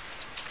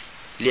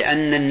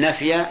 لأن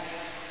النفي،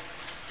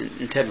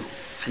 انتبهوا،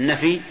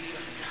 النفي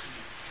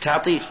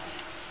تعطيل،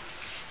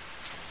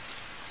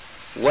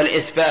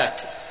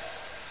 والإثبات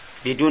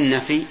بدون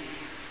نفي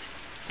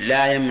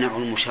لا يمنع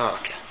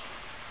المشاركة.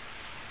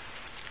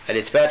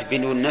 الإثبات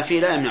بدون نفي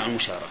لا يمنع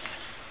المشاركة،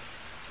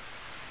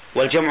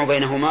 والجمع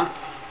بينهما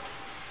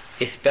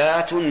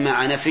إثبات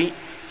مع نفي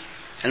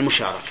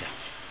المشاركة.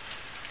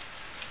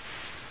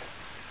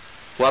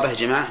 واضح يا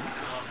جماعة؟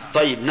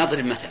 طيب،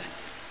 نضرب مثلا.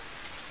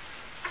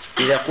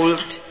 إذا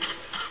قلت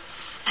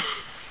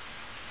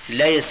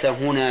ليس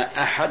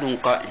هنا أحد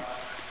قائم،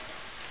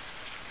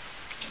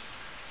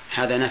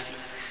 هذا نفي،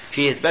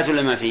 فيه إثبات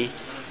ولا ما فيه؟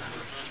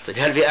 طيب،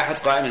 هل في أحد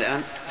قائم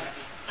الآن؟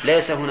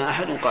 ليس هنا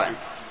أحد قائم،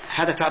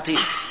 هذا تعطيل،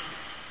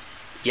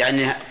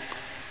 يعني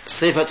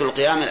صفة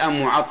القيام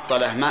الآن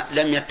معطلة، ما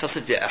لم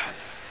يتصف بأحد.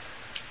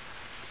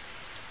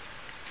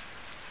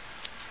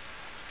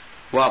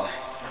 واضح؟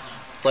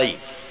 طيب،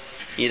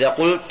 إذا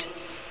قلت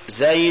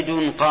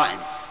زيد قائم،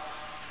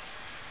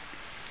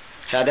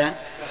 هذا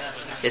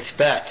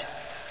إثبات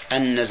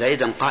أن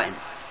زيدا قائم،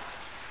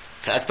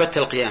 فأثبت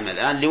القيام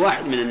الآن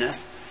لواحد من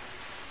الناس،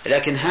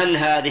 لكن هل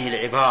هذه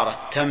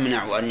العبارة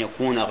تمنع أن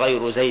يكون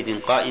غير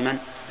زيد قائما؟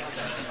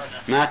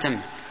 ما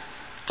تمنع،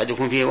 قد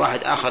يكون فيه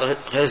واحد آخر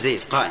غير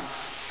زيد قائم.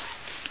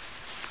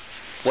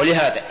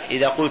 ولهذا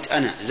إذا قلت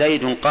أنا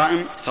زيد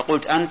قائم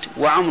فقلت أنت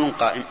وعمر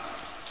قائم،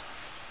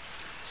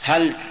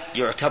 هل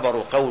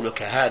يعتبر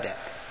قولك هذا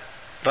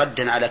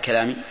ردا على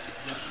كلامي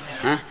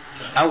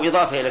أو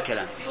إضافة إلى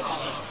كلامي؟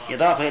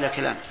 إضافة إلى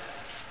كلامي.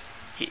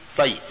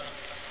 طيب،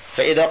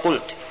 فإذا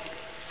قلت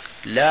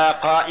لا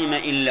قائم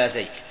إلا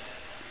زيد،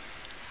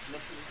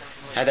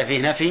 هذا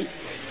فيه نفي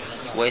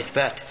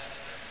وإثبات،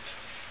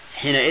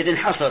 حينئذ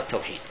حصل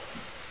التوحيد،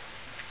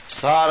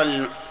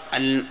 صار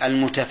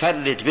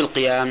المتفرد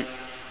بالقيام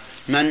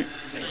من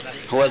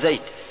هو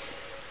زيد،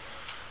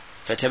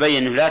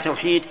 فتبين أنه لا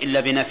توحيد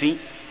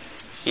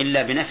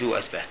إلا بنفي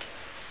وإثبات.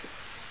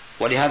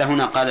 ولهذا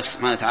هنا قال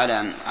سبحانه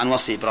وتعالى عن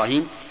وصف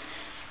إبراهيم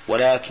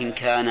ولكن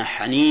كان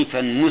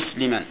حنيفا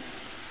مسلما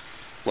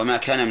وما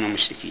كان من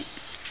المشركين.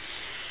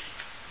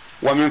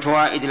 ومن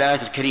فوائد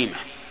الآية الكريمة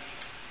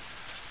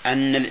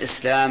أن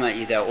الإسلام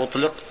إذا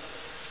أطلق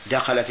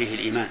دخل فيه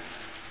الإيمان،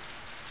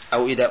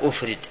 أو إذا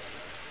أفرد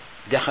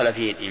دخل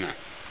فيه الإيمان.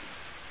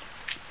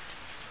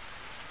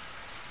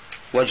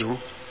 وجهه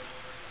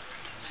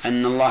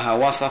أن الله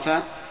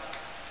وصف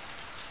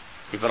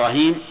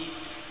إبراهيم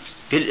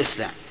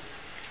بالإسلام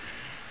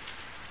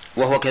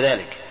وهو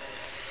كذلك،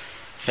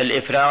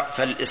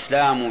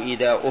 فالإسلام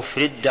إذا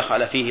أفرد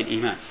دخل فيه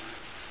الإيمان،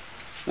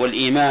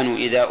 والإيمان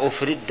إذا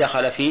أفرد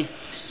دخل فيه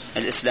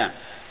الإسلام،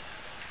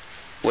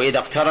 وإذا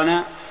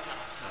اقترن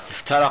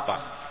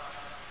افترق،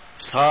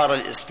 صار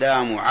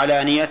الإسلام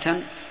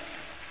علانية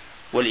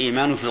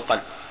والإيمان في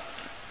القلب.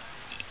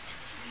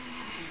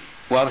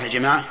 واضح يا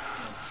جماعة؟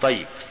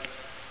 طيب،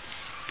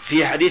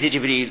 في حديث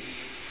جبريل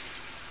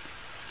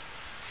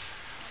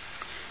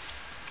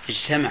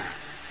اجتمع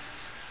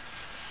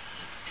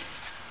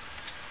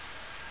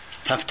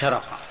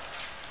فافترق،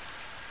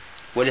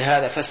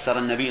 ولهذا فسر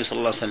النبي صلى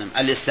الله عليه وسلم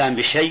الإسلام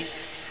بشيء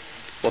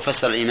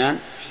وفسر الإيمان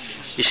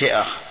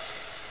بشيء آخر.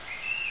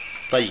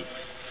 طيب،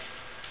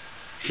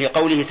 في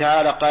قوله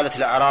تعالى قالت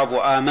الأعراب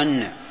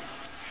آمنا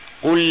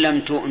قل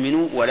لم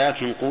تؤمنوا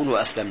ولكن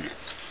قولوا أسلمنا،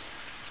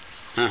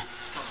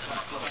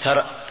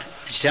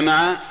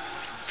 اجتمع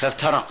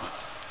فافترق،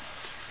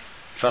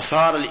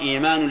 فصار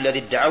الإيمان الذي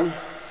ادعوه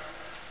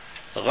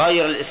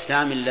غير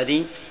الإسلام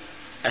الذي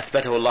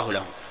أثبته الله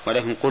لهم،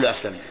 ولكن قولوا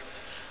أسلمنا.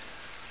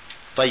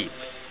 طيب،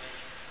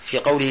 في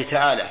قوله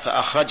تعالى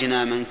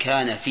فأخرجنا من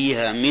كان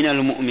فيها من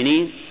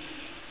المؤمنين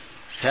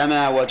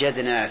فما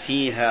وجدنا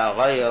فيها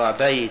غير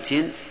بيت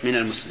من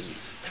المسلمين،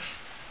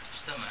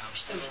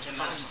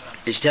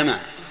 اجتمع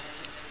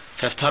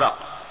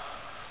فافترق.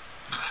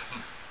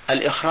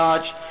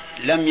 الإخراج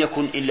لم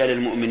يكن إلا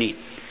للمؤمنين،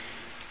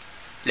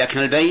 لكن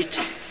البيت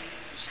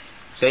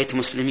بيت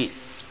مسلمين،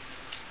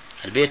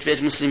 البيت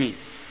بيت مسلمين،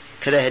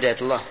 كذا هداية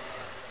الله.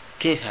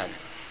 كيف هذا؟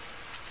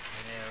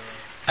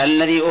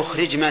 الذي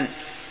أخرج من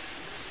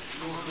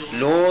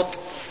لوط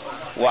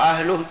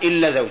وأهله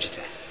إلا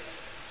زوجته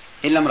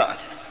إلا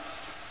امرأته،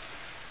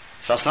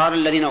 فصار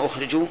الذين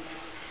أخرجوا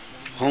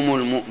هم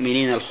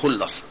المؤمنين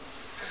الخلص.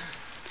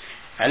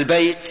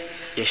 البيت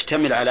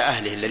يشتمل على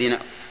أهله الذين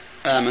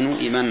آمنوا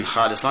إيمانا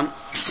خالصا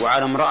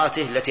وعلى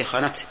امرأته التي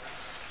خانته،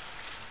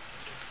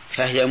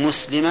 فهي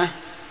مسلمة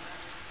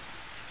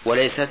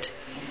وليست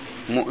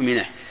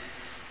مؤمنة،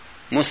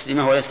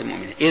 مسلمة وليست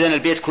مؤمنة. إذن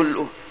البيت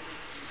كله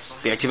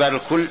باعتبار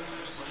الكل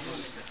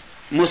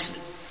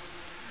مسلم،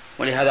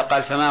 ولهذا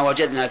قال فما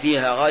وجدنا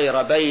فيها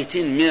غير بيت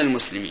من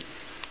المسلمين.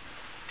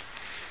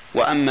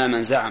 وأما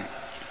من زعم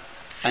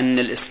أن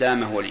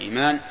الإسلام هو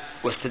الإيمان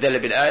واستدل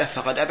بالآية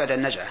فقد أبعد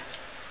النجعة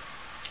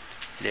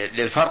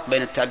للفرق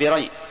بين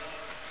التعبيرين،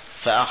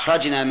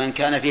 فأخرجنا من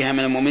كان فيها من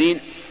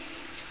المؤمنين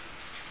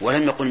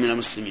ولم يقل من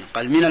المسلمين،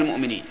 قال من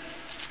المؤمنين،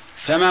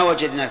 فما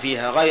وجدنا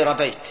فيها غير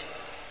بيت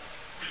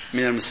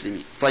من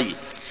المسلمين. طيب،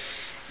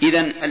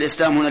 إذن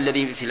الإسلام هنا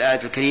الذي في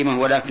الآية الكريمة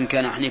ولكن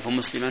كان حنيفا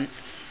مسلما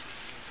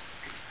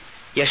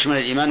يشمل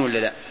الإيمان ولا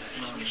لا؟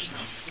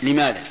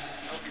 لماذا؟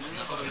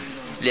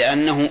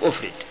 لأنه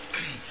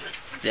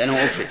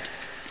أفرد.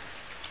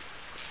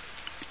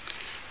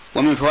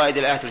 ومن فوائد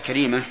الآية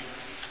الكريمة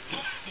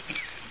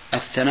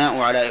الثناء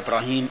على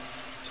إبراهيم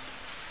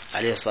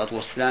عليه الصلاة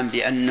والسلام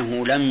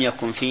بأنه لم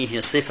يكن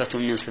فيه صفة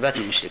من صفات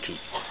المشركين،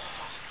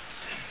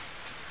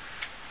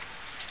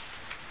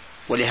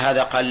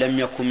 ولهذا قال لم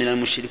يكن من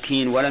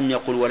المشركين ولم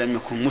يقل ولم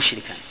يكن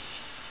مشركا،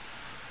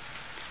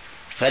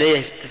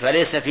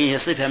 فليس فيه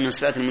صفة من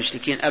صفات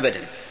المشركين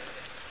أبدا،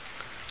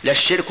 لا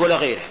الشرك ولا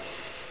غيره.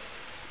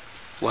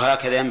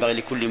 وهكذا ينبغي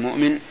لكل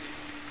مؤمن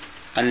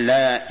أن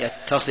لا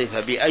يتصف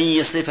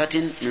بأي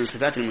صفة من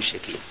صفات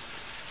المشركين.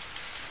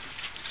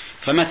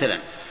 فمثلا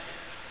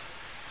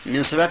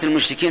من صفات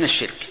المشركين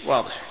الشرك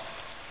واضح،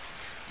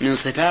 من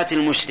صفات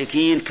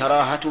المشركين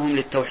كراهتهم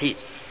للتوحيد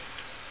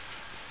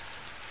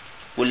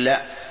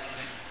ولا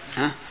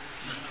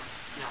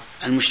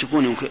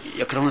المشركون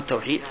يكرهون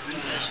التوحيد؟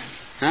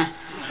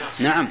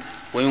 نعم،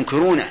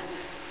 وينكرونه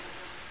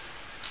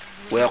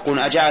ويقول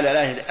أجعل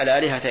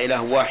الآلهة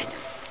إله واحد.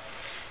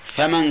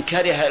 فمن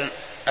كره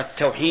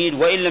التوحيد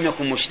وإن لم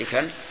يكن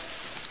مشركا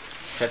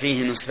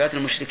ففيه من صفات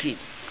المشركين،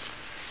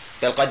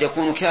 بل قد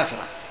يكون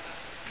كافرا.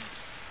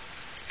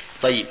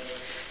 طيب،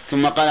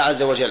 ثم قال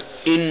عز وجل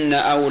إن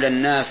أولى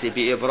الناس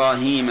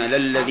بإبراهيم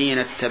للذين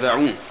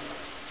اتبعوه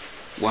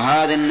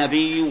وهذا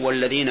النبي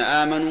والذين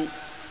آمنوا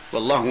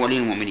والله ولي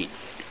المؤمنين.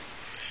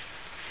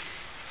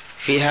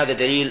 في هذا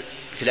دليل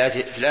في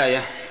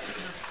الآية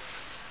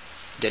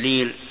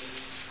دليل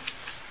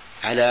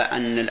على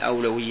أن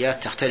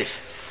الأولويات تختلف،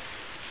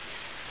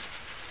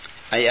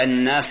 أي أن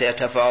الناس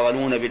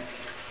يتفاضلون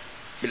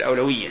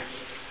بالأولوية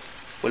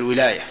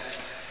والولاية،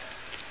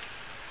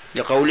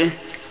 لقوله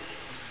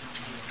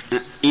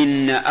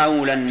إن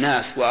أولى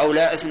الناس،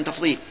 وأولى اسم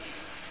تفضيل،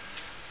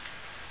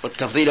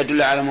 والتفضيل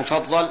يدل على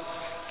مفضل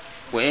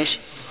وإيش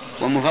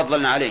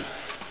ومفضل عليه.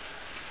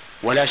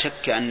 ولا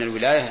شك أن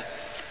الولاية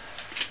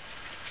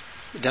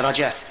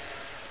درجات،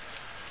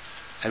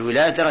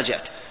 الولاية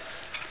درجات،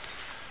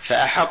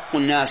 فأحق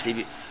الناس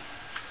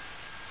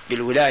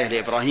بالولاية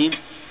لإبراهيم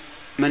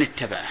من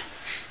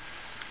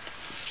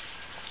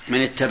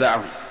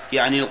اتبعه،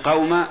 يعني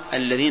القوم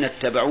الذين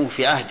اتبعوه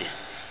في عهده،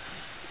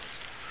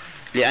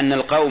 لأن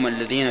القوم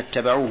الذين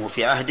اتبعوه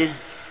في عهده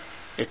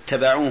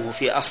اتبعوه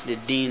في أصل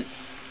الدين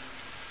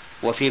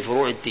وفي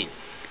فروع الدين،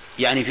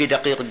 يعني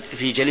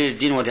في جليل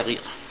الدين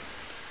ودقيقه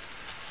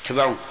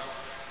اتبعوه.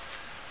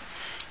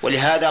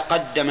 ولهذا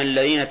قدم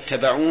الذين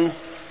اتبعوه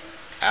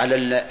على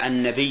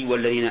النبي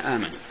والذين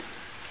آمنوا،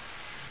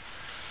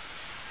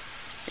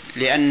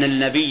 لأن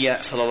النبي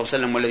صلى الله عليه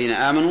وسلم والذين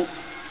آمنوا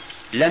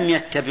لم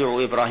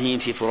يتبعوا إبراهيم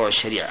في فروع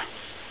الشريعة،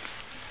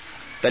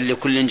 بل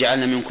لكل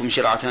جعلنا منكم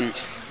شرعة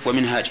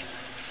ومنهاجا،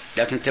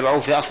 لكن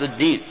اتبعوه في أصل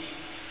الدين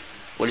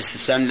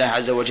والاستسلام لله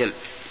عز وجل.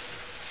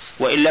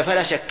 وإلا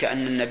فلا شك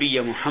أن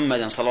النبي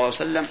محمد صلى الله عليه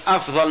وسلم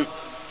أفضل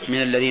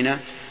من الذين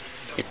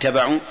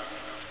اتبعوا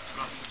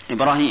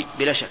إبراهيم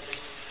بلا شك،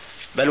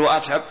 بل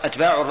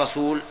وأتباع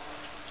الرسول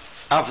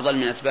أفضل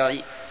من أتباع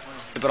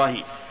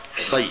إبراهيم.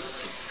 طيب،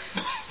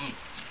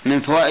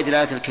 من فوائد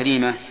الآية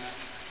الكريمة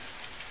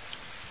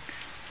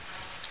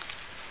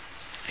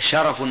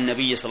شرف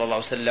النبي صلى الله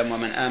عليه وسلم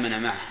ومن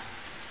آمن معه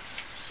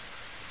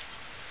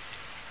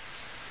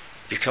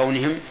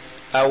بكونهم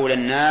أولى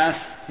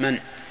الناس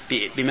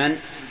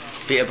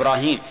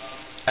بإبراهيم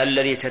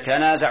الذي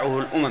تتنازعه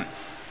الأمم،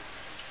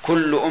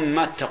 كل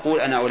أمة تقول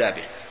أنا أولى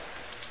به.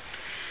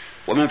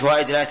 ومن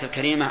فوائد الآية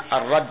الكريمة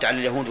الرد على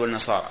اليهود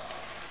والنصارى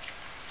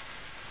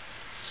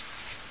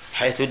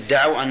حيث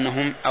ادعوا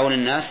أنهم أولى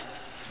الناس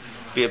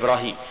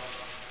بإبراهيم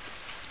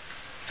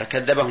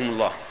فكذبهم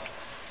الله.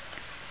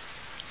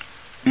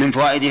 من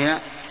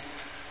فوائدها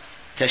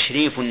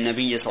تشريف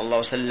النبي صلى الله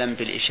عليه وسلم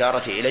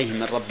بالإشارة إليه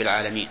من رب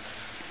العالمين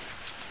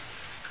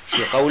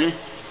في قوله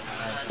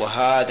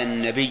وهذا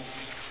النبي.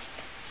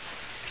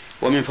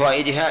 ومن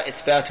فوائدها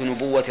إثبات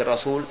نبوة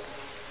الرسول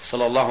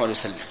صلى الله عليه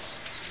وسلم،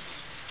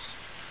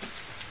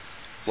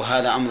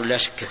 وهذا أمر لا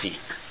شك فيه.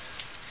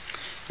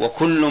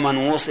 وكل من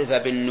وصف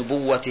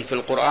بالنبوة في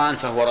القرآن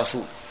فهو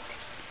رسول.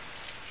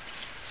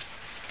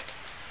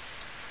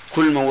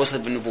 كل من وصف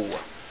بالنبوة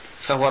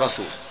فهو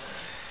رسول.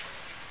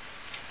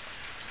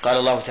 قال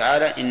الله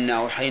تعالى: إنا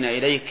أوحينا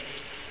إليك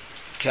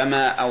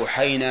كما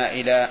أوحينا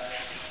إلى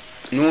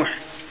نوح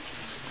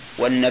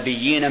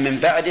والنبيين من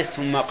بعده،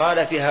 ثم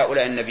قال في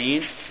هؤلاء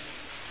النبيين: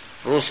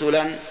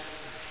 رسلا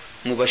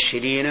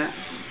مبشرين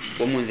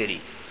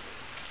ومنذرين.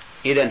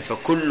 إذن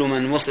فكل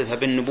من وصف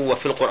بالنبوة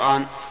في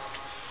القرآن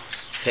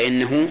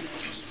فإنه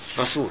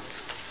رسول،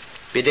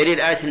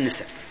 بدليل آية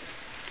النساء: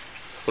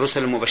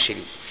 رسلا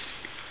مبشرين.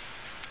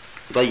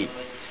 طيب،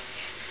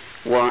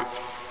 ومن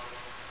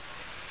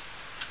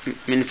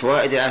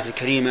فوائد الآية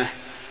الكريمة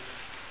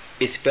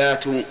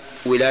إثبات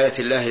ولاية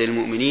الله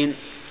للمؤمنين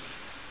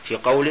في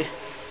قوله: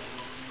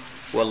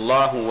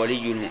 والله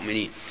ولي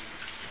المؤمنين.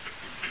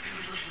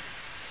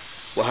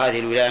 وهذه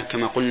الولاية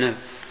كما قلنا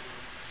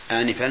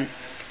آنفا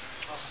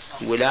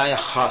ولاية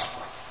خاصة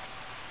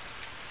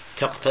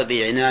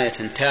تقتضي عناية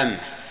تامة،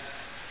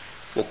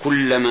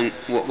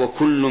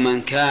 وكل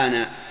من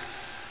كان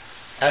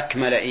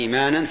أكمل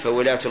إيمانا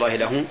فولاية الله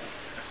له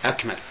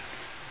أكمل.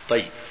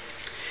 طيب،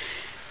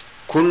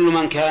 كل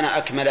من كان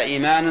أكمل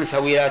إيمانا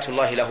فولاية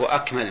الله له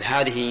أكمل،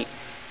 هذه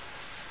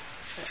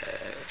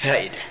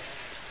فائدة.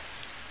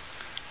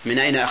 من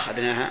أين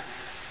أخذناها؟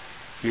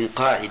 من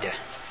قاعدة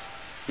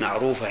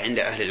معروفة عند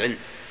أهل العلم،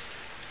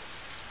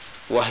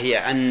 وهي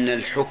أن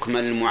الحكم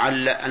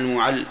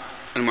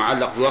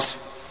المعلق بوصف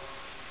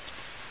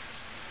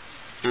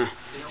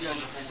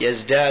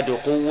يزداد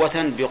قوة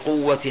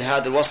بقوة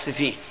هذا الوصف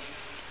فيه.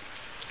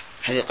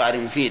 هذه قاعدة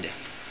مفيدة.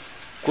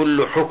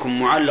 كل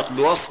حكم معلق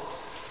بوصف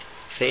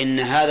فإن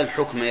هذا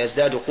الحكم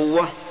يزداد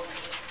قوة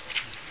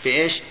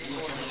بإيش؟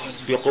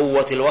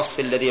 بقوة الوصف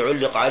الذي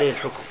علق عليه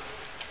الحكم.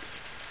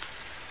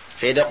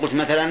 فإذا قلت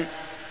مثلا: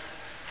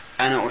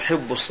 أنا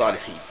أحب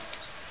الصالحين،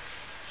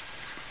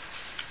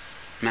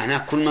 معناه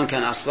كل من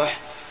كان أصلح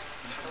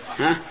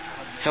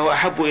فهو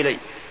أحب إلي،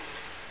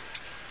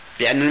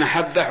 لأن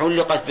المحبة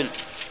علقت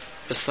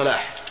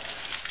بالصلاح،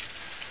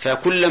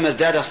 فكلما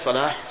ازداد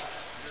الصلاح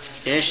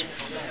إيش؟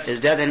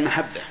 ازداد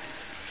المحبة.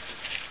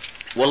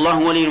 والله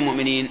ولي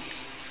المؤمنين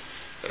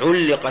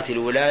علقت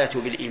الولاية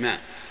بالإيمان،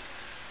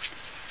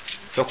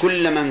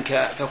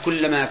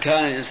 فكلما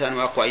كان الإنسان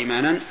أقوى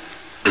إيمانا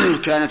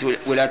كانت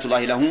ولاية الله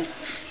له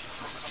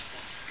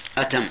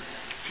أتم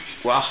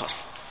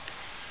وأخص.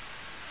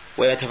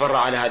 ويتفرع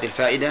على هذه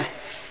الفائدة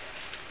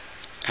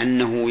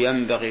أنه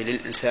ينبغي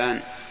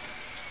للإنسان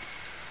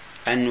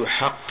أن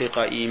يحقق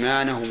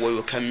إيمانه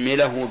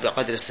ويكمله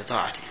بقدر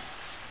استطاعته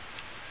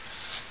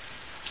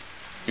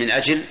من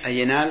أجل أن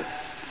ينال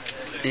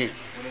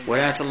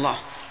ولاية الله.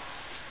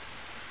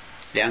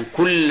 لأن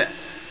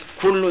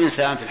كل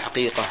إنسان في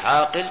الحقيقة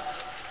عاقل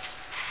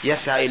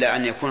يسعى إلى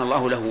أن يكون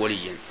الله له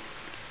وليا.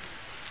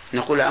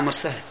 نقول الأمر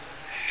سهل: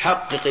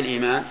 حقق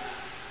الإيمان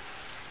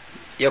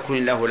يكون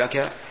الله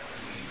لك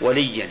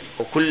وليا،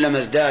 وكلما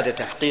ازداد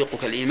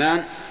تحقيقك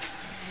الإيمان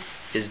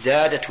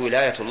ازدادت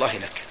ولاية الله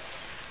لك.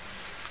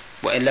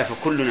 وإلا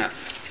فكلنا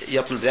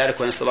يطلب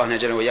ذلك، ونسأل الله أن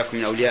يجعلنا وإياكم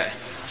من أوليائه.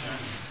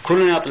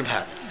 كلنا يطلب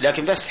هذا،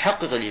 لكن بس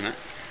حقق الإيمان.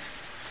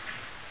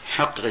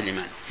 حقق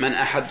الإيمان. من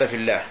أحب في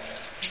الله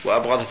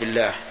وأبغض في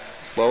الله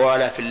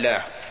ووالى في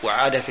الله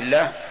وعاد في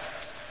الله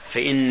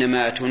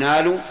فإنما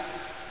تنال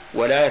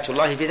ولاية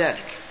الله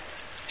بذلك.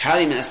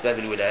 هذه من أسباب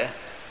الولاية،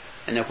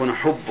 أن يكون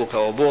حبك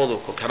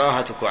وبغضك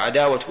وكراهتك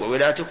وعداوتك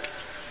وولايتك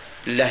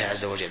لله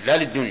عز وجل لا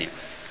للدنيا.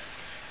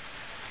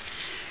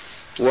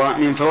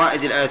 ومن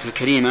فوائد الآية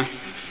الكريمة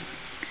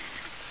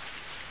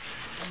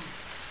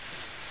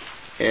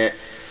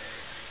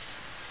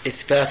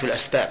إثبات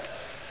الأسباب.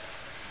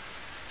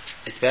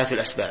 إثبات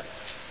الأسباب.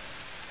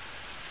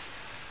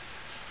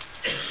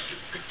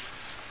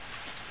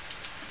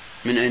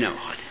 من أين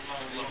أخذ؟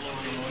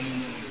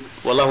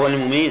 والله هو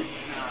المؤمن.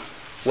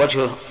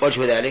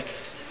 وجه ذلك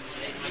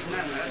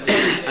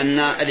أن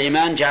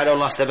الإيمان جعله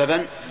الله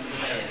سببا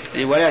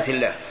لولاية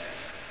الله،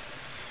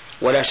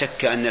 ولا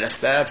شك أن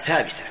الأسباب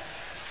ثابتة.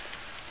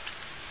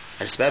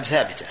 الأسباب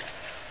ثابتة،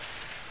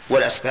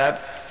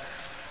 والأسباب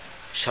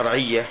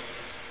شرعية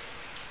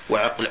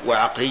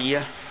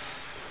وعقلية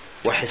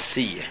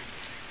وحسية.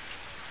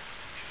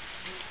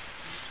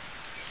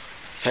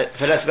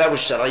 فالأسباب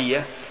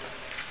الشرعية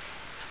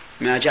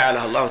ما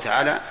جعلها الله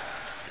تعالى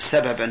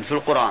سببا في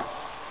القرآن.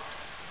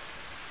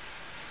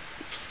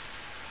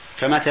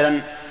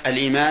 فمثلا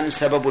الإيمان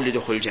سبب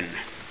لدخول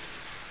الجنة،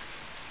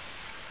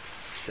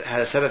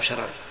 هذا سبب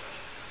شرعي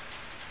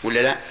ولا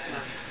لا؟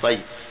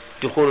 طيب،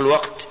 دخول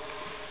الوقت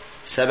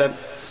سبب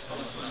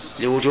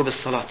لوجوب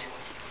الصلاة،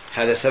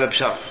 هذا سبب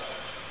شرعي.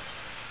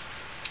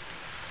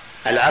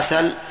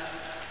 العسل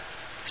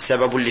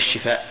سبب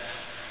للشفاء.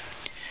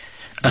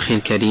 أخي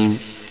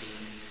الكريم،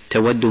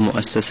 تود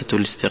مؤسسة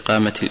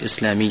الاستقامة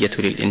الإسلامية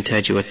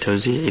للإنتاج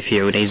والتوزيع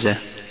في عنيزة،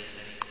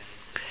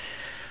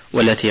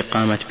 والتي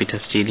قامت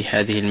بتسجيل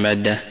هذه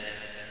المادة،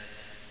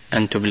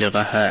 أن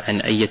تبلغها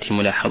عن أي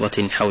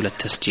ملاحظة حول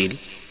التسجيل،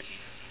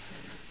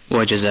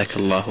 وجزاك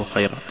الله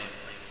خيرا.